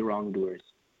love the wrongdoers.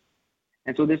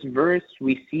 And so this verse,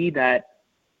 we see that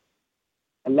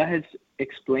Allah has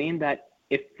explained that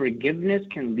if forgiveness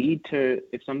can lead to,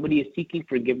 if somebody is seeking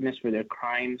forgiveness for their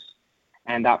crimes,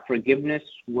 and that forgiveness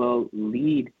will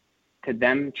lead to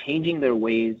them changing their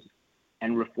ways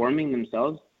and reforming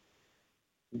themselves,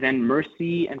 then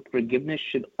mercy and forgiveness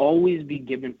should always be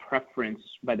given preference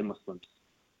by the Muslims.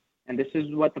 And this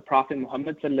is what the Prophet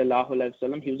Muhammad sallallahu alaihi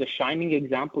wasallam, he was a shining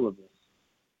example of this.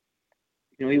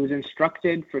 You know, he was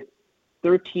instructed for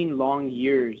 13 long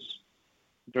years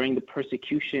during the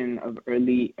persecution of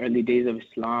early days of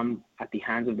Islam at the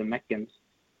hands of the Meccans.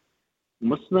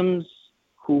 Muslims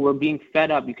who were being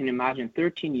fed up, you can imagine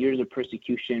 13 years of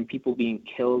persecution, people being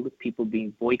killed, people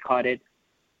being boycotted.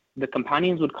 The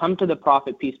companions would come to the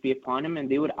Prophet, peace be upon him, and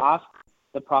they would ask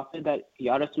the Prophet that,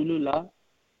 Ya Rasulullah,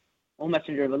 O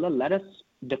Messenger of Allah, let us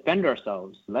defend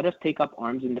ourselves. Let us take up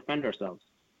arms and defend ourselves.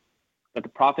 But the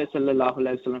Prophet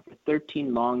ﷺ for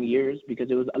 13 long years,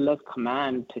 because it was Allah's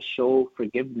command to show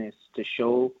forgiveness, to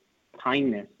show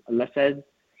kindness. Allah says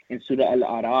in Surah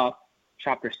Al-Araf,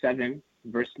 chapter 7,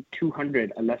 verse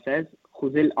 200, Allah says,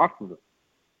 خُذِ الْعَفْوَ,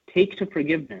 take to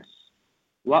forgiveness,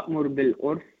 وَأْمُرْ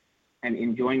بِالْعُرْفِ, and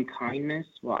enjoin kindness,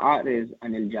 وَأَعْرِضْ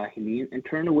عَنِ الْجَاهِلِينَ, and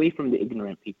turn away from the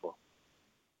ignorant people.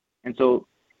 And so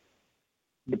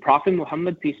the Prophet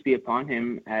Muhammad, peace be upon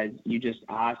him, as you just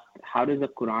asked, how does the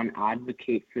Quran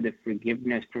advocate for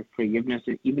forgiveness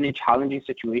and even in challenging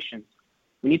situations?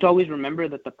 We need to always remember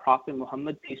that the Prophet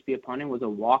Muhammad, peace be upon him, was a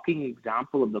walking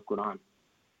example of the Quran.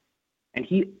 And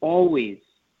he always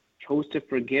chose to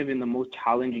forgive in the most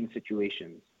challenging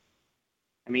situations.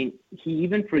 I mean, he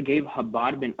even forgave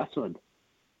Habar bin Aswad.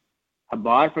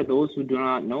 Habar, for those who do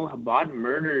not know, Habar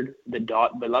murdered the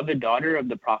beloved daughter of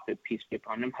the Prophet, peace be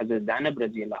upon him, Hazrat Zainab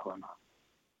radiallahu anha.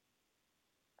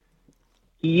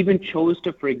 He even chose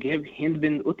to forgive Hind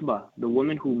bin Utbah, the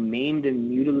woman who maimed and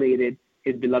mutilated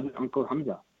his beloved uncle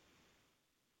Hamza.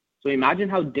 So imagine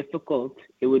how difficult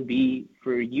it would be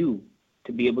for you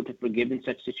to be able to forgive in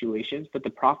such situations. But the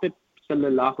Prophet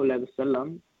sallallahu alaihi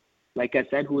wasallam, like I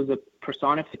said, who was a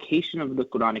personification of the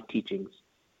Quranic teachings,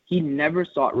 he never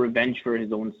sought revenge for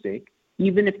his own sake,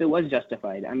 even if it was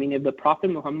justified. I mean, if the Prophet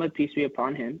Muhammad, peace be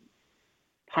upon him,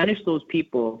 punished those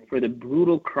people for the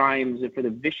brutal crimes and for the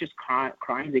vicious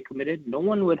crimes they committed, no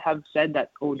one would have said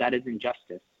that, oh, that is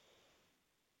injustice.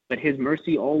 But his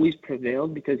mercy always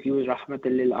prevailed because he was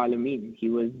rahmatan lil alameen. He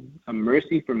was a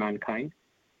mercy for mankind.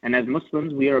 And as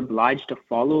Muslims, we are obliged to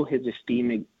follow his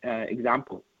esteemed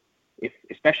example,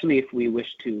 especially if we wish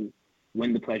to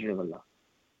win the pleasure of Allah.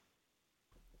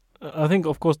 I think,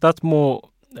 of course, that's more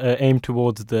aimed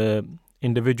towards the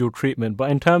individual treatment. But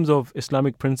in terms of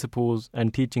Islamic principles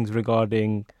and teachings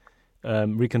regarding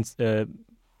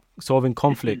solving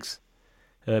conflicts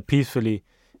peacefully,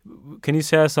 can you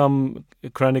share some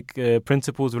Quranic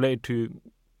principles related to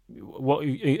what,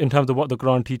 in terms of what the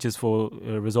Quran teaches for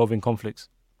resolving conflicts?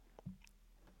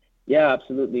 Yeah,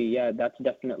 absolutely. Yeah, that's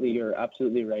definitely, you're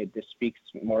absolutely right. This speaks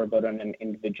more about on an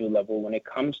individual level. When it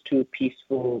comes to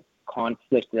peaceful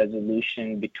conflict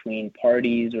resolution between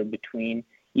parties or between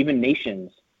even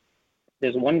nations,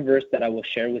 there's one verse that I will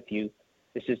share with you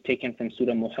This is taken from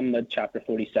Surah Muhammad, chapter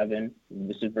 47.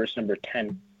 This is verse number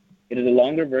 10. It is a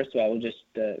longer verse, so I will just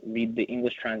read the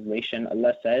English translation.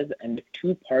 Allah says, "And if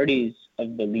two parties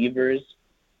of believers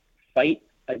fight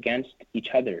against each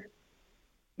other,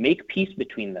 make peace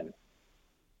between them.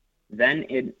 Then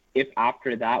if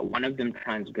after that one of them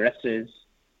transgresses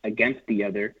against the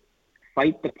other,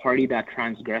 fight the party that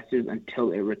transgresses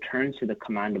until it returns to the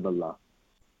command of Allah.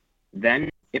 Then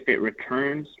if it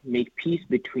returns, make peace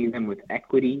between them with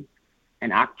equity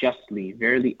and act justly.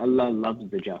 Verily Allah loves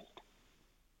the just."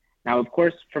 Now, of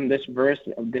course, from this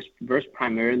verse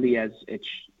primarily, as it's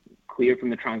clear from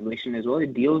the translation as well,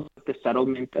 it deals with the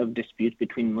settlement of disputes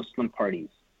between Muslim parties.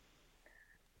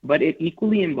 But it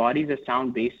equally embodies a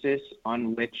sound basis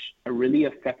on which a really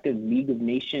effective League of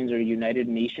Nations or United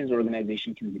Nations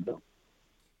organization can be built.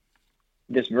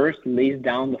 This verse lays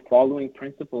down the following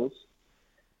principles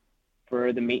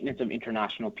for the maintenance of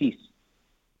international peace.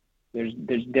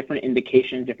 There's different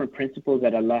indications, different principles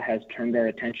that Allah has turned our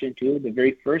attention to. The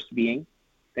very first being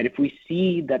that if we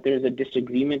see that there's a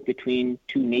disagreement between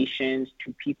two nations,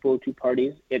 two people, two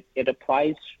parties, it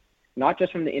applies not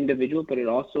just from the individual, but it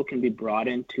also can be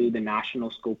broadened to the national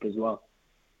scope as well.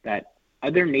 That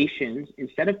other nations,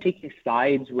 instead of taking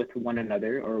sides with one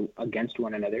another or against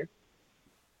one another,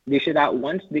 they should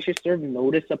serve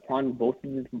notice upon both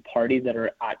of the parties that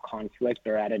are at conflict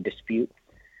or at a dispute.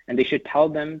 And they should tell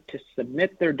them to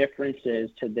submit their differences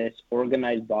to this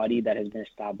organized body that has been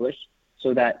established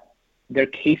so that their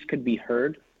case could be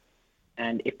heard.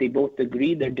 And if they both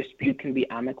agree, their dispute can be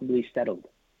amicably settled.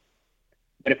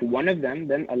 But if one of them,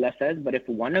 then Allah says, but if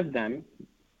one of them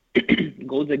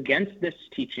goes against this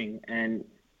teaching and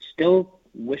still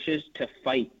wishes to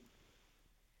fight,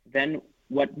 then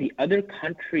what the other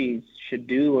countries should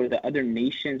do, or the other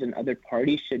nations and other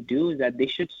parties should do, is that they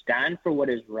should stand for what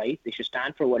is right, they should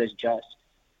stand for what is just,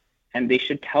 and they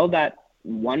should tell that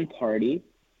one party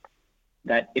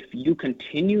that if you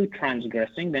continue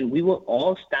transgressing, then we will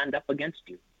all stand up against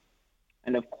you.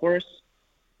 And of course,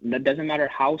 that doesn't matter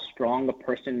how strong a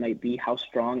person might be, how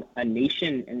strong a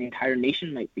nation, an entire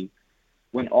nation might be.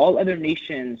 When all other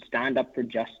nations stand up for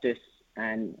justice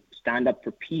and stand up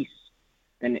for peace,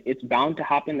 then it's bound to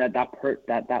happen that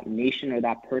that nation or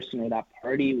that person or that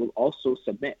party will also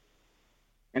submit.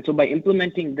 And so by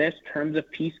implementing this, terms of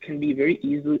peace can be very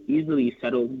easily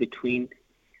settled between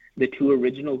the two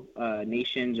original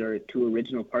nations or two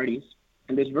original parties.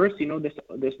 And this verse,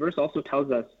 this verse also tells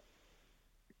us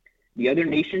the other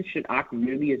nations should act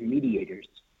merely as mediators.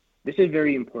 This is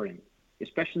very important,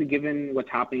 especially given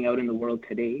what's happening out in the world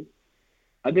today.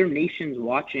 Other nations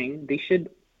watching, they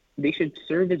should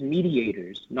serve as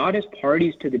mediators, not as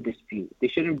parties to the dispute. They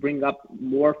shouldn't bring up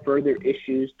more further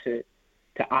issues to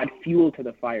add fuel to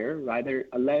the fire. Rather,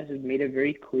 Allah has made it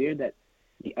very clear that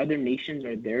the other nations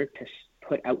are there to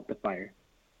put out the fire.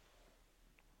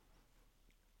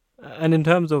 And in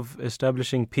terms of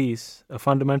establishing peace, a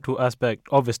fundamental aspect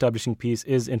of establishing peace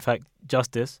is, in fact,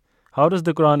 justice. How does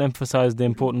the Quran emphasize the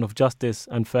importance of justice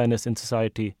and fairness in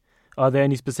society? Are there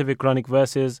any specific Quranic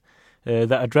verses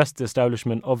that address the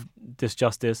establishment of this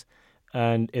justice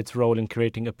and its role in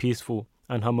creating a peaceful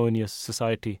and harmonious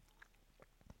society?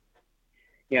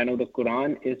 Yeah, no, the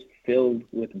Quran is filled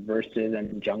with verses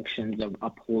and injunctions of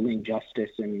upholding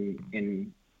justice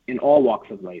in all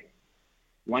walks of life.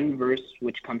 One verse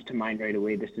which comes to mind right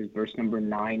away, this is verse number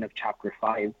 9 of chapter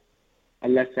 5.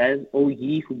 Allah says, "O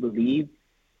ye who believe,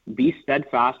 be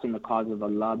steadfast in the cause of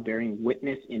Allah, bearing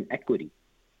witness in equity.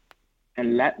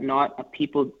 And let not a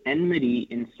people's enmity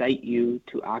incite you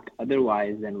to act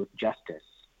otherwise than with justice.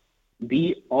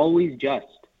 Be always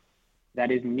just,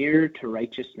 that is nearer to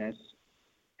righteousness,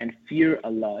 and fear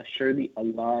Allah. Surely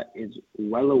Allah is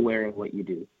well aware of what you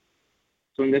do."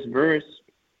 So in this verse,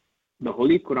 the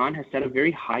Holy Quran has set a very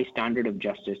high standard of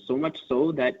justice, so much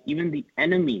so that even the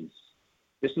enemies,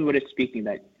 this is what it's speaking,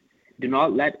 that do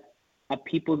not let a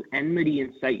people's enmity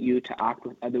incite you to act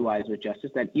with otherwise with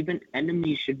justice, that even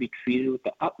enemies should be treated with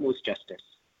the utmost justice.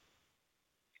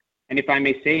 And if I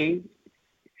may say,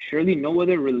 surely no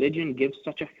other religion gives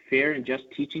such a fair and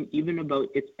just teaching even about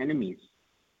its enemies.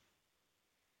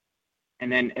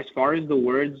 And then as far as the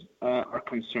words are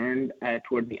concerned,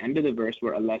 toward the end of the verse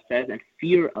where Allah says, "And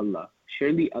fear Allah,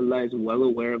 surely Allah is well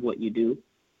aware of what you do,"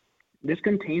 this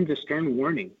contains a stern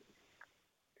warning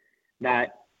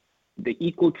that the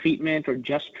equal treatment or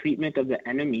just treatment of the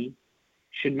enemy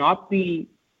should not be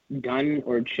done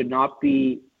or should not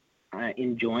be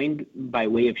enjoined by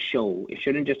way of show. It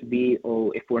shouldn't just be,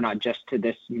 oh, if we're not just to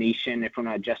this nation, if we're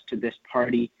not just to this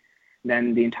party,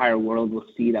 then the entire world will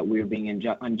see that we're being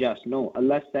unjust. No,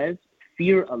 Allah says,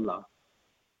 fear Allah.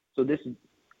 So this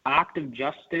act of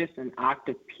justice and act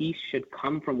of peace should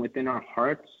come from within our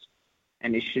hearts,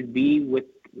 and it should be with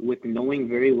knowing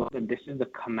very well that this is the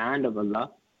command of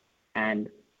Allah, and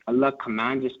Allah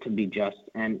commands us to be just.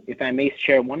 And if I may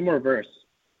share one more verse,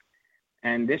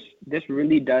 and this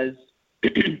really does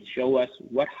show us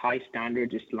what high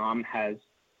standards Islam has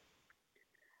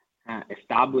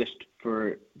established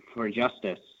for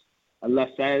justice. Allah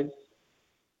says,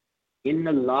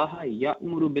 Inna Allah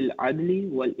ya'muru bil adli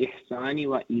wal ihsani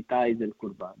wa ita'i dhil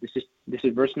qurba. This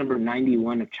is verse number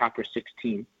 91 of chapter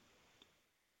 16.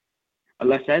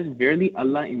 Allah says, verily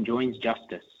Allah enjoins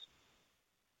justice.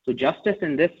 So justice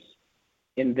in this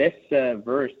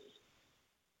verse,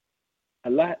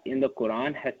 Allah in the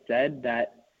Quran has said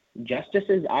that justice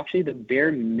is actually the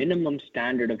bare minimum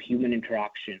standard of human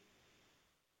interaction.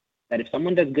 That if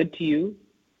someone does good to you,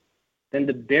 then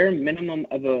the bare minimum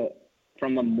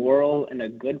from a moral and a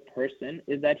good person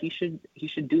is that he should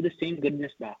do the same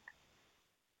goodness back.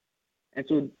 And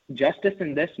so justice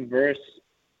in this verse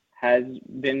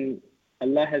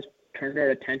Allah has turned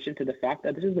our attention to the fact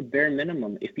that this is the bare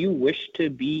minimum. If you wish to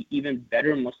be even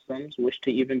better Muslims, wish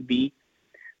to even be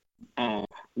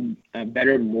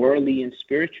better morally and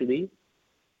spiritually,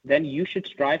 then you should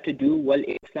strive to do wal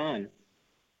ihsan.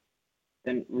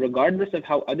 Then regardless of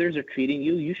how others are treating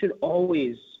you, you should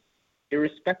always,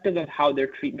 irrespective of how their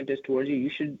treatment is towards you, you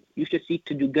should seek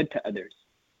to do good to others.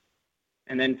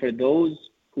 And then for those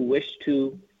who wish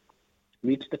to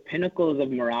reach the pinnacles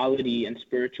of morality and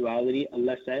spirituality,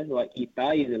 Allah says, wa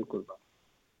ita'i dhil qurba.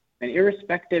 And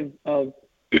irrespective of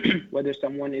whether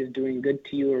someone is doing good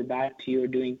to you or bad to you or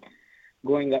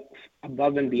going up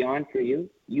above and beyond for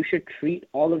you, you should treat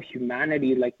all of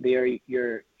humanity like they are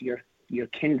your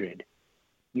kindred.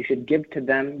 You should give to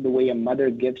them the way a mother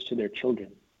gives to their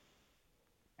children.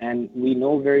 And we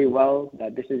know very well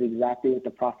that this is exactly what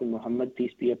the Prophet Muhammad,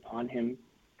 peace be upon him,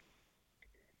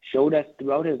 showed us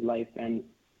throughout his life. And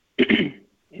in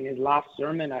his last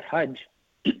sermon at Hajj,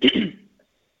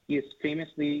 he is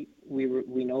famously,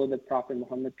 we know the Prophet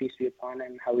Muhammad, peace be upon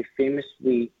him, how he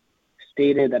famously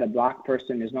stated that a black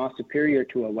person is not superior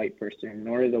to a white person,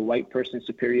 nor is a white person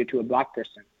superior to a black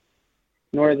person,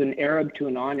 nor is an Arab to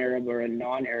a non-Arab or a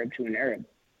non-Arab to an Arab.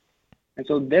 And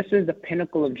so this is the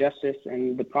pinnacle of justice,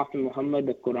 and the Prophet Muhammad,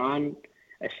 the Quran,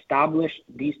 established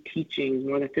these teachings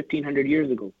more than 1,500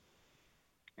 years ago.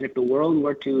 And if the world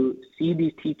were to see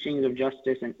these teachings of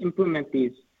justice and implement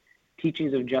these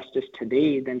teachings of justice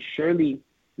today, then surely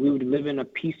we would live in a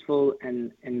peaceful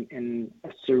and a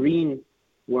serene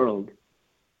world.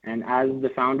 And as the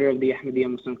founder of the Ahmadiyya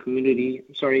Muslim Community,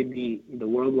 the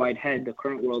worldwide head, the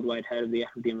current worldwide head of the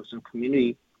Ahmadiyya Muslim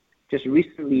Community, just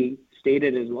recently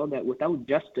stated as well that without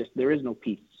justice, there is no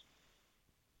peace.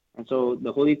 And so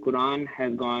the Holy Quran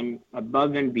has gone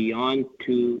above and beyond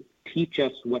to teach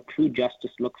us what true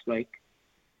justice looks like.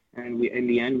 And in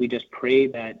the end, we just pray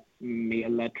that may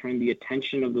Allah turn the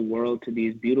attention of the world to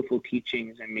these beautiful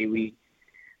teachings, and may we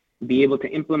be able to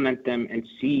implement them and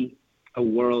see a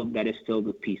world that is filled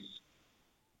with peace.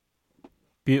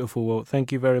 Beautiful. Well, thank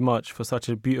you very much for such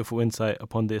a beautiful insight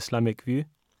upon the Islamic view.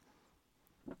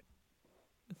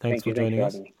 Thanks for joining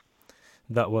us.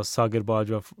 That was Sagher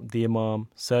Bajwa, the Imam,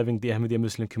 serving the Ahmadiyya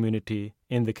Muslim community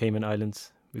in the Cayman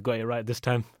Islands. We got it right this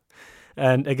time.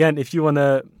 And again, if you want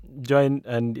to join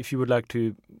and if you would like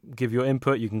to give your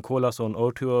input, you can call us on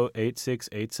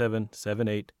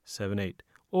 020-8687-7878.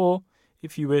 Or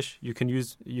if you wish, you can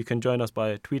join us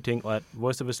by tweeting at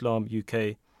Voice of Islam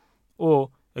UK.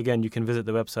 Or again, you can visit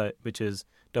the website, which is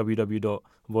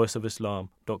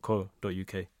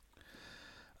www.voiceofislam.co.uk.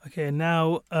 Okay,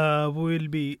 now we'll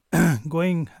be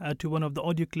going to one of the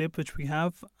audio clip which we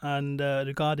have and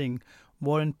regarding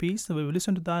War and Peace. So we will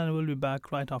listen to that and we'll be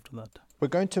back right after that. We're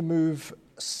going to move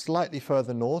slightly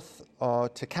further north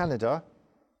to Canada,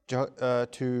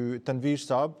 to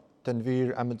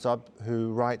Tanveer Ahmed Zab,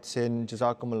 who writes in,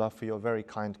 Jazakumullah for your very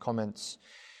kind comments.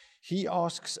 He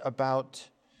asks about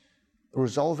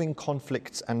resolving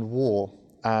conflicts and war,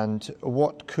 and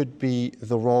what could be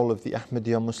the role of the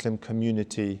Ahmadiyya Muslim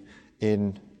community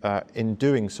in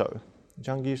doing so.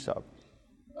 Jahangir Saab.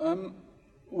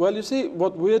 Well, you see,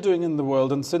 what we're doing in the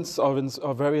world, and since our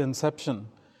very inception,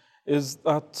 is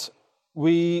that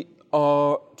we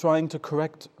are trying to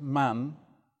correct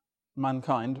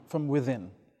mankind from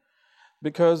within.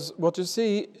 Because what you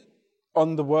see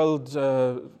on the world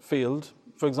field,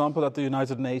 for example, at the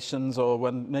United Nations, or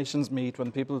when nations meet,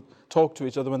 when people talk to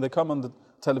each other, when they come on the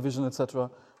television, etc.,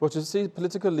 what you see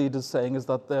political leaders saying is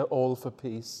that they're all for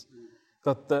peace.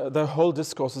 That their whole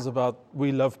discourse is about,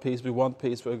 we love peace, we want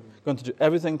peace, we're going to do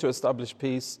everything to establish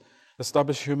peace.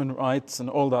 establish human rights and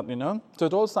all that, So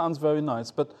it all sounds very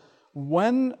nice, but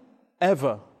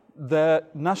whenever their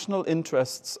national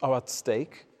interests are at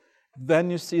stake,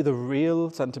 then you see the real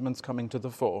sentiments coming to the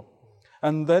fore.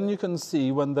 And then you can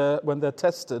see when they're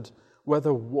tested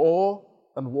whether war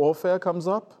and warfare comes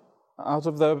up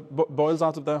boils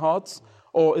out of their hearts,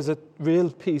 or is it real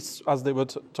peace as they were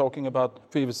talking about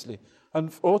previously.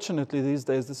 Unfortunately, these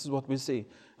days, this is what we see.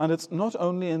 And it's not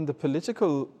only in the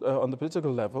on the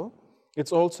political level,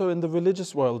 it's also in the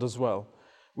religious world as well.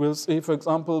 We'll see, for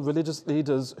example, religious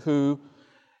leaders who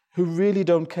really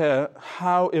don't care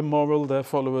how immoral their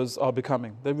followers are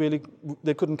becoming.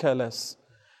 They couldn't care less.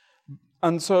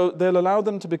 And so they'll allow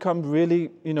them to become really,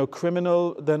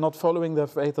 criminal. They're not following their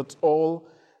faith at all.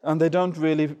 And they don't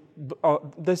really,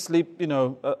 they sleep,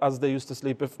 as they used to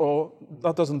sleep before.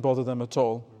 That doesn't bother them at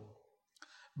all.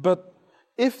 But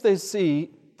if they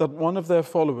see that one of their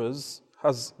followers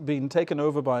has been taken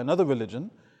over by another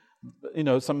religion,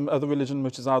 some other religion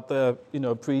which is out there,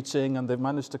 preaching, and they've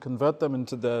managed to convert them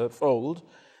into their fold,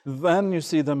 then you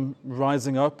see them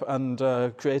rising up and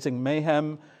creating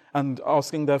mayhem and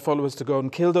asking their followers to go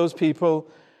and kill those people.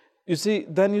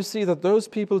 Then you see that those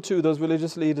people too, those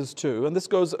religious leaders too, and this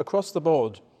goes across the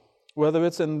board, whether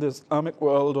it's in the Islamic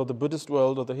world or the Buddhist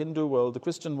world or the Hindu world, the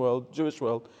Christian world, Jewish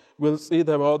world, we'll see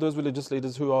there are those religious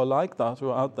leaders who are like that, who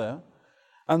are out there,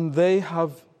 and they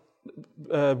have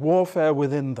warfare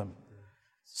within them.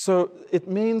 So it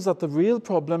means that the real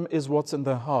problem is what's in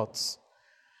their hearts.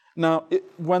 Now,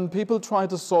 when people try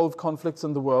to solve conflicts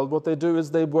in the world, what they do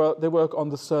is they work on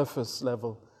the surface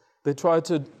level. They try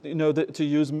to, to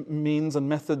use means and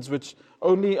methods which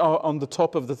only are on the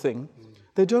top of the thing.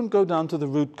 They don't go down to the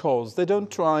root cause. They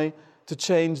don't try to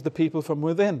change the people from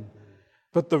within.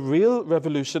 But the real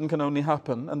revolution can only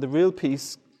happen, and the real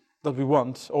peace that we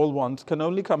all want, can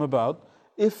only come about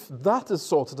if that is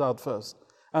sorted out first.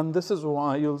 And this is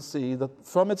why you'll see that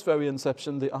from its very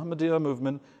inception, the Ahmadiyya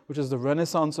movement, which is the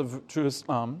renaissance of true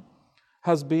Islam,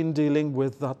 has been dealing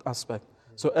with that aspect.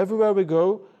 So everywhere we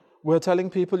go, we're telling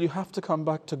people you have to come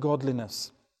back to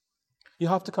godliness. You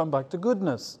have to come back to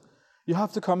goodness. You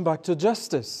have to come back to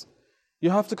justice.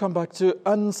 You have to come back to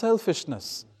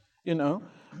unselfishness.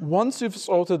 Once you've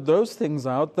sorted those things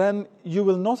out, then you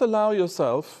will not allow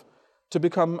yourself to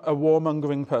become a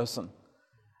warmongering person.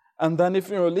 And then if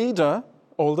you're a leader,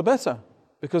 all the better,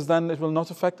 because then it will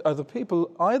not affect other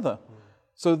people either.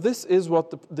 So this is what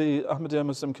the Ahmadiyya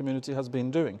Muslim community has been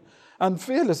doing. And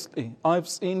fearlessly, I've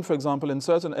seen, for example, in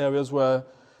certain areas where,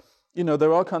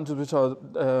 there are countries which are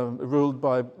ruled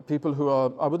by people who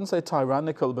are, I wouldn't say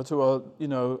tyrannical, but who are,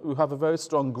 who have a very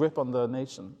strong grip on their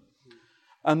nation.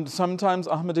 And sometimes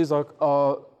Ahmadis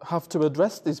have to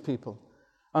address these people.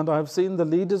 And I've seen the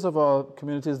leaders of our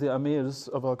communities, the amirs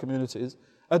of our communities,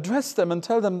 address them and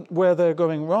tell them where they're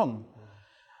going wrong.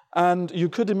 And you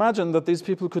could imagine that these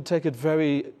people could take it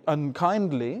very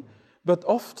unkindly, but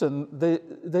often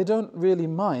they don't really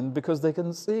mind because they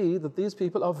can see that these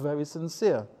people are very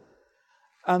sincere.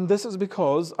 And this is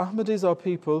because Ahmadis are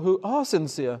people who are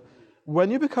sincere. When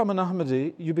you become an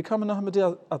Ahmadi, you become an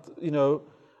Ahmadi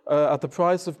at the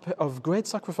price of great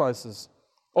sacrifices.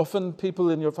 Often people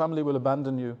in your family will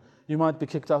abandon you. You might be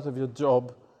kicked out of your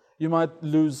job. You might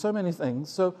lose so many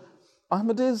things. So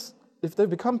Ahmadis, if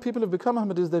people have become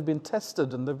Ahmadis, they've been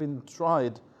tested and they've been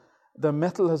tried. Their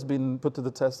mettle has been put to the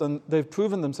test and they've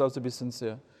proven themselves to be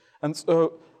sincere. And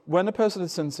so when a person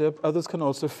is sincere, others can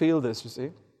also feel this, you see.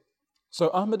 So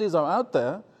Ahmadis are out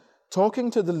there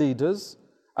talking to the leaders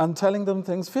and telling them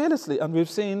things fearlessly. And we've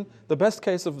seen the best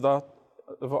case of that,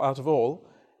 out of all,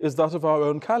 is that of our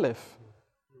own Caliph.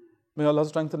 May Allah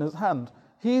strengthen his hand.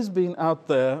 He's been out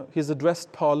there, he's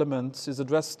addressed parliaments, he's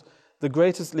addressed the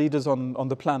greatest leaders on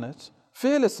the planet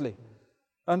fearlessly.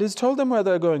 And he's told them where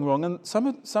they're going wrong. And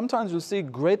sometimes you'll see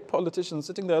great politicians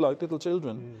sitting there like little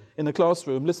children in a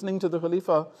classroom, listening to the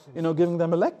Khalifa, giving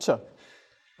them a lecture.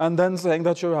 And then saying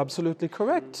that you're absolutely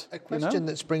correct. A question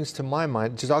that springs to my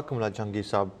mind, Jazakumullah Jahangir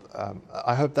Saab,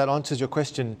 I hope that answers your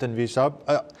question, Tanveer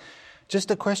Saab. Just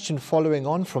a question following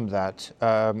on from that,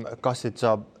 Qasid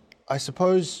Saab. I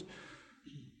suppose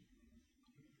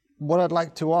what I'd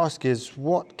like to ask is,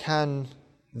 what can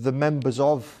the members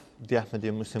of the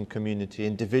Ahmadiyya Muslim community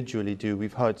individually do?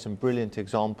 We've heard some brilliant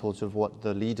examples of what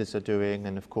the leaders are doing,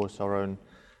 and of course our own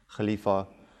Khalifa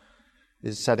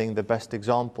is setting the best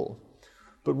example.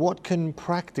 But what can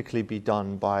practically be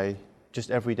done by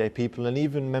just everyday people and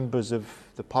even members of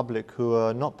the public who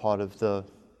are not part of the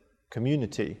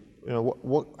community?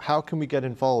 How can we get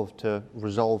involved to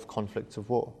resolve conflicts of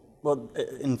war? Well,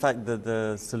 in fact,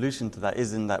 the solution to that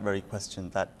is in that very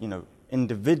question, that,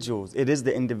 individuals, it is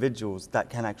the individuals that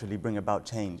can actually bring about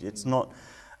change. It's not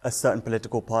a certain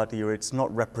political party, or it's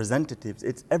not representatives,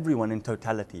 it's everyone in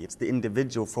totality. It's the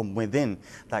individual from within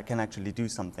that can actually do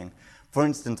something. For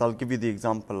instance, I'll give you the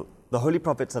example. The Holy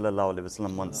Prophet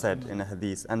ﷺ once said in a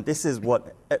hadith, and this is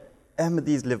what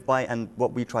Ahmadis live by and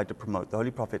what we try to promote. The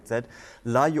Holy Prophet said,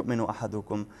 لا يؤمن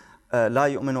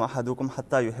أحدكم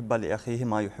حتى يحب لأخيه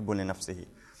ما يحب لنفسه.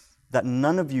 That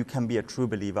none of you can be a true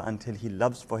believer until he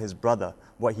loves for his brother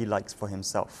what he likes for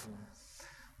himself.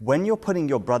 When you're putting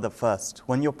your brother first,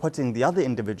 when you're putting the other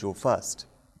individual first,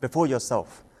 before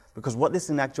yourself, because what this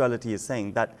in actuality is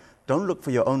saying, that don't look for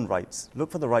your own rights,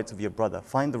 look for the rights of your brother,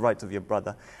 find the rights of your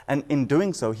brother, and in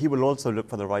doing so, he will also look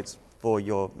for the rights for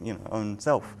your own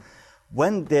self.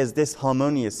 When there's this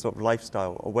harmonious sort of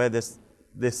lifestyle, or where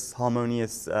this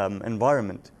harmonious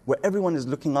environment, where everyone is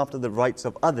looking after the rights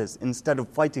of others instead of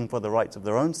fighting for the rights of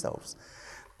their own selves,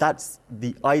 that's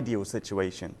the ideal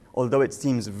situation. Although it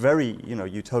seems very,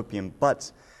 utopian,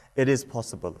 but it is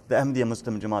possible. The Ahmadiyya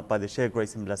Muslim Jamaat, by the sheer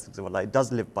grace and blessings of Allah, it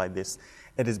does live by this.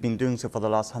 It has been doing so for the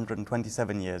last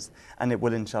 127 years, and it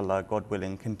will, inshallah, God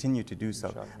willing, continue to do so.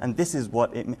 Inshallah. And this is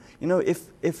what it,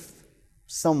 if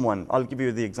someone, I'll give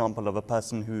you the example of a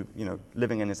person who,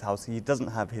 living in his house, he doesn't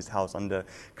have his house under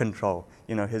control.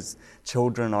 His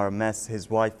children are a mess, his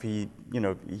wife, he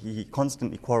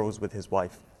constantly quarrels with his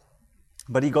wife.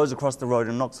 But he goes across the road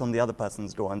and knocks on the other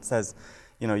person's door and says,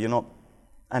 you're not,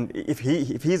 and if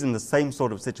he's in the same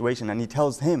sort of situation, and he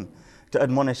tells him to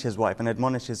admonish his wife and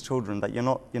admonish his children that you're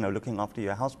not, looking after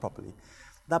your house properly,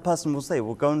 that person will say,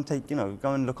 well, go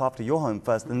and look after your home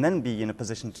first, and then be in a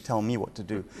position to tell me what to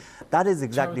do. That is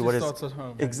exactly Charity what is starts at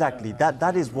home. Exactly.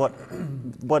 That is what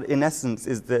in essence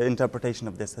is the interpretation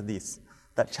of this hadith.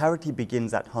 That charity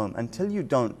begins at home. Until you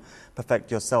don't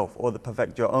perfect yourself, or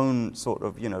perfect your own sort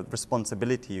of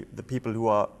responsibility, the people who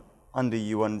are under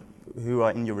you and who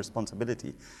are in your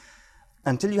responsibility,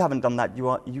 until you haven't done that,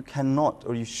 you cannot,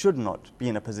 or you should not be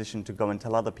in a position to go and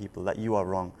tell other people that you are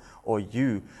wrong, or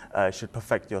you should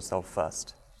perfect yourself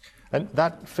first. And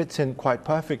that fits in quite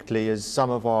perfectly, as some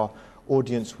of our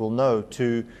audience will know,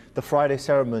 to the Friday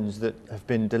sermons that have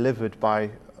been delivered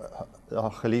by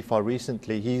our Khalifa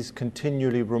recently. He's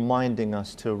continually reminding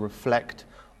us to reflect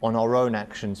on our own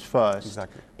actions first,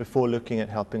 before looking at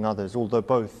helping others, although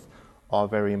both are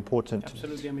very important.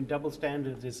 Absolutely. I mean, double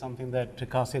standards is something that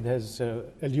Qasid has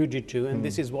alluded to, and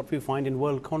this is what we find in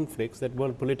world conflicts, that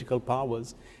world political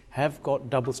powers have got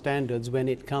double standards when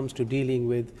it comes to dealing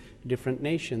with different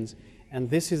nations. And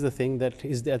this is the thing that,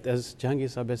 as Jahangir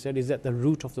Sahib has said, is at the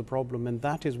root of the problem, and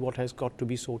that is what has got to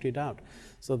be sorted out.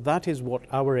 So that is what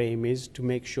our aim is, to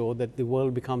make sure that the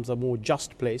world becomes a more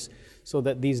just place, so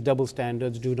that these double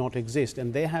standards do not exist.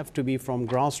 And they have to be from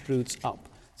grassroots up,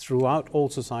 throughout all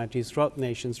societies, throughout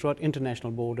nations, throughout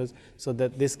international borders, so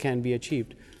that this can be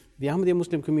achieved. The Ahmadiyya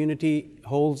Muslim community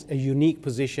holds a unique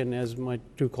position, as my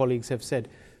two colleagues have said,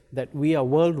 that we are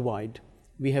worldwide.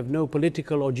 We have no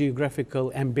political or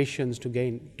geographical ambitions to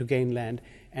gain land,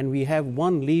 and we have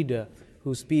one leader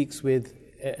who speaks with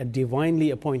a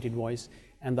divinely appointed voice,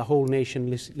 and the whole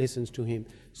nation listens to him.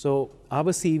 So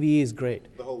our CV is great.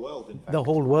 The whole world, in fact. The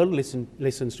whole world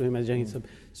listens to him, as Jahangir said.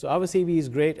 So our CV is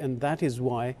great, and that is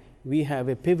why we have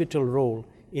a pivotal role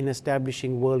in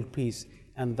establishing world peace,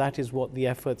 and that is what the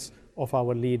efforts of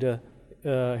our leader,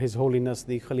 His Holiness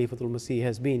the Khalifatul Masih,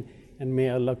 has been. And may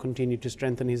Allah continue to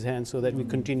strengthen his hand, so that we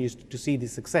continue to see the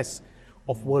success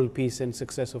of world peace and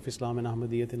success of Islam and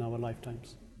Ahmadiyyat in our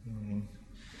lifetimes.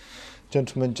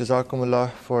 Gentlemen,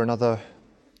 Jazakumullah for another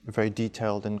very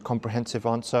detailed and comprehensive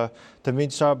answer.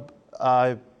 Tamid Sahib,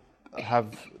 I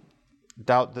have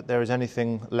doubt that there is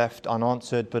anything left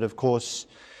unanswered, but of course,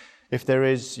 if there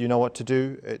is, you know what to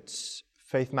do. It's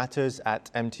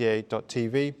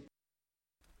faithmatters@mta.tv.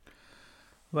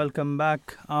 Welcome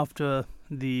back after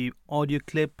the audio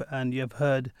clip, and you have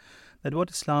heard that what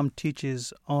Islam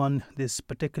teaches on this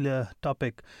particular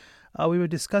topic. We were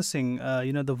discussing,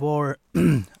 the war,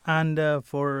 and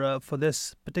for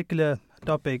this particular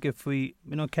topic, if we,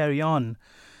 carry on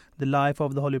the life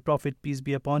of the Holy Prophet, peace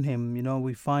be upon him,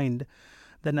 we find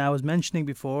that I was mentioning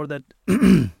before that,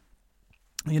 the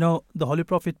Holy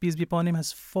Prophet, peace be upon him,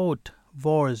 has fought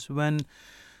wars when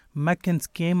Meccans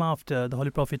came after the Holy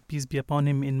Prophet, peace be upon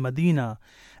him, in Medina,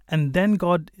 and then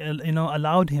God,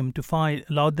 allowed them to fight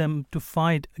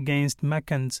against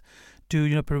Meccans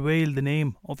to, prevail the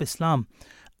name of Islam.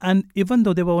 And even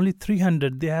though they were only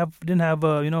 300, they didn't have,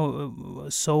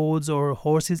 swords or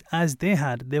horses as they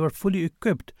had. They were fully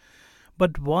equipped.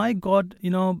 But why God,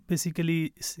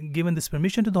 basically given this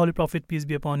permission to the Holy Prophet, peace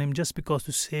be upon him, just because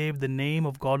to save the name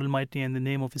of God Almighty and the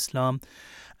name of Islam.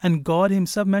 And God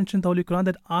himself mentioned in the Holy Quran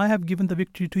that I have given the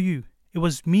victory to you. It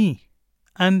was me.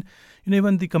 And,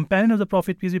 even the companion of the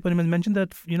Prophet, peace be upon him, has mentioned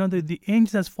that, the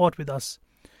angels has fought with us.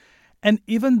 And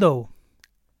even though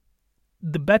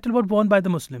the battle was won by the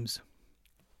Muslims,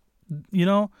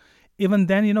 even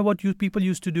then, what people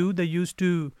used to do, they used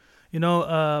to,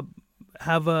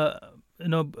 have a,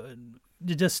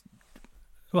 just,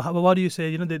 what do you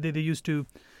say, they used to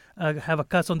have a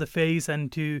cuts on the face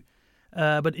and to,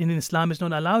 but in Islam it's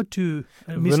not allowed to.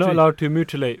 We're not allowed to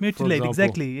mutilate. Mutilate,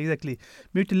 exactly.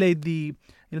 Mutilate the,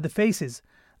 the faces.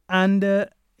 And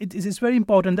it is very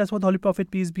important. That's what the Holy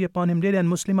Prophet, peace be upon him, did. And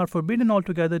Muslims are forbidden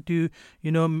altogether to,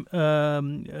 mutilate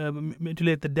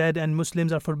the dead. And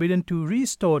Muslims are forbidden to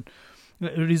resort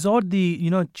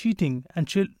the, cheating.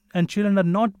 And children are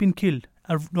not been killed,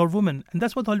 nor women. And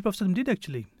that's what the Holy Prophet did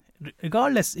actually.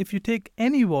 Regardless, if you take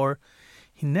any war,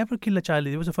 he never killed a child.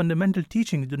 It was a fundamental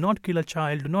teaching. Do not kill a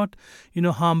child. Do not,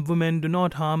 harm women. Do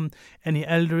not harm any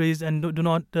elders. And do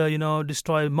not,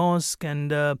 destroy mosques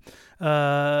and the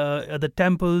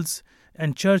temples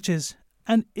and churches.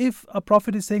 And if a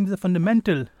prophet is saying the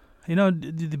fundamental,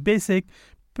 the basic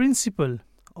principle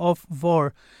of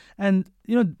war, and,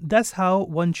 that's how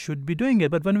one should be doing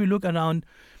it. But when we look around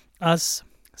us,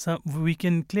 we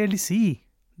can clearly see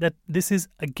that this is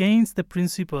against the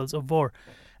principles of war.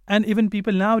 And even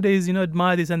people nowadays,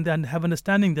 admire this and have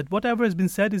understanding that whatever has been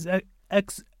said is,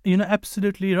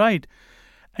 absolutely right.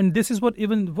 And this is what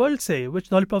even world say, which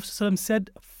the Holy Prophet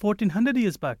said 1400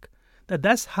 years back, that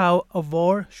that's how a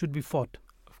war should be fought.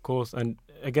 Of course. And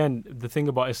again, the thing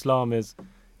about Islam is,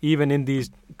 even in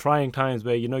these trying times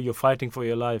where, you're fighting for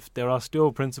your life, there are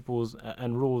still principles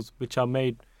and rules which are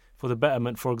made for the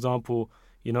betterment. For example,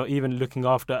 even looking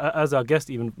after, as our guest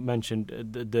even mentioned,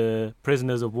 the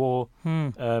prisoners of war,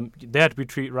 they have to be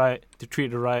treated right.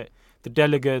 The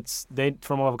delegates,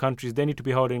 from other countries, they need to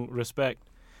be holding respect.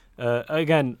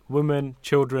 Again, women,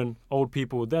 children, old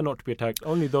people, they're not to be attacked.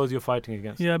 Only those you're fighting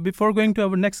against. Yeah, before going to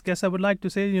our next guest, I would like to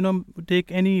say,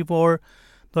 take any war.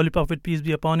 The Holy Prophet, peace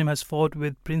be upon him, has fought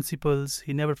with principles.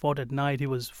 He never fought at night. He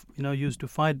was, used to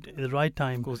fight at the right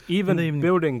time. Of course, even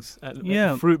buildings,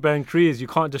 fruit-bearing trees, you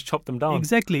can't just chop them down.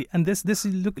 Exactly. And this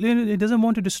look, it doesn't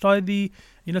want to destroy the,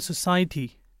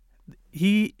 society.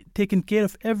 He taken care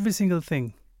of every single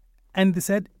thing. And they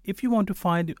said, if you want to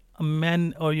fight a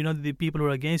man or, the people who are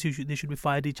against you, they should be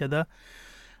fight each other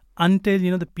until,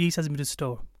 the peace has been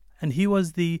restored. And he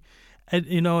was he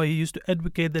used to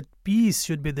advocate that peace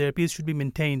should be there, peace should be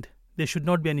maintained. There should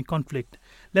not be any conflict.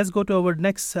 Let's go to our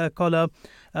next caller,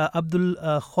 Abdul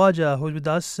Khwaja, who is with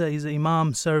us. He's an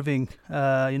Imam serving,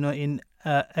 in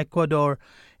Ecuador.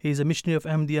 He's a missionary of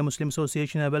Ahmadiyya Muslim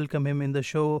Association. I welcome him in the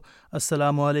show.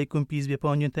 Assalamu alaikum, peace be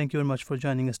upon you. And thank you very much for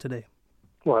joining us today.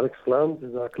 Wa alaikum salam.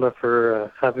 Jazakallah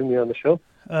for having me on the show.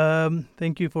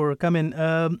 Thank you for coming.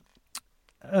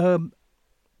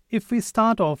 If we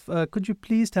start off, could you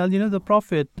please tell, the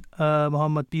Prophet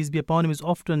Muhammad, peace be upon him, is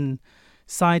often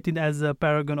cited as a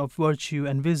paragon of virtue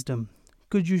and wisdom.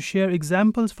 Could you share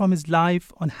examples from his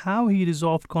life on how he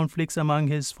resolved conflicts among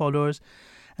his followers,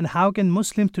 and how can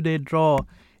Muslims today draw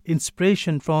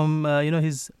inspiration from,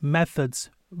 his methods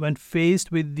when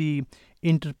faced with the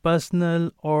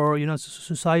interpersonal or,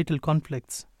 societal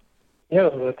conflicts?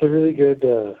 Yeah, that's a really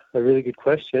good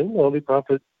question. The Holy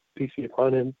Prophet, peace be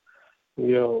upon him,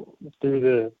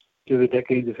 through the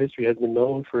decades of history, has been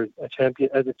known for a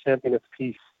champion of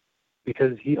peace,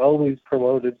 because he always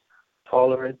promoted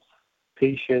tolerance,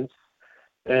 patience,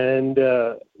 and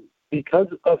because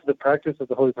of the practice of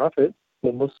the Holy Prophet,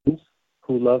 the Muslims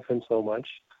who love him so much,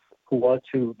 who want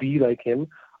to be like him,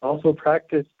 also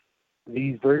practice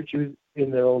these virtues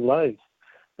in their own lives.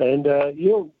 And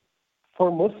for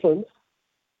Muslims,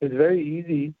 it's very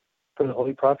easy for the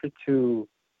Holy Prophet to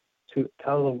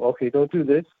tell them, okay, don't do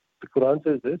this. The Quran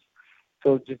says this,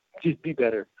 so just be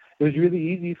better. It was really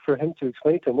easy for him to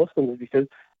explain to Muslims because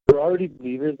they're already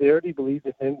believers. They already believed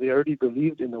in him. They already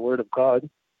believed in the Word of God.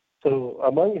 So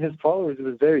among his followers, it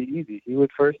was very easy. He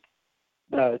would first,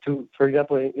 for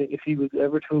example, if he was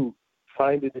ever to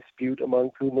find a dispute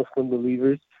among two Muslim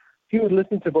believers, he would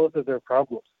listen to both of their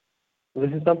problems.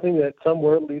 This is something that some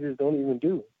world leaders don't even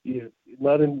do.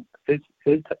 Not in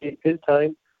his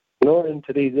time, nor in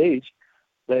today's age,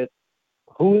 that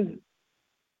who is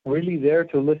really there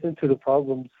to listen to the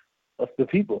problems of the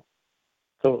people.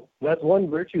 So that's one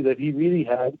virtue that he really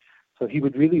had. So he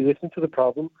would really listen to the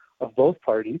problem of both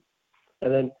parties,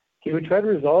 and then he would try to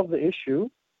resolve the issue,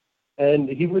 and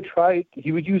he would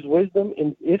use wisdom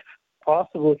in if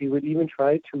possible, he would even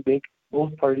try to make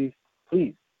both parties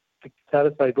pleased, to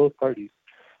satisfy both parties.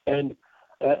 And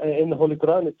in the Holy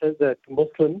Quran, it says that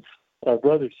Muslims are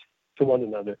brothers to one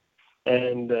another.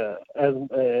 And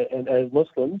as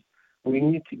Muslims, we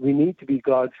need to be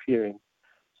God-fearing.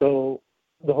 So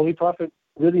the Holy Prophet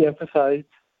really emphasized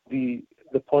the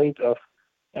point of,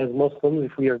 as Muslims,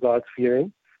 if we are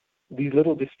God-fearing, these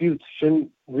little disputes shouldn't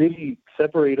really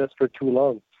separate us for too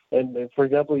long. And for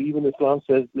example, even Islam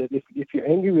says that if you're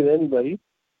angry with anybody,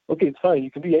 okay, it's fine,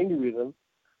 you can be angry with them,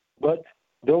 but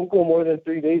don't go more than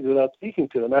 3 days without speaking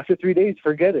to them. After 3 days,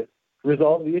 forget it.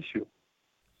 Resolve the issue.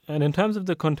 And in terms of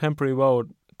the contemporary world,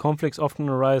 conflicts often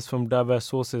arise from diverse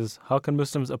sources. How can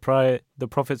Muslims apply the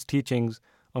Prophet's teachings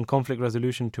on conflict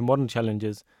resolution to modern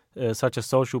challenges, such as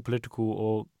social, political,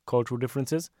 or cultural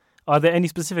differences? Are there any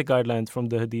specific guidelines from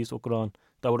the Hadith or Quran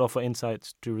that would offer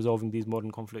insights to resolving these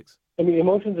modern conflicts? I mean,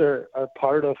 emotions are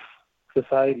part of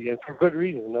society, and for good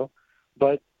reason, no?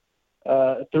 But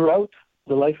throughout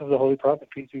the life of the Holy Prophet,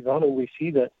 peace be upon him, we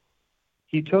see that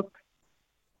he took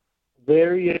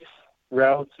various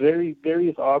routes,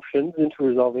 various options into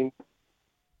resolving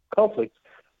conflicts.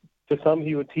 To some,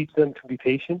 he would teach them to be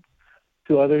patient.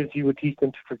 To others, he would teach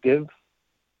them to forgive.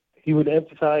 He would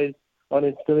emphasize on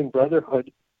instilling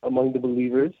brotherhood among the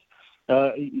believers.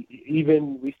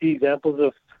 Even we see examples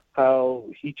of how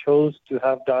he chose to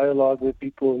have dialogue with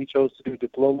people. He chose to do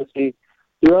diplomacy.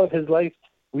 Throughout his life,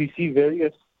 we see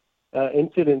various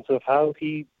incidents of how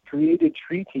he created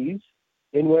treaties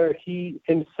in where he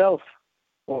himself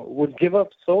would give up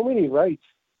so many rights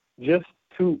just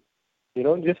to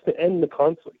end the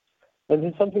conflict. And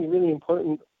there's something really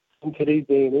important in today's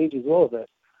day and age as well, that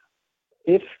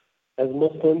if, as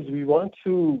Muslims, we want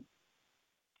to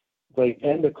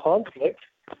end a conflict,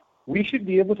 we should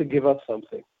be able to give up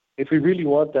something if we really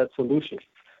want that solution.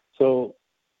 So,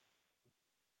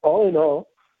 all in all,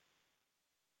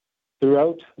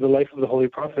 throughout the life of the Holy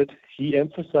Prophet, he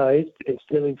emphasized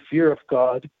instilling fear of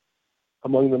God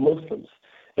among the Muslims.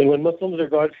 And when Muslims are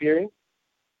God-fearing,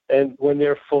 and when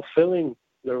they're fulfilling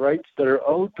the rights that are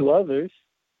owed to others,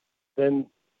 then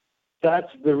that's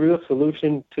the real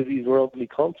solution to these worldly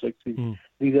conflicts,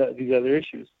 these other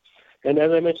issues. And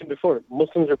as I mentioned before,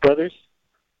 Muslims are brothers.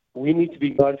 We need to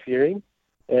be God-fearing.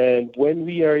 And when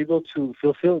we are able to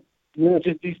fulfill,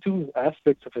 just these two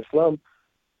aspects of Islam,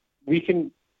 we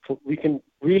can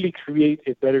really create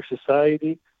a better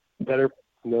society, better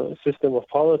system of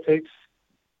politics.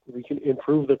 We can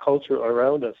improve the culture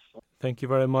around us. Thank you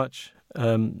very much.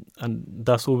 And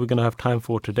that's all we're going to have time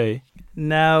for today.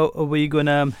 Now we're going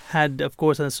to head, of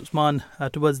course, as Usman,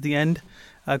 towards the end.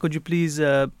 Could you please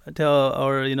tell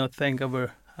or thank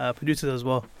our producers as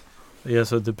well? Yeah,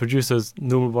 so the producers,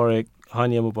 Noor Mubarik,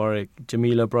 Hania Mubarik,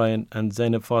 Gemielia, Bryant, and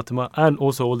Zainab, Fatima, and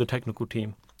also all the technical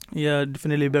team. Yeah,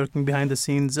 definitely working behind the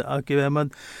scenes, Aqib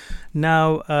Ahmed.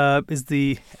 Now is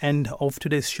the end of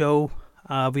today's show.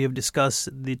 We have discussed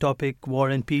the topic War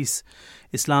and Peace.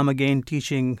 Islam again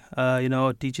teaches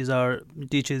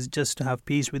just to have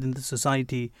peace within the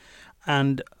society,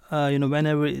 and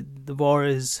whenever the war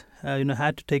is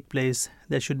had to take place,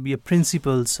 there should be a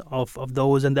principles of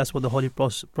those, and that's what the Holy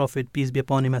Prophet, peace be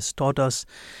upon him, has taught us.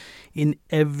 In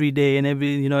every day, in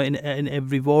every in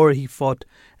every war he fought,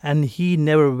 and he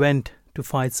never went to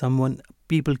fight someone.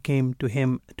 People came to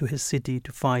him, to his city,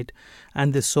 to fight.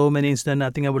 And there's so many incidents. I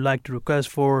think I would like to request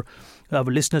for our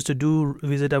listeners to do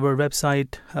visit our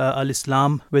website,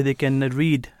 Al-Islam, where they can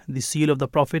read the seal of the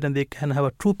Prophet and they can have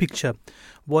a true picture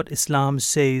what Islam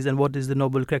says and what is the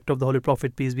noble character of the Holy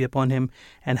Prophet, peace be upon him,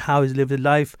 and how he lived his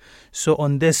life. So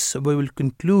on this, we will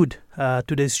conclude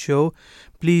today's show.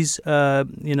 Please,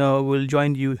 we'll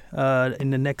join you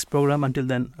in the next program. Until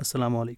then, Assalamu alaikum.